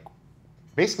like,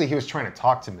 basically he was trying to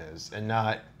talk to Miz and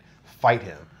not fight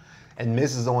him. And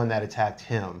Miz is the one that attacked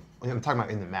him. I'm talking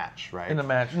about in the match, right? In the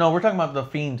match. No, we're talking about the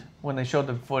Fiend when they showed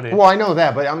the footage. Well, I know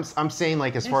that, but I'm saying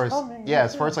like as far as coming,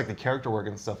 as far as like the character work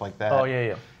and stuff like that. Oh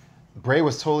yeah. Bray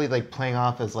was totally like playing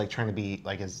off as like trying to be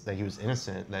like as that he was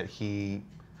innocent, that he.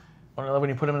 When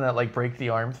you put him in that like break the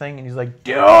arm thing and he's like,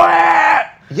 do it!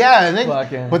 Yeah, and then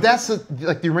Fucking- but that's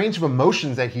like the range of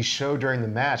emotions that he showed during the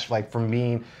match, like from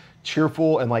being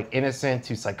cheerful and like innocent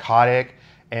to psychotic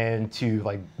and to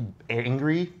like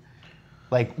angry.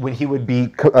 Like when he would be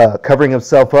covering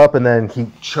himself up and then he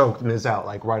choked Miz out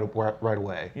like right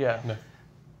away. Yeah.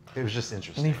 It was just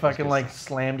interesting. And he It was fucking good like stuff.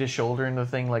 slammed his shoulder in the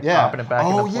thing, like Yeah. popping it back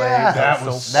Oh, into place. yeah. That That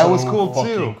was so cool,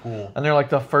 fucking too. Cool. And they're like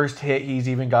the first hit he's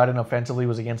even gotten offensively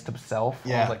was against himself. I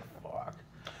Yeah. was like, fuck.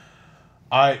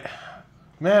 I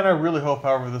really hope,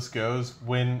 however this goes,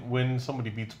 when somebody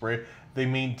beats Bray, they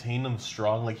maintain him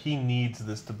strong. Like he needs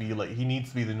this to be like he needs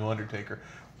to be the new Undertaker.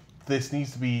 This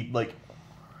needs to be like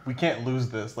we can't lose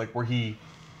this like where he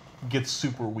gets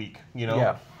super weak,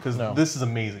 Yeah. Because No. this is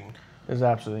amazing. It was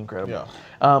absolutely incredible.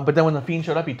 Yeah. But then when the Fiend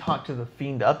showed up, he talked to the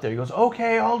Fiend up there. He goes,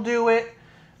 okay, I'll do it.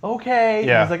 Okay.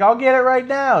 Yeah. He's like, I'll get it right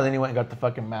now. And then he went and got the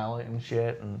fucking mallet and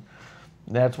shit. And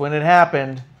that's when it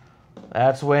happened.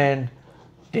 That's when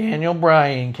Daniel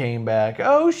Bryan came back.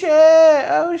 Oh, shit.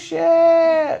 Oh,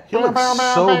 shit. He looks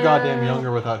so goddamn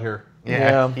younger without hair.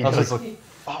 Yeah. he I was does. like,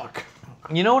 fuck.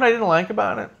 You know what I didn't like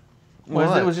about it?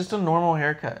 What? It was just a normal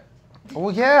haircut.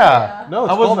 Well, yeah. No,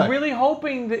 it's I was callback. really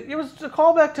hoping that it was a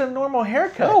callback to a normal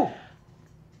haircut. No. What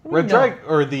do you Red mean, Dragon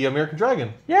or the American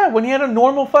Dragon. Yeah, when he had a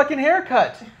normal fucking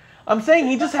haircut. I'm saying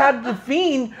he just had the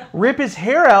Fiend rip his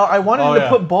hair out. I wanted Oh, him to yeah.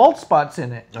 put bald spots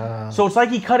in it. So it's like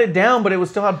he cut it down, but it was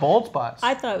still had bald spots.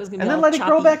 I thought it was gonna and be then all let it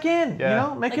grow choppy. back in. Yeah. You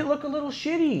know, make it look a little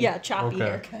shitty. Yeah, choppy Okay.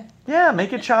 haircut. Yeah,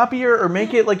 make it choppier or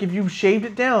make it like if you shaved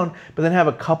it down, but then have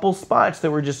a couple spots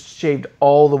that were just shaved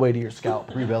all the way to your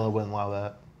scalp. Brie Bella wouldn't allow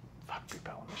that. Fuck Brie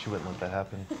Bella. She wouldn't let that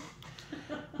happen.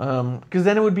 Because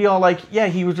then it would be all like, yeah,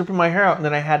 he was ripping my hair out, and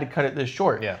then I had to cut it this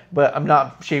short. Yeah. But I'm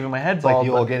not shaving my head It's like bald.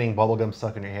 the but- old getting bubblegum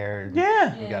stuck in your hair. And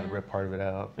Yeah. You got to rip part of it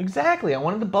out. Exactly. I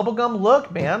wanted the bubblegum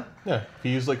look, man. Yeah. If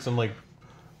you use like some like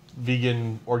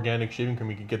vegan organic shaving cream,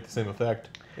 you can get the same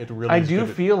effect. It really. I is do good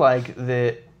at- feel like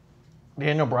that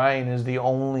Daniel Bryan is the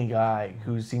only guy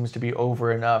who seems to be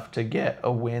over enough to get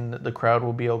a win that the crowd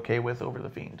will be okay with over The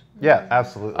Fiend. Yeah,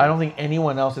 absolutely. I don't think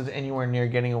anyone else is anywhere near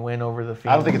getting a win over The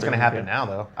Fiend. I don't think it's going to happen now,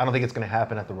 though. I don't think it's going to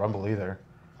happen at the Rumble either.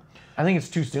 I think it's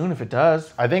too soon if it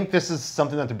does. I think this is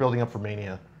something that they're building up for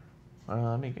Mania.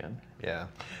 That'd be good. Yeah.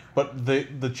 But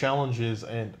the challenge is,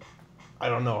 and I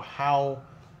don't know how,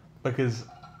 because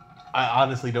I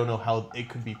honestly don't know how it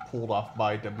could be pulled off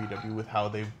by WWE with how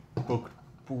they've booked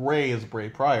Bray as Bray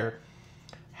Pryor.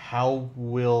 How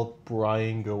will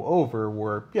Bryan go over?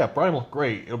 Where, yeah, Bryan looked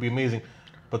great. It'll be amazing.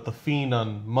 But The Fiend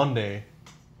on Monday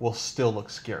will still look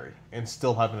scary and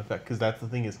still have an effect. Because that's the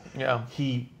thing is, Yeah.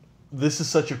 This is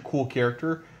such a cool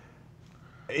character.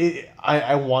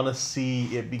 I want to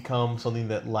see it become something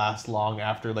that lasts long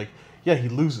after, like, yeah, he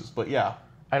loses, but yeah.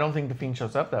 I don't think The Fiend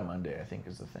shows up that Monday, I think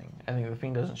is the thing. I think The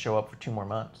Fiend doesn't show up for 2 more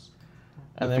months.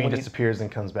 And The then Fiend when he, disappears and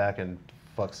comes back and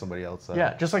fucks somebody else up.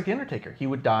 yeah, just like The Undertaker. He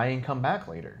would die and come back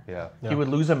later. Yeah. He would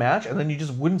lose a match, and then you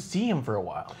just wouldn't see him for a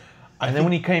while. I And then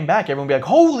think- when he came back, everyone would be like,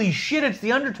 holy shit, it's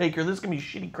The Undertaker. This is going to be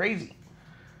shitty crazy.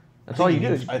 That's all you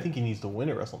do. I think he needs to win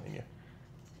at WrestleMania.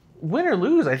 Win or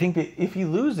lose, I think that if he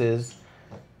loses,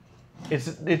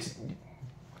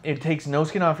 it takes no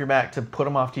skin off your back to put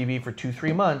him off TV for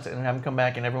 2-3 months and have him come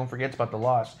back and everyone forgets about the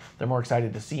loss. They're more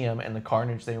excited to see him and the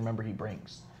carnage they remember he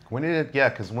brings. When did it? Yeah,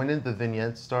 because when did the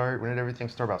vignettes start? When did everything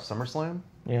start about SummerSlam?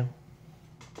 Yeah.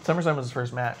 SummerSlam was his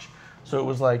first match. So it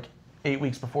was like 8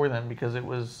 weeks before then because it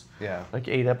was Yeah. like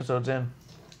 8 episodes in.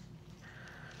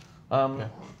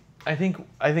 I think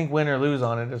win or lose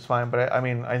on it is fine, but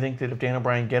I think that if Daniel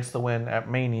Bryan gets the win at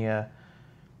Mania,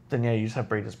 then yeah, you just have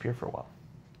Bray disappear for a while.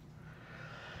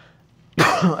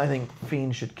 I think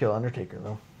Fiend should kill Undertaker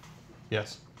though.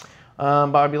 Yes.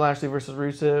 Bobby Lashley versus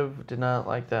Rusev. Did not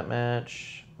like that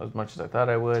match as much as I thought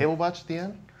I would. Table botch at the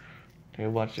end?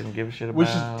 Table Watch didn't give a shit about. Which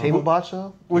is Table botch,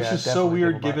 though? Which Yeah, is so definitely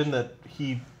weird double given botch.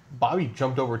 that Bobby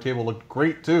jumped over a table, looked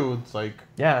great too. It's like,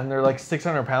 Yeah, and they're like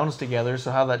 600 pounds together, so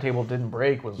how that table didn't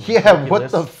break was Yeah, ridiculous.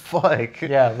 what the fuck?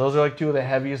 Yeah, those are like 2 of the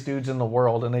heaviest dudes in the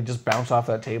world, and they just bounce off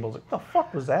that table. It's like, what the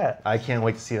fuck was that? I can't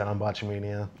wait to see that on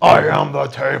Botchamania. I am the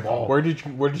table. where did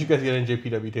you guys get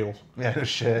NJPW tables? Yeah, no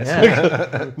shit.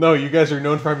 Yeah. No, you guys are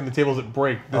known for having the tables that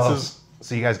break. This Oh, is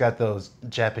so you guys got those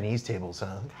Japanese tables,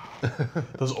 huh?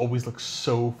 those always look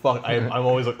so fun. I'm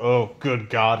always like, oh, good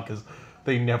God, because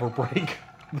they never break.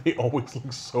 They always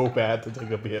look so bad to take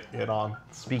a hit on.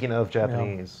 Speaking of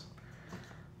Japanese.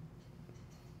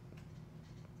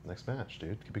 Next match,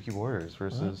 dude. Kabuki Warriors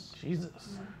versus...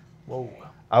 Jesus. Whoa.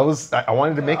 I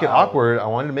wanted to make it awkward. I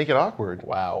wanted to make it awkward.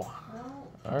 Wow.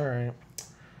 All right.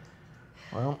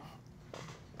 Well.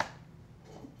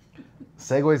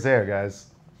 Segues there, guys.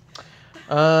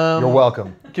 You're You're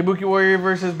welcome. Kabuki Warrior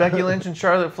versus Becky Lynch and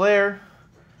Charlotte Flair.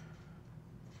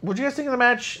 What'd you guys think of the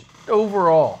match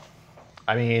overall?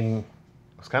 I mean, it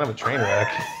was kind of a train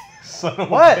wreck.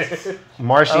 What?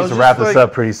 Marsh I needs was to just wrap this like-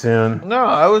 up pretty soon. No,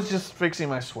 I was just fixing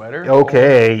my sweater.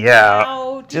 Okay, yeah.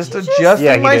 Ow, did Just you adjusting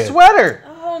Yeah, he my did. sweater.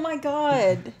 Oh my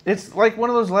god. It's like one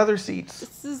of those leather seats.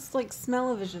 This is like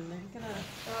smell-o-vision. They're gonna.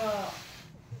 Oh,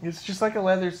 It's just like a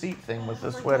leather seat thing with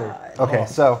a my sweater. God. Okay,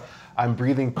 so I'm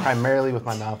breathing primarily with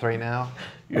my mouth right now.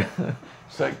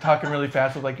 It's like talking really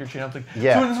fast with like your chin up. Like,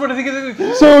 Yeah. So this is what I think of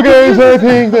this. So guys, I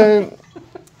think that...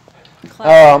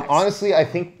 Classics. honestly, I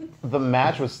think the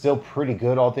match was still pretty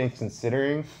good, all things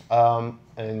considering.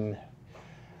 And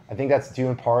I think that's due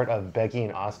in part of Becky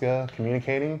and Asuka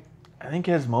communicating. I think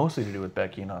it has mostly to do with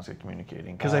Becky and Asuka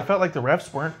communicating. Because I felt like the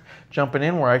refs weren't jumping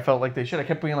in where I felt like they should. I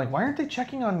kept being like, why aren't they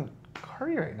checking on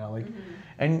Cardi right now? Like,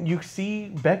 and you see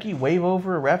Becky wave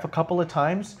over a ref a couple of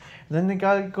times, and then the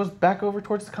guy goes back over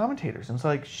towards the commentators. And it's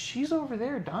like, she's over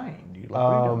there dying, dude. Like, what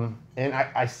are you doing? And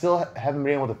I still haven't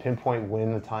been able to pinpoint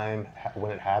when it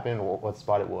happened, or what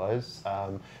spot it was.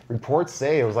 Reports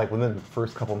say it was like within the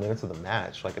first couple minutes of the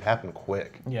match. Like it happened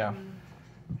quick. Yeah.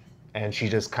 And she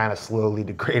just kind of slowly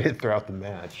degraded throughout the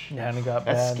match. Yeah, and it got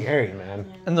That's bad. scary, man.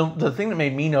 And the thing that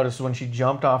made me notice was when she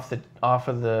jumped off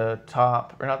of the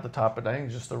top, or not the top, but I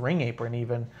think just the ring apron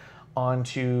even,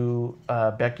 onto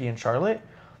Becky and Charlotte.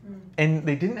 And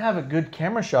they didn't have a good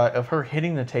camera shot of her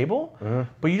hitting the table,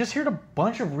 but you just heard a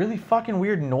bunch of really fucking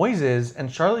weird noises,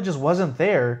 and Charlotte just wasn't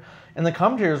there. And the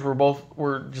commentators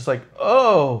were just like,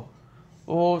 oh,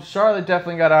 well, Charlotte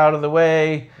definitely got out of the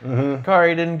way.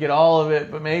 Kari didn't get all of it,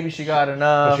 but maybe she got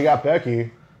enough. But she got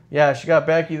Becky. Yeah, she got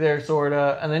Becky there,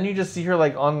 sorta. And then you just see her,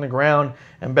 like, on the ground,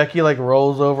 and Becky, like,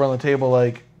 rolls over on the table,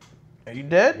 like, are you Are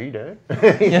dead? you dead?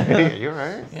 Yeah. You're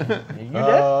right. Are you dead?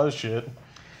 Oh, shit.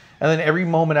 And then every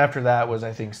moment after that was,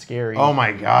 I think, scary. Oh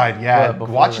my God, yeah. But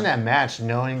before Watching that- that match,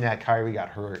 knowing that Kyrie got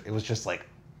hurt, it was just like,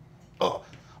 oh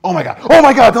my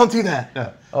God, don't do that.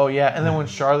 Yeah. Oh yeah, and then when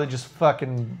Charlotte just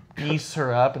fucking beats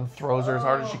her up and throws her as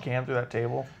hard as she can through that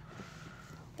table.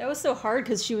 That was so hard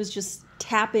because she was just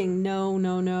tapping no,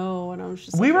 and I was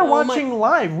just. We like, were oh my- watching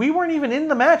live. We weren't even in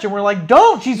the match, and we're like,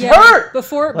 "Don't! She's Yeah, hurt!"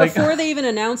 Before Like- they even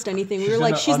announced anything, we were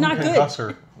like, she's not good.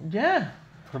 Her. Yeah.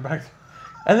 Put her back.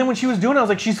 And then when she was doing it, I was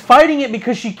like, she's fighting it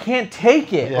because she can't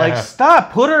take it. Yeah. Like,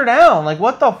 stop, put her down. Like,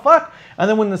 what the fuck? And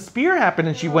then when the spear happened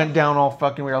and she went down all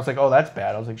fucking weird, I was like, oh, that's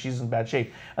bad. I was like, she's in bad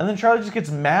shape. And then Charlotte just gets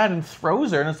mad and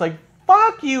throws her, and it's like,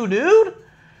 fuck you, dude.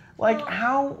 Like,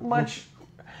 how much...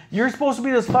 You're supposed to be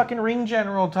this fucking ring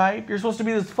general type. You're supposed to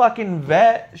be this fucking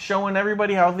vet showing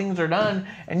everybody how things are done,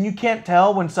 and you can't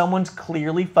tell when someone's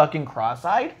clearly fucking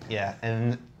cross-eyed? Yeah,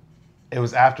 and it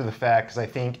was after the fact, because I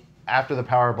think after the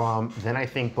powerbomb, then I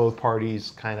think both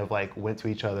parties kind of like went to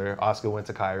each other. Asuka went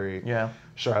to Kyrie. Yeah.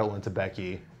 Charlotte went to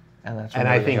Becky. And that's And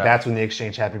when I they think got- that's when the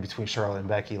exchange happened between Charlotte and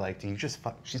Becky. Like, do you just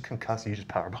fuck? She's concussed. You just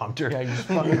powerbombed her. Yeah, you just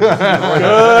fucking...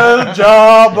 Good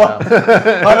job.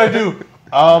 How'd I do?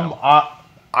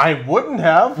 I wouldn't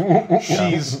have.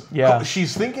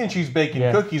 She's thinking she's baking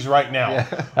Yeah. cookies right now.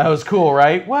 That was cool,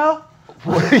 right? Well...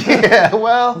 Yeah,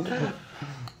 well,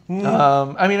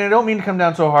 I mean, I don't mean to come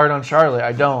down so hard on Charlotte.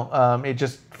 I don't. It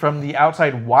just, from the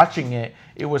outside watching it,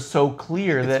 it was so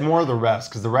clear that it's more the refs,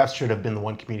 because the refs should have been the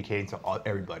one communicating to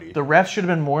everybody. the refs should have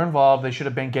been more involved. They should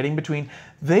have been getting between.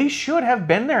 They should have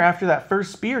been there after that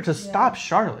first spear to stop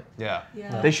Charlotte. Yeah.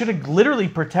 Yeah. They should have literally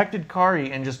protected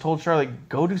Kari and just told Charlotte,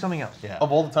 go do something else. Yeah.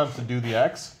 Of all the times to do the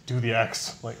X, do the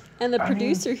X. Like, And the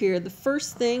producer here, the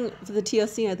first thing for the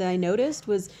TLC that I noticed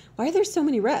was, why are there so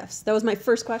many refs? That was my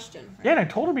first question. Yeah, and I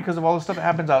told her because of all the stuff that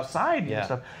happens outside Yeah. and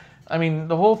stuff. I mean,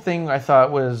 the whole thing I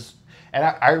thought was... And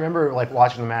I remember like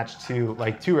watching the match too.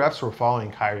 Like 2 refs were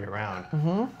following Kyrie around,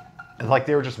 and like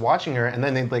they were just watching her, and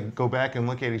then they'd like go back and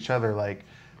look at each other. Like,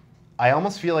 I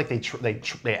almost feel like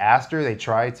they asked her, they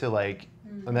tried to like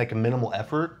make a minimal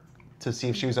effort to see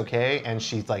if she was okay, and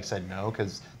she like said no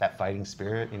because that fighting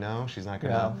spirit, you know, she's not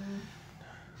gonna.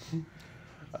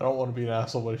 I don't want to be an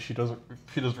asshole, but if she doesn't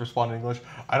respond in English,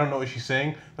 I don't know what she's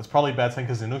saying. That's probably a bad thing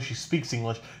because I know she speaks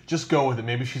English. Just go with it.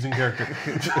 Maybe she's in character.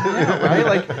 Right?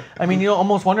 Like, I mean, you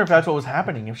almost wonder if that's what was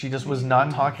happening. If she just was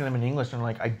not talking to them in English and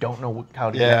like, I don't know how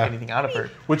to Yeah. get anything out of her.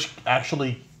 Which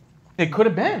actually, It could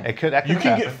have been. It could. That you could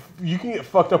can happen. get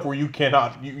fucked up where you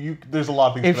cannot. There's a lot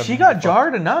of things. If that she have got been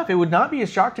jarred enough, it would not be a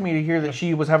shock to me to hear that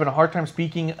she was having a hard time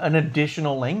speaking an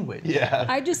additional language. Yeah.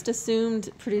 I just assumed,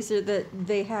 producer, that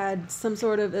they had some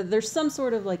sort of, there's some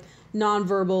sort of like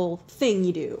nonverbal thing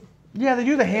you do. Yeah, they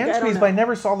do the hand I don't squeeze, but I know.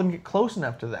 never saw them get close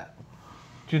enough to that.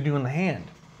 To doing the hand.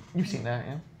 You've seen that,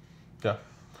 yeah? Yeah.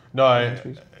 No,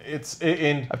 squeeze.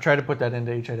 in I've tried to put that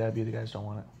into HIW. The guys don't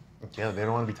want it. Yeah, they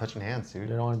don't want to be touching hands, dude.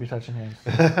 They don't want to be touching hands.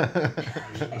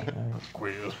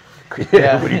 queer.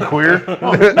 Yeah. What are you queer?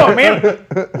 No, man.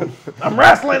 I'm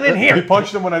wrestling in He here.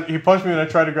 punched him he punched me when I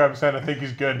tried to grab his hand. I think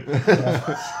he's good.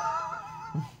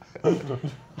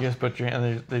 You just put your hand,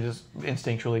 and they just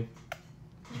instinctually.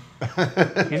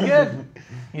 He's good.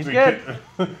 He's good.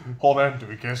 Hold on. Do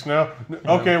we kiss now?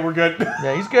 Okay, we're good.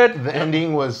 Yeah, he's good. The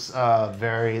ending was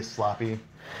very sloppy.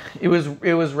 It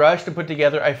was rushed to put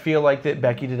together. I feel like that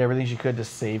Becky did everything she could to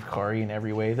save Kari in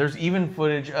every way. There's even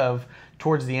footage of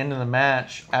towards the end of the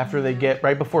match after they get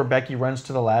right before Becky runs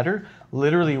to the ladder,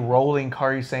 literally rolling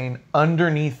Kari Sane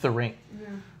underneath the ring. Yeah.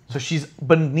 So she's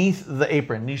beneath the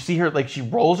apron. You see her like she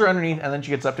rolls her underneath and then she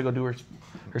gets up to go do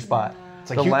her spot.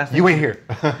 It's like you wait here.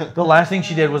 The last thing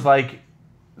she did was like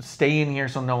stay in here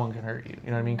so no one can hurt you. You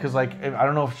know what I mean? Because like I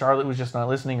don't know if Charlotte was just not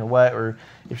listening or what, or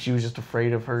if she was just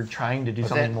afraid of her trying to do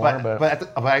something more.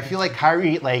 But I feel like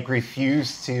Kyrie like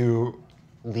refused to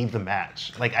leave the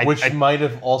match. Like Which might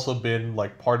have also been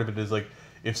like part of it is like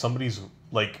if somebody's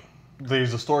like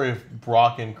there's a story of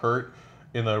Brock and Kurt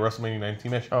in the WrestleMania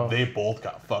 19 match. Oh. They both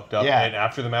got fucked up, Yeah. and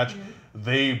after the match,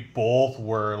 they both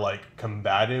were like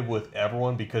combative with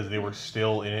everyone because they were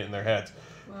still in it in their heads.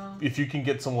 Wow. If you can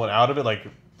get someone out of it, like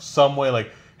some way,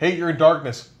 like hey, you're in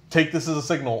darkness, take this as a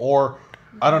signal, or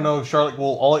I don't know, Charlotte.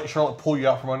 I'll let Charlotte pull you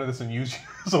out from under this and use you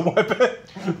as a weapon.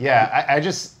 yeah, I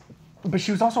just But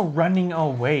she was also running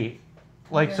away.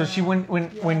 Like, so she when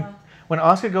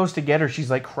Asuka goes to get her, she's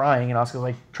like crying, and Asuka's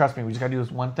like, trust me, we just gotta do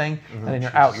this one thing, and then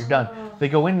you're out, you're done. They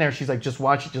go in there, she's like, just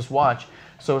watch it, just watch.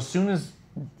 So as soon as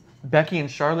Becky and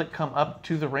Charlotte come up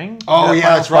to the ring, Oh, that yeah,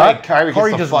 final that's right. spot, Kyrie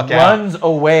gets the just fuck out. runs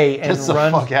away and Gets the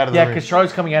runs. fuck out of the yeah, ring. because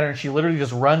Charlotte's coming at her, and she literally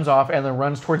just runs off and then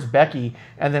runs towards Becky,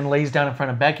 and then lays down in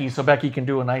front of Becky, so Becky can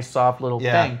do a nice soft little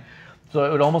Yeah. thing.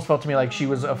 So it almost felt to me like she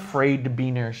was afraid to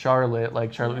be near Charlotte,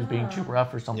 like Charlotte was being too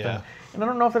rough or something. Yeah. And I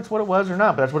don't know if that's what it was or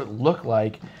not, but that's what it looked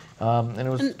like. And it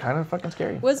was kind of fucking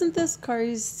scary. Wasn't this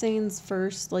Kairi Sane's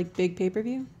first like big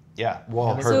pay-per-view? Yeah.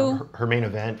 Well, So- her main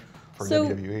event for So-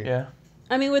 WWE. Yeah.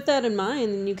 I mean, with that in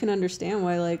mind, you can understand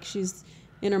why like she's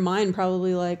in her mind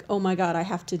probably like, oh my god, I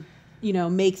have to,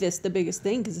 make this the biggest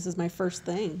thing because this is my first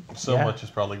thing. So Yeah. much is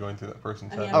probably going through that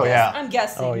person's head. Oh, yeah. I'm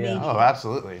guessing. Oh, yeah. Maybe. Oh,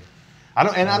 absolutely.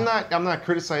 I'm not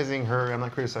criticizing her. I'm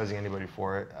not criticizing anybody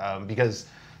for it because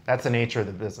that's the nature of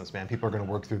the business, man. People are going to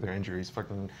work through their injuries.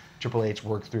 Fucking Triple H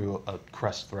worked through a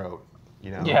crushed throat,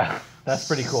 Yeah, that's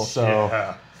pretty cool. So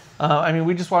Yeah. I mean,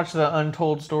 we just watched the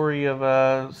untold story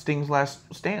of Sting's last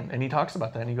stand, and he talks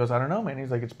about that, and he goes, I don't know, man. He's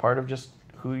like, it's part of just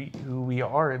who we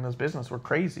are in this business. We're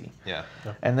crazy. yeah.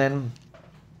 And then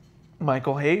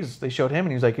Michael Hayes, they showed him, and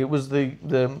he was like, it was he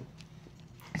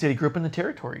said he grew up in the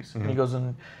territories. And he goes,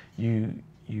 and you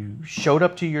showed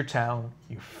up to your town,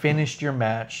 you finished your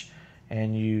match,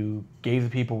 and you gave the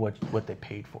people what they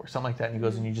paid for, something like that. And he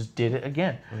goes, and you just did it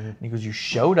again. And he goes, you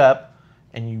showed up,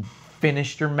 and you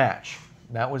finished your match.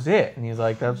 That was it. And he's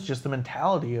like, that's just the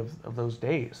mentality of those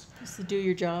days. Just to do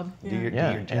your job. Do your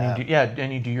Yeah, job.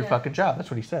 and you do your fucking job. That's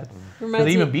what he said. So Reminds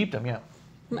they even me- beeped him, yeah.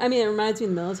 I mean, it reminds me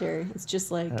of the military. It's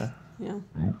just like,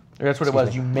 That's what it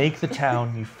was. You make the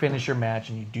town, you finish your match,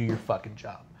 and you do your fucking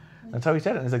job. That's how he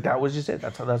said it. And he's like, that was just it.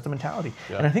 That's the mentality.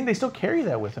 Yeah. And I think they still carry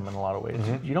that with him in a lot of ways.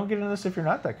 You don't get into this if you're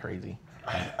not that crazy.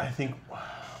 I think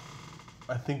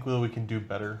that we can do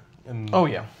better. And Oh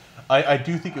yeah. I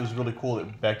do think it was really cool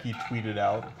that Becky tweeted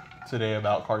out today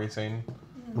about Kairi Sane.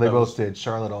 They both did.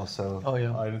 Charlotte also. Oh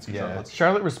yeah. I didn't see Yeah. Charlotte's.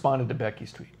 Charlotte responded to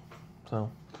Becky's tweet. So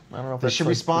I don't know if Did that's she like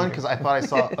respond? tweeting. Because I thought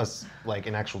I saw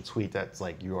an actual tweet that's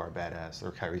like, "You are a badass,"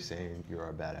 or Kairi saying, "You are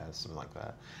a badass," something like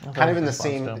that. thought Kind it of in the was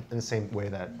same response way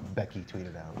that Becky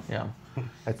tweeted out. Yeah.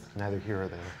 That's neither here or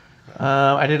there.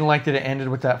 I didn't like that it ended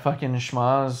with that fucking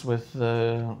schmoz with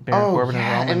Baron Corbin and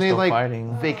Roman and they still like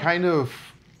fighting. they kind of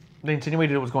They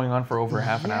insinuated it was going on for over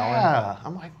half an hour. Yeah,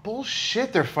 I'm like,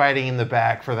 bullshit. They're fighting in the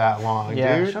back for that long,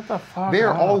 Yeah, dude. shut the fuck They're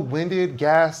up. all winded,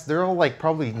 gassed. They're all like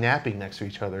probably napping next to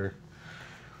each other.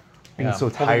 Being Yeah. so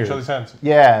Holding tired. each other's hands.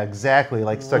 Yeah, exactly.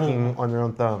 Like sucking on their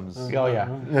own thumbs. Oh yeah.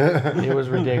 It was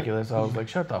ridiculous. I was like,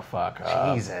 shut the fuck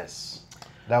up. Jesus,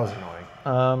 that was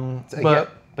annoying.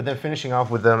 But But then finishing off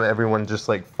with them, everyone just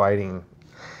like fighting.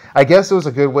 I guess it was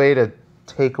a good way to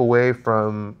take away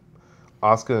from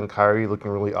Asuka and Kairi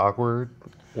looking really awkward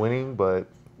winning, but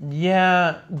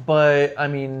yeah, but I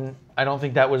mean, I don't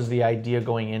think that was the idea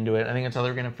going into it. I think that's how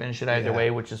they're going to finish it either Yeah.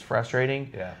 way, which is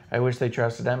frustrating. Yeah. I wish they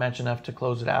trusted that match enough to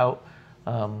close it out.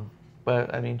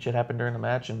 But I mean, shit happened during the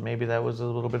match, and maybe that was a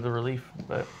little bit of the relief.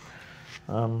 But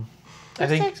I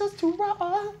think takes us to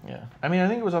Raw. yeah. I mean, I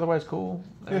think it was otherwise cool.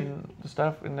 I mean, the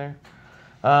stuff in there.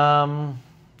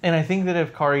 And I think that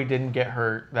if Kari didn't get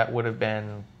hurt, that would have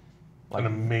been An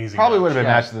amazing. Probably match. would have been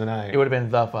Yeah. match of the night. it would have been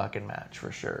the fucking match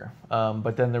for sure.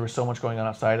 But then there was so much going on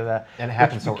outside of that. and it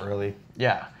happened so early.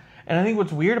 Yeah. And I think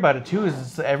what's weird about it too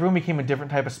is everyone became a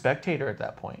different type of spectator at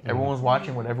that point. Everyone was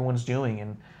watching what everyone's doing,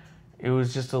 and it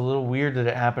was just a little weird that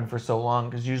it happened for so long,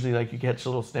 because usually like you catch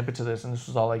little snippets of this, and this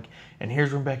was all like, and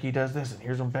here's when Becky does this, and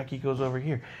here's when Becky goes over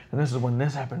here, and this is when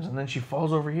this happens, and then she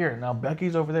falls over here, and now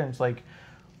Becky's over there, and it's like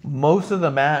most of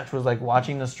the match was like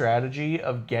watching the strategy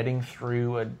of getting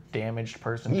through a damaged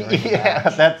person during the Yeah,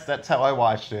 match. that's how I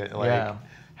watched it. Like Yeah.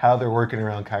 how they're working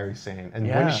around Kairi Sane. And when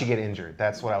Yeah. did she get injured?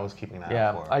 That's what I was keeping an eye Yeah,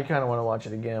 out for. I kind of want to watch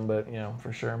it again, but you know,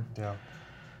 for sure. Yeah.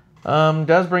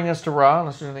 Does bring us to Raw,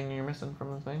 unless there's anything you're missing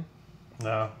from the thing.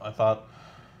 No, I thought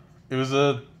it was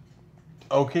a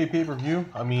okay pay-per-view.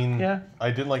 I mean, Yeah. I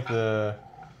did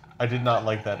not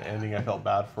like that ending. I felt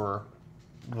bad for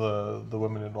the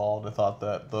women involved. I thought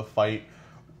that the fight,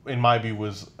 in my view,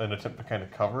 was an attempt to kind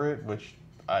of cover it, which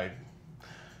I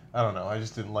don't know. I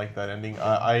just didn't like that ending.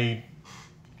 I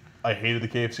hated the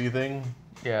KFC thing.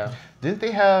 Yeah.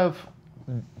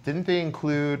 Didn't they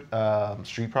include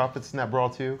Street Profits in that brawl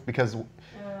too? Because,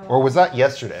 or was that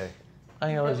yesterday? I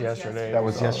think it was yesterday. That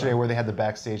was yesterday where they had the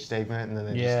backstage segment and then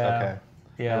they Yeah. just okay.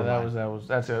 Yeah, Never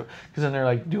that's it. Because then they're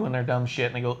like doing their dumb shit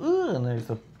and they go, ooh, and there's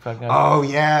the fucking. Oh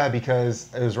yeah,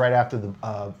 because it was right after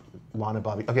the Lana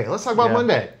Bobby. Okay, let's talk about Yeah.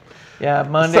 Monday. Yeah,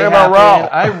 Monday. talk about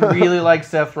happened. Raw. I really like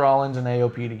Seth Rollins and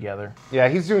AOP together. Yeah,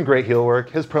 he's doing great heel work.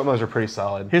 His promos are pretty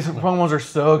solid. His promos are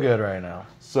so good right now.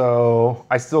 So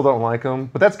I still don't like him,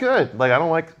 but that's good. Like I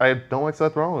don't like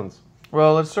Seth Rollins.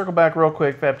 Well, let's circle back real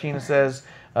quick. Faptina says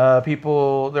there are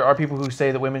people who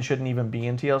say that women shouldn't even be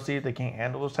in TLC. They can't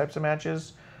handle those types of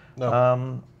matches.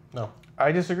 No. No.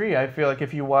 I disagree. I feel like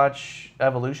if you watch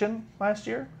Evolution last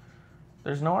year,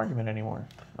 there's no argument anymore.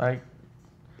 Like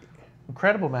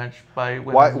incredible match by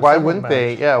winning. Why the singles wouldn't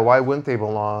they? match. Yeah, why wouldn't they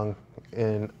belong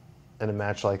in a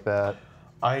match like that?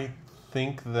 I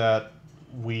think that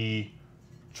we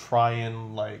try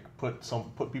and like put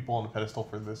people on the pedestal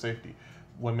for the safety,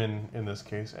 women in this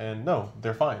case, and no,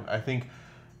 they're fine. I think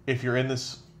if you're in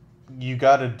this, you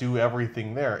got to do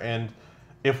everything there. And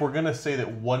if we're gonna say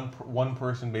that one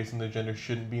person based on their gender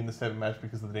shouldn't be in this type of match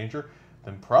because of the danger,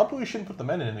 then probably we shouldn't put the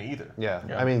men in it either. Yeah,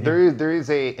 Yeah. I mean, there is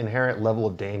a inherent level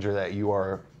of danger that you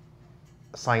are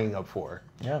signing up for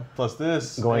Yeah. Plus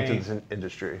this going to hey, this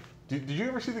industry. Did you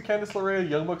ever see the Candice LeRae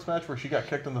Young Bucks match where she got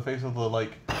kicked in the face with the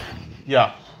like?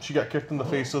 Yeah, she got kicked in the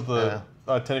face with the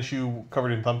tennis shoe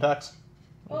covered in thumbtacks.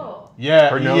 Oh. Yeah,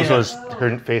 Her nose yeah. was,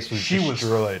 her face was She was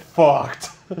destroyed. fucked.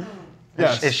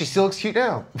 Yes. And she still looks cute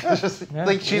now. It's just, Yeah.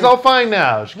 like she's all fine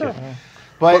now.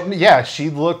 But yeah, she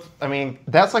looked. I mean,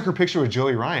 that's like her picture with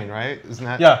Joey Ryan, right? Isn't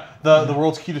that? Yeah, the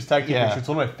world's cutest tag team Yeah. picture. It's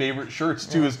one of my favorite shirts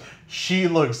too. Is she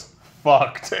looks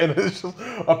fucked, and it's just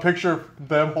a picture of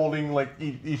them holding like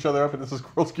each other up, and this is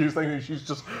world's cutest thing, and she's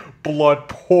just blood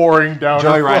pouring down.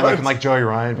 Joey her Ryan front. looking like Joey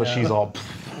Ryan, but she's all.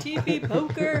 TP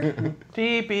poker.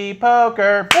 TP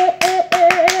Poker.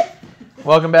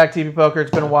 Welcome back, TP Poker.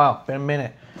 It's been a while. Been a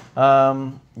minute.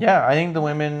 Yeah, I think the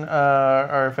women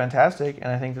are fantastic,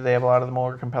 and I think that they have a lot of the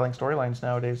more compelling storylines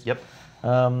nowadays. Yep.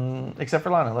 Except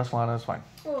for Lana. Less Lana is fine.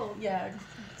 Well, yeah.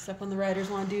 Except when the writers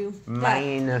want to do that.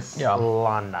 Minus Yeah.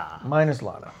 Lana. Minus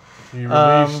Lana. He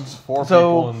released four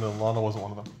so- people, and Lana wasn't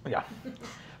one of them. Yeah.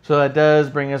 So that does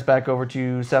bring us back over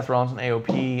to Seth Rollins and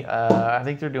AOP. I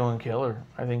think they're doing killer.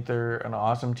 I think they're an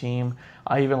awesome team.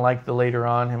 I even like the later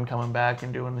on him coming back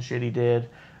and doing the shit he did.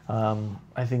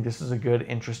 I think this is a good,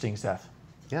 interesting Seth.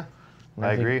 Yeah, And I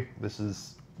I think- agree. This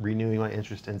is renewing my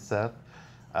interest in Seth,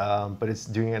 but it's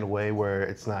doing it in a way where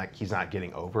he's not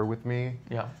getting over with me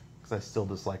Yeah. because I still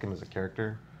dislike him as a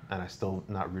character and I still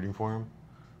not rooting for him.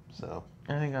 So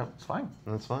I think that's fine.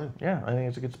 that's fine. Yeah, I think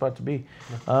it's a good spot to be.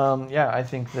 Yeah, I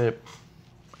think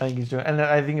he's doing, and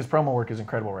I think his promo work is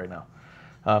incredible right now.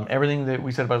 Everything that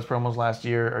we said about his promos last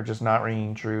year are just not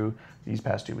ringing true these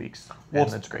past 2 weeks, Well,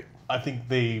 and that's great. I think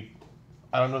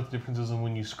I don't know what the difference is in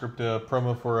when you script a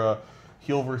promo for a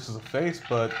heel versus a face,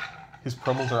 but his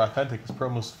promos are authentic. His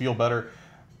promos feel better.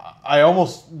 I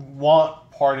almost want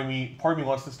part of me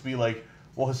wants this to be like,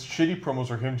 well, his shitty promos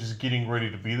are him just getting ready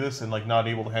to be this and like not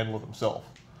able to handle it himself.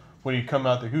 When he come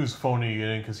out there, he was phoning it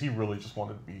in because he really just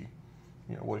wanted to be,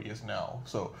 what he is now.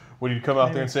 So when he'd come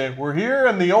out there and say, "We're here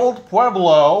in the old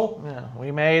Pueblo," Yeah,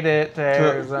 we made it to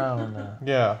Arizona.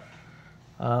 yeah.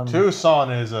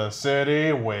 Tucson is a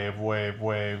city. Wave, wave,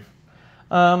 wave.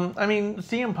 I mean,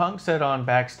 CM Punk said on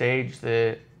backstage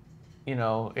that,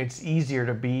 it's easier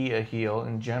to be a heel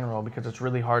in general because it's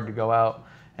really hard to go out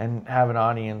and have an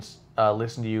audience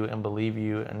listen to you and believe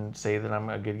you and say that I'm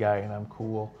a good guy and I'm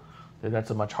cool.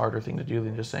 That's a much harder thing to do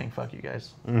than just saying, fuck you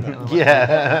guys.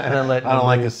 Yeah. And then let I don't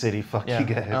like nobody- this city. Fuck Yeah, you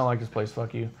guys. I don't like this place,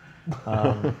 fuck you.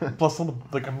 Plus, some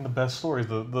of the best stories,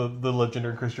 the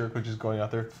legendary Chris Jericho just going out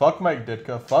there, fuck Mike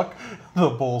Ditka, fuck the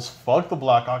Bulls, fuck the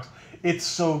Blackhawks. It's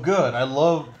so good. I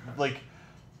love,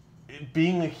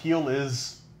 being a heel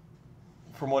is,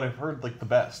 from what I've heard, the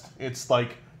best. It's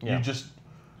like, Yeah. you just,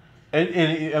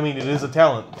 and I mean, it is a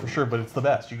talent, for sure, but it's the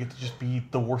best. You get to just be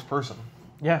the worst person.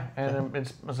 Yeah, and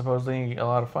it's supposedly a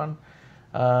lot of fun.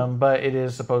 But it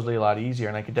is supposedly a lot easier,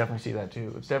 and I could definitely see that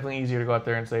too. It's definitely easier to go out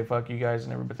there and say fuck you guys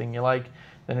and everything you like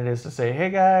than it is to say, hey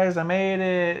guys, I made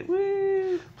it.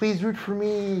 Woo! Please root for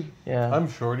me. Yeah. I'm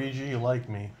Shorty G, you like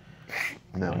me.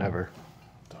 No, never.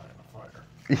 Die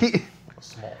in a fire. A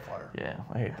small fire. Yeah,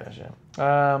 I hate that shit.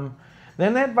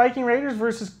 Then that Viking Raiders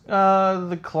versus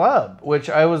the Club, which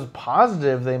I was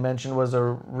positive they mentioned was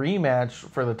a rematch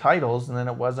for the titles, and then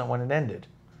it wasn't when it ended.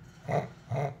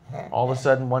 All of a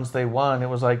sudden, once they won, it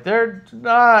was like, they're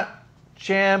not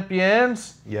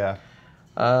champions. Yeah.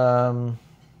 It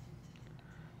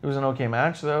was an okay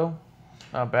match, though.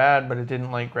 Not bad, but it didn't,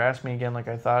 grasp me again like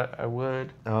I thought I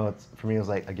would. Oh, for me, it was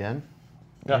like, again?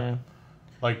 Yeah.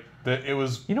 It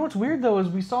was. You know what's weird, though, is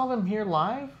we saw them here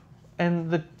live,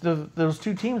 and those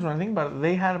two teams, when I think about it,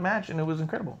 they had a match, and it was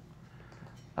incredible.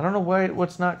 I don't know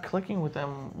what's not clicking with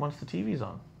them once the TV's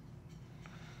on.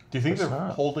 Do you think It's they're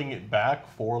not. holding it back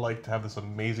for to have this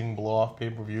amazing blow-off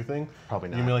pay-per-view thing? Probably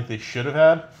You not. mean they should have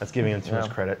had? That's giving him too much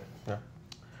Yeah. credit. Yeah.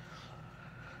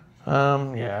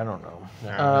 Yeah, I don't know. I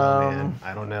don't know, man.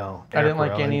 I don't know. I didn't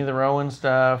like any of the Rowan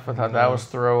stuff. I thought that was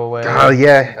throwaway. Oh,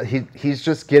 yeah. He's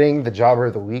just getting the jobber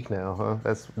of the week now, huh?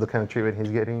 That's the kind of treatment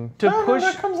he's getting. To No, push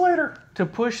that comes later. to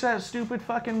push that stupid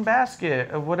fucking basket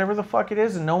of whatever the fuck it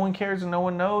is, and no one cares and no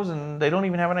one knows, and they don't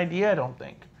even have an idea. I don't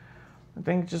think. I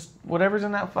think just whatever's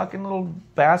in that fucking little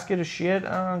basket of shit,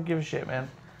 I don't give a shit, man.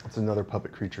 It's another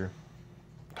puppet creature.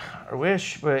 I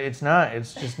wish, but it's not.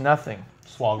 It's just nothing.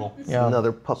 Swoggle. Yeah.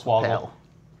 Another puppet Swoggle.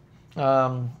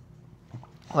 pal.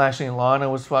 Lashley and Lana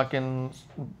was fucking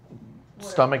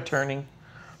stomach turning.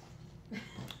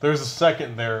 There's a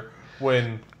second there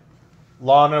when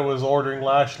Lana was ordering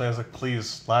Lashley. I was like,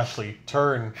 please, Lashley,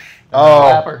 turn.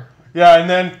 Oh, Slapper. Yeah, and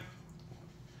then,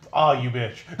 oh, you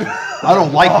bitch. I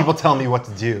don't like people telling me what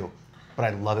to do, but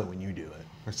I love it when you do it.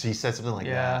 Or she said something like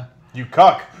Yeah. You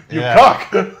cuck. You Yeah.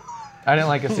 cuck. I didn't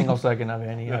like a single second of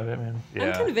any of it, man.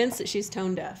 that. I'm convinced that she's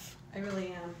tone deaf. I really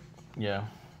am. Yeah.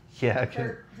 Yeah. Okay.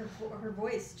 Her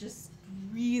voice just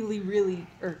really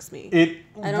irks me.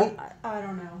 I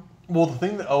don't know. Well, the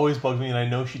thing that always bugs me, and I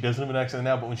know she doesn't have an accent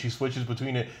now, but when she switches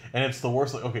between it, and it's the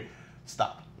worst, like, okay,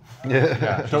 stop.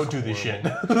 Yeah. Don't do this shit.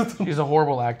 She's a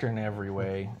horrible actor in every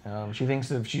way. She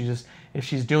thinks if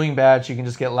she's doing bad, she can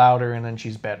just get louder and then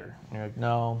she's better. And you're like,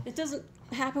 no. It doesn't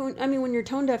happen. I mean, when you're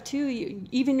tone deaf too,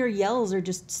 even your yells are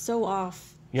just so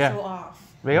off. Yeah. So off.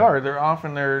 They are. They're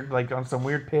often they're like on some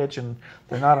weird pitch and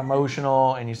they're not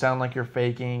emotional and you sound like you're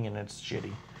faking and it's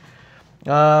shitty. We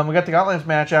got the Gauntlet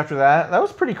match after that. That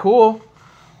was pretty cool.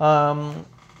 A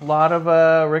lot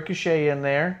of Ricochet in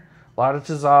there. A lot of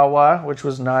Tozawa, which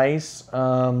was nice.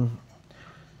 Yeah,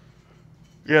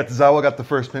 Tozawa got the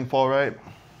first pinfall right.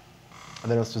 And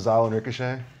then it was Tozawa and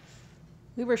Ricochet.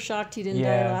 We were shocked he didn't die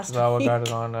Yeah, last Tozawa week. got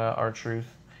it on R-Truth.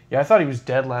 Yeah, I thought he was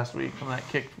dead last week from that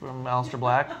kick from Aleister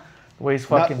Black. The way he's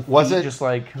fucking was feet it- just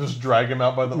like... Just drag him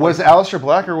out by the... Was it Aleister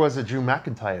Black or was it Drew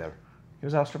McIntyre? He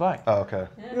was Aleister Black. Oh, okay.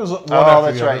 It was one Oh, after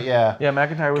that's the right, other. yeah. Yeah,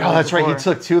 McIntyre was Oh, the that's right. He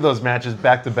before. took two of those matches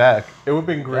back to back. It would have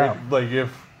been great, Yeah. like,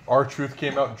 if R-Truth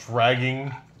came out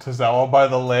dragging Tozawa by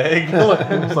the leg. Like,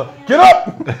 it was like, get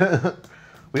up!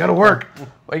 We gotta work.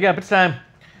 Wake up, it's time.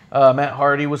 Matt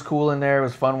Hardy was cool in there. It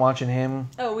was fun watching him.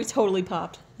 Oh, we totally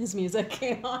popped. His music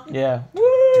came on. Yeah.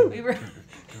 We were.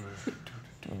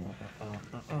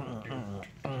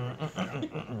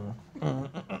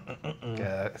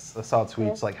 Yeah, I saw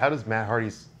tweets like, how does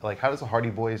the Hardy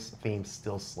Boys theme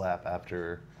still slap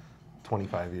after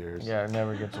 25 years? Yeah, it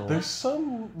never gets old. There's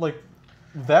some, like,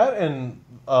 that and,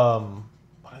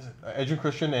 what is it? Edge and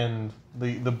Christian and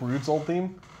the Brood's old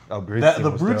theme. Oh, Brood's That, theme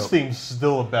the was Brood's dope. theme's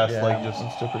still the best, Yeah, like, just...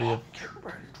 it's still pretty good.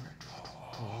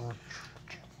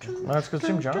 Well, that's because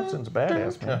Jim Johnson's a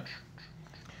badass, man.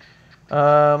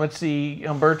 Let's see.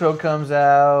 Humberto comes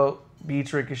out,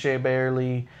 beats Ricochet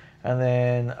barely, and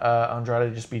then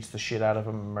Andrade just beats the shit out of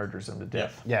him and murders him to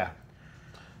death, Yeah.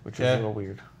 which was Yeah. a little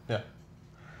weird. Yeah.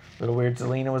 A little weird.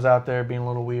 Zelina was out there being a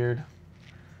little weird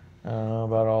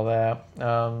about all that.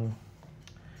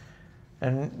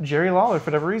 And Jerry Lawler,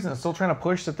 for whatever reason, is still trying to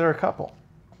push that they're a couple.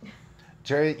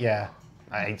 Jerry, yeah.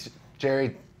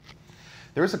 Jerry,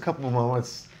 there was a couple of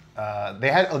moments. They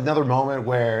had another moment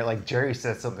where like Jerry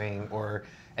said something,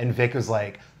 and Vic was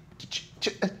like,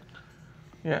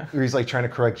 Yeah. where he's like trying to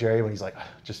correct Jerry when he's like,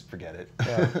 just forget it.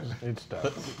 Yeah, it's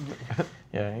tough.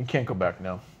 Yeah, you can't go back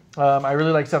now. I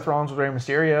really like Seth Rollins with Rey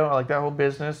Mysterio. I like that whole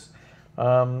business.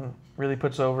 Really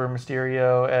puts over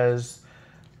Mysterio as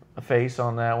a face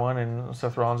on that one, and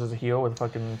Seth Rollins as a heel with a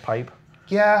fucking pipe.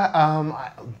 Yeah.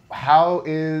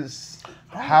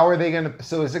 How are they gonna?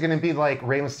 So is it gonna be like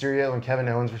Rey Mysterio and Kevin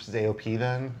Owens versus AOP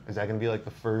then? Is that gonna be like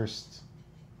the first?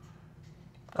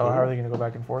 Oh, how are they going to go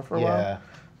back and forth for a Yeah.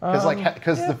 while?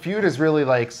 Because the feud is really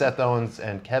like Seth Rollins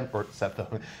and Kevin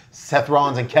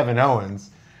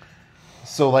Owens.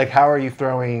 So like, how are you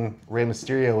throwing Rey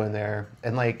Mysterio in there?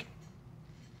 And like,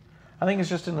 I think it's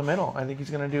just in the middle. I think he's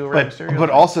going to do a Rey Mysterio. but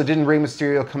also didn't Rey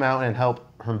Mysterio come out and help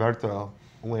Humberto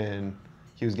when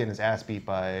he was getting his ass beat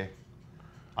by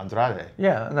Andrade?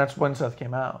 Yeah, and that's when Seth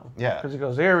came out. Yeah. Because he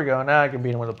goes, there we go, now I can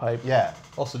beat him with a pipe. Yeah.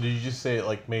 Also, did you just say it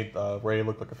like made Ray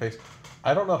look like a face?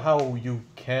 I don't know how you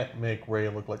can't make Ray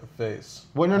look like a face.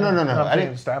 Well, no. I'm I saying it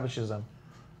didn't. establishes them.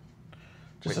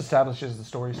 Just establishes the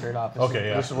story straight off.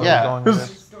 This is where Yeah. we're going with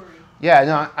this. Yeah,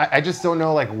 no, I just don't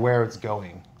know like where it's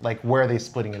going. Like where are they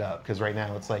splitting it up? Because right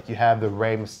now it's like you have the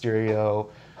Rey Mysterio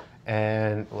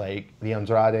and like the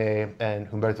Andrade and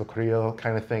Humberto Carrillo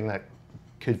kind of thing that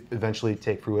could eventually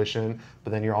take fruition.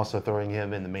 But then you're also throwing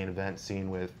him in the main event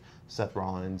scene with Seth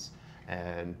Rollins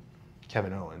and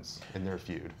Kevin Owens in their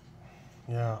feud.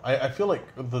 Yeah, I feel like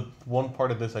the one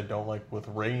part of this I don't like with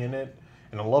Ray in it,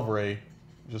 and I love Ray,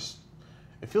 just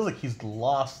it feels like he's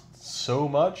lost so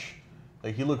much.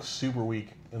 Like he looks super weak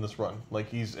in this run.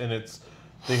 Like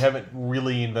they haven't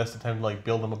really invested time to like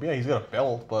build him up. Yeah, he's got a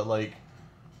belt, but like.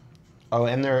 Oh,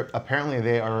 and they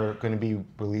are going to be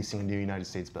releasing a new United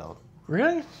States belt.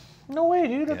 Really? No way,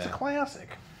 dude. That's Yeah. a classic.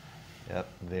 Yep,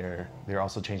 they're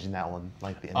also changing that one,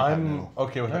 like the I'm Intercontinental.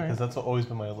 okay with that Alright. because that's always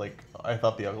been my like. I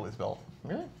thought the ugliest belt.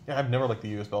 Really? Yeah, I've never liked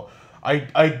the US belt.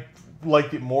 I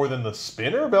liked it more than the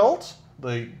spinner belt.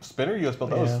 The spinner US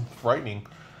belt that Yeah. was frightening.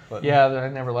 But Yeah, I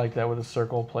never liked that with a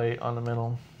circle plate on the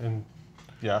middle. and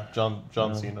yeah, John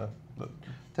Cena.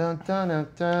 Dun, dun, dun,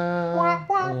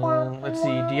 dun. Let's see,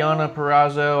 Deonna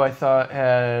Purrazzo, I thought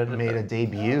had Made a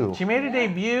debut. She made a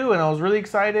debut, and I was really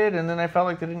excited, and then I felt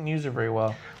like they didn't use her very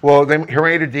well. Well, they made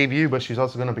her debut, but she's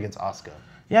also going up against Asuka.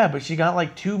 Yeah, but she got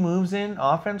like 2 moves in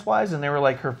offense-wise, and they were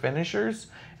like her finishers,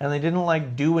 and they didn't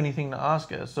like do anything to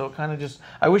Asuka. So it kind of just,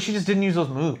 I wish she just didn't use those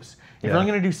moves. If you're Yeah. only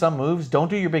going to do some moves, don't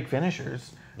do your big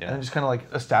finishers. Yeah. And just kind of like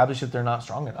establish that they're not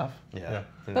strong enough. Yeah,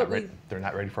 But they're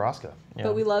not ready for Asuka. Yeah.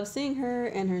 But we love seeing her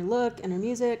and her look and her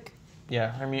music.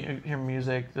 Yeah, her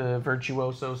music, the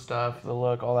virtuoso stuff, the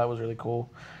look, all that was really cool.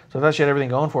 So I thought she had everything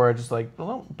going for her. Just like, well,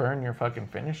 don't burn your fucking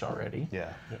finish already.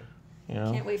 Yeah. You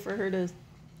know? Can't wait for her to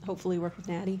hopefully work with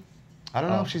Natty. I don't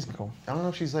know Oh, if she's cool. I don't know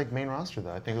if she's like main roster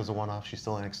though. I think it was a one-off. She's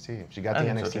still NXT. She got I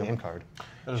the think so, NXT too. name card.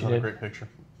 That is She not a did. great picture.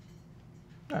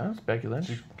 Yeah, that's Becky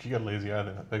Lynch. She got a lazy eye in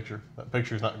that picture. That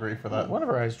picture's not great for that. One of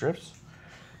her eyes drips.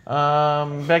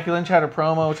 Becky Lynch had a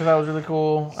promo, which I thought was really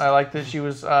cool. I liked that she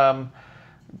was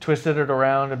twisted it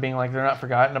around and being like, they're not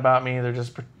forgotten about me. They're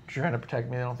just trying to protect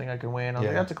me. They don't think I can win. I was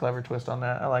like, Yeah. that's a clever twist on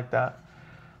that. I like that.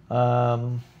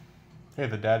 Hey,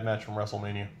 the dad match from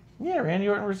WrestleMania. Yeah, Randy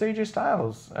Orton versus AJ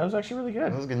Styles. That was actually really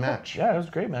good. That was a good match. Yeah, it was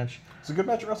a great match. It's a good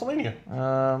match at WrestleMania.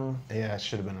 Yeah, it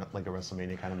should have been like a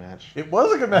WrestleMania kind of match. It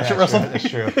was a good match Yeah, at sure, WrestleMania. that's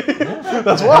true.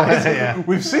 That's why. Yeah.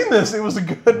 We've seen this. It was a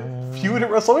good feud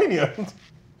at WrestleMania.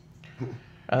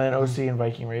 And then OC and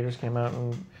Viking Raiders came out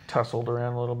and tussled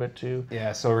around a little bit too.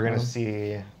 Yeah, so we're gonna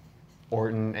see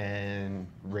Orton and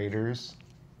Raiders.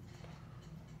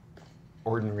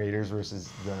 Orton Raiders versus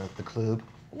the Club.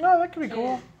 No, that could be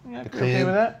cool. Yeah, I could be okay Club.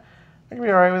 with that. I could be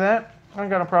all right with that. I ain't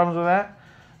got no problems with that.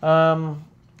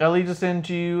 That leads us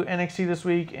into NXT this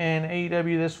week and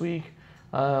AEW this week.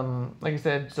 Like I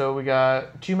said, so we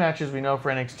got 2 matches we know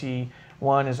for NXT.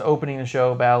 One is opening the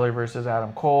show, Balor versus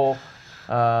Adam Cole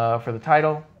for the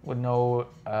title with no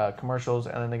commercials.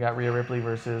 And then they got Rhea Ripley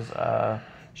versus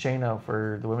Shayna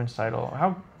for the women's title.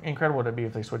 How incredible would it be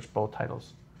if they switched both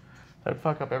titles? That'd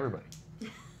fuck up everybody.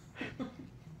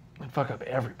 That'd fuck up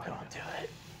everybody. Don't do it.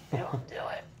 Don't do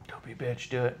it. Don't be a bitch.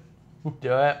 Do it.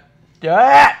 Do it. Do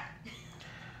it!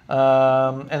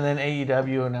 And then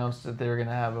AEW announced that they were going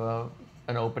to have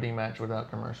an opening match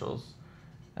without commercials.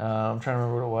 I'm trying to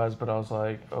remember what it was, but I was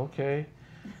like, okay.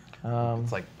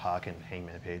 It's like Pac and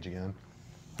Hangman Page again.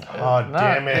 Oh,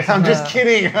 damn it. I'm just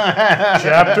kidding.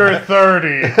 Chapter 30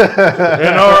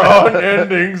 in our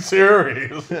unending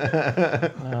series.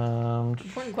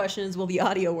 Important question is, will the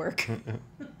audio work?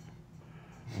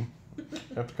 You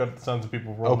have to cut the sounds of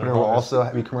people rolling Opener their will eyes.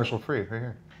 also be commercial free right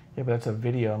here. Yeah, but that's a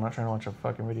video. I'm not trying to watch a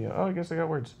fucking video. Oh, I guess I got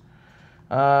words.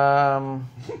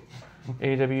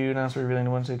 AEW announced revealing the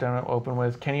Wednesday time open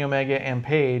with Kenny Omega and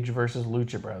Paige versus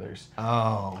Lucha Brothers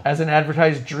Oh. as an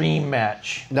advertised dream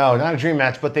match. No, not a dream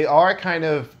match, but they are kind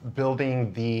of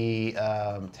building the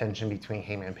tension between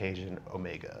Hangman Page and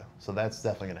Omega. So that's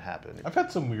definitely going to happen. I've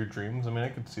had some weird dreams. I mean, I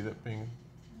could see that being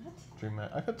a dream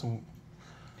match. I've had some.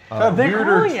 They're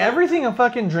calling everything a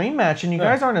fucking dream match, and you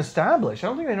guys aren't established. I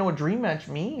don't think they know what dream match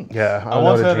means. Yeah, I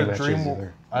once had a match is dream.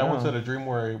 either. I once had a dream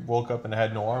where I woke up and I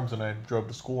had no arms and I drove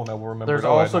to school and I remember. There's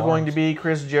also going to be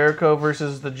Chris Jericho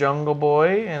versus the Jungle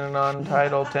Boy in a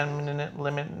non-title 10-minute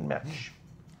limit match.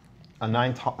 A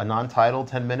non-title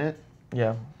 10-minute?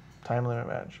 Yeah, time limit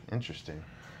match. Interesting.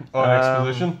 Oh, an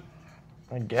exposition.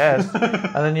 I guess.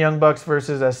 And then Young Bucks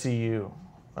versus SCU,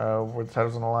 where the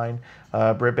title's on the line.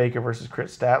 Britt Baker versus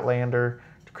Chris Statlander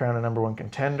to crown a #1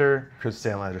 contender. Chris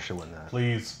Statlander should win that.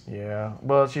 Please. Yeah.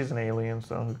 Well, she's an alien,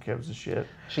 so who gives a shit?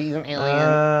 She's an alien.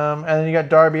 And then you got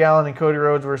Darby Allin and Cody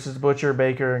Rhodes versus Butcher,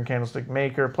 Baker, and Candlestick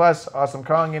Maker, plus Awesome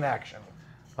Kong in action.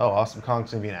 Oh, Awesome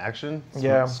Kong's going to be in action?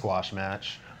 Yeah. Squash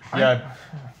match. Yeah,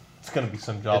 it's gonna be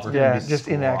some jobber. Yeah, be just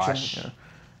in action. squash. Yeah.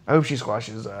 I hope she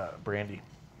squashes Brandy.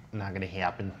 Not going to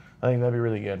happen. I think that'd be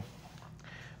really good.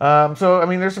 So, I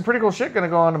mean, there's some pretty cool shit going to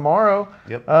go on tomorrow.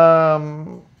 Yep.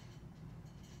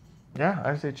 Yeah,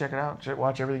 I say check it out.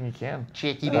 Watch everything you can.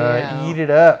 Check it out. Eat it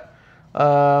up.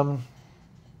 The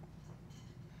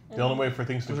only way for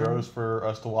things to grow is for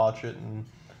us to watch it and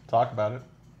talk about it.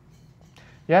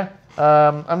 Yeah.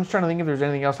 I'm just trying to think if there's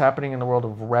anything else happening in the world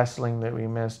of wrestling that we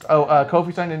missed. Oh,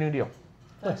 Kofi signed a new deal.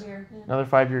 Another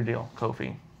 5-year deal,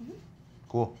 Kofi,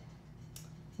 Cool.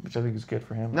 which I think is good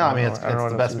for him. No, I mean, it's don't know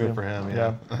the what best else to move do. for him,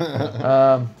 Yeah.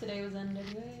 yeah. Today was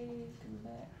NWA. Come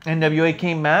back. NWA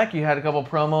came back. You had a couple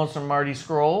promos from Marty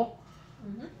Scurll.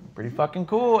 Pretty fucking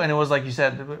cool. And it was like you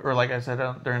said, or like I said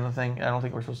during the thing, I don't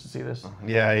think we're supposed to see this.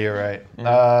 Yeah, you're right.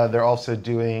 Yeah. They're also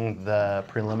doing the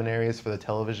preliminaries for the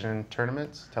television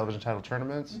tournaments, television title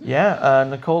tournaments. Yeah,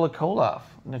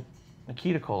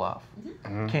 Nikita Koloff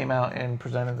came out and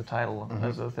presented the title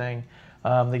as a thing.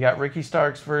 They got Ricky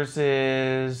Starks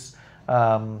versus,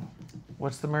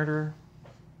 what's the murderer?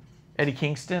 Eddie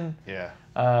Kingston. Yeah.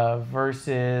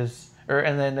 Versus,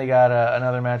 and then they got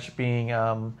another match being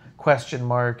Question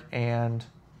Mark and,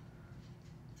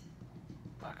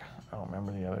 fuck, I don't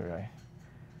remember the other guy.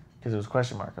 Because it was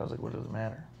Question Mark. I was like, what does it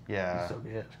matter? Yeah. He's so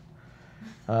good.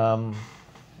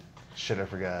 Shit, I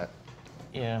forgot.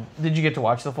 Yeah. Did you get to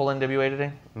watch the full NWA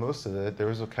today? Most of it. There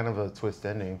was a kind of a twist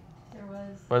ending. There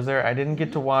was. Was there? I didn't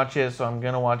get to watch it, so I'm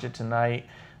going to watch it tonight.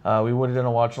 We would have done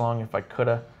a watch along if I could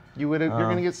have. You're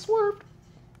gonna get swerved.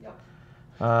 Yep.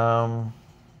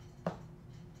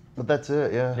 But that's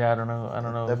it. Yeah. Yeah, I don't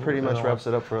know. That pretty who much the wraps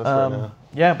it up for us one. right now.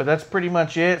 Yeah, but that's pretty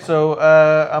much it. So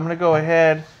I'm gonna go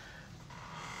ahead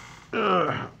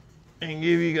and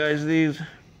give you guys these.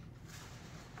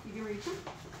 You can reach them.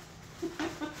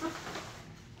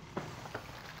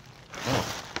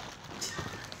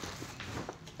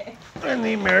 Okay. And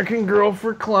the American Girl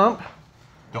for Clump.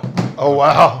 Oh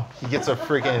wow! He gets a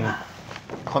freaking.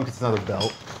 Clump gets another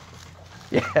belt.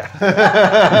 Yeah.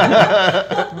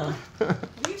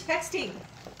 What are you texting?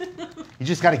 You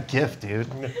just got a gift, dude.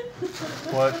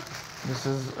 What? This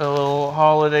is a little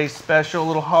holiday special,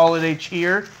 little holiday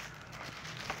cheer.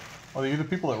 Are you the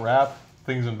people that wrap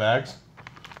things in bags?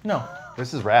 No,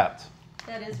 This is wrapped.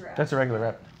 That is right. that's a regular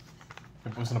wrap.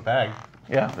 It was in a bag.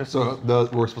 Yeah. This So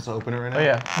we're supposed to open it right now. Oh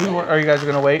yeah. Are you guys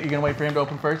gonna wait? You gonna wait for him to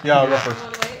open first? Yeah, I'll go You first.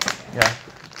 want to wait? Okay. Yeah.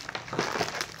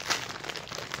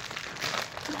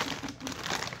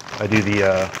 I do the.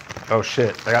 Oh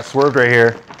shit! I got swerved right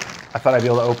here. I thought I'd be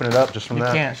able to open it up just from You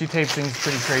that. can't. She tapes things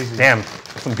pretty crazy. Damn,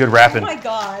 that's some good Oh rapping. my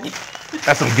god.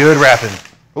 That's some good rapping.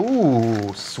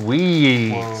 Ooh,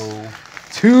 sweet. Whoa.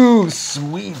 Too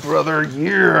sweet, brother.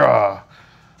 Yeah.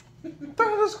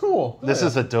 That is cool. This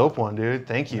is a dope one, dude.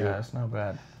 Thank you. Yeah, it's not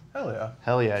bad. Hell yeah.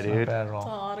 Hell yeah, It's not dude. bad at All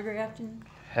all. autographed and.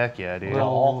 Heck yeah, dude.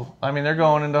 Little, I mean, they're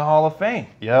going into Hall of Fame.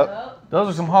 Yep. Oh. Those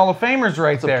are some Hall of Famers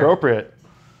right It's there. appropriate.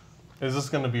 Is this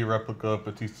going to be a replica of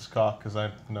Batista's cock? Because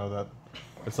I know that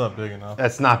it's not big enough.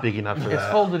 That's not big enough for It's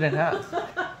that. folded in half.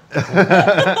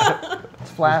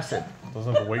 It's flaccid.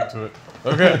 Doesn't have a weight to it.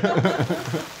 Okay.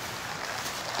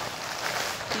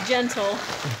 Be gentle.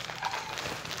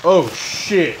 Oh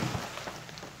shit.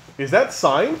 Is that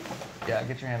signed? Yeah,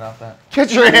 get your hand off that.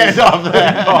 Get your hand off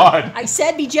that. God. I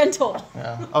said be gentle.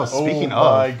 Yeah. Oh, speaking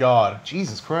Oh my of, god.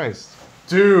 Jesus Christ.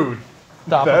 Dude.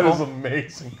 That Topical. is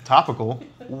amazing. Topical.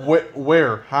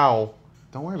 Where? How?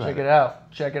 Don't worry about Check it. it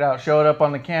out. Check it out. Show it up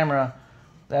on the camera.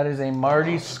 That is a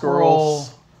Marty Scroll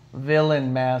Scrolls.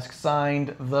 villain mask,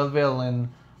 signed the villain,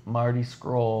 Marty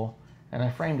Scroll. And I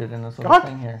framed it in this little God.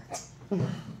 thing here.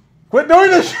 Quit doing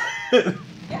this shit!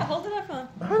 Yeah, hold it up on.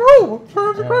 I know!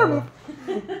 Turn the Yeah.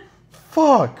 camera.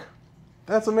 Fuck.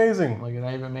 That's amazing. Look,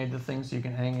 I even made the thing so you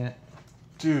can hang it.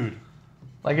 Dude.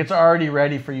 Like it's already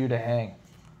ready for you to hang.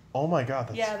 Oh my god.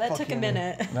 That's Yeah, that took a fucking-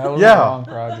 minute. That was Yeah. a long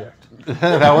project.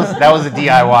 that was a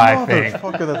DIY thing.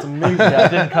 Motherfucker, that's amazing. Yeah, it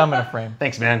didn't come in a frame.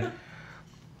 Thanks, man.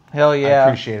 Hell I yeah.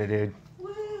 appreciate it, dude.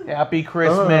 Happy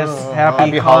Christmas. Happy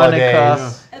Happy Hanukkah.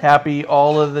 holidays. Happy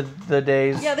all of the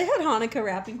days. Yeah, they had Hanukkah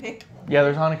wrapping paper. Yeah,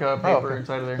 there's Hanukkah paper okay.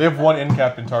 inside of They there. have one end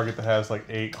cap in Target that has like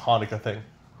a Hanukkah thing.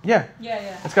 Yeah,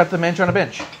 Yeah. it's got the Mensch on a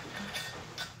bench.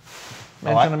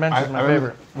 Mensch on a bench is my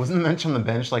favorite. Wasn't the Mensch on the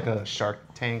bench like a Shark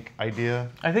Tank idea?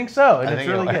 I think so, and I it's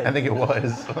think really it, good. I think it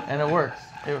was. And it works.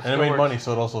 And it made money,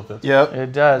 so it also fits. Yep.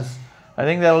 It does. I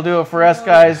think that'll do it for us,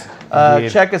 guys.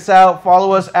 Indeed. Check us out.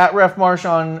 Follow us at Ref Marsh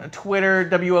on Twitter,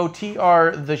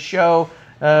 WOTR the show.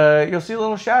 You'll see a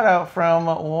little shout out from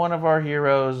one of our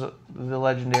heroes, the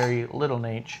legendary Little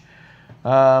Nate.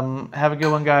 Have a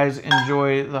good one, guys.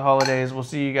 Enjoy the holidays. We'll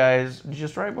see you guys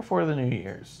just right before the New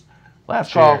Year's.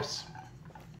 Last call. Cheers.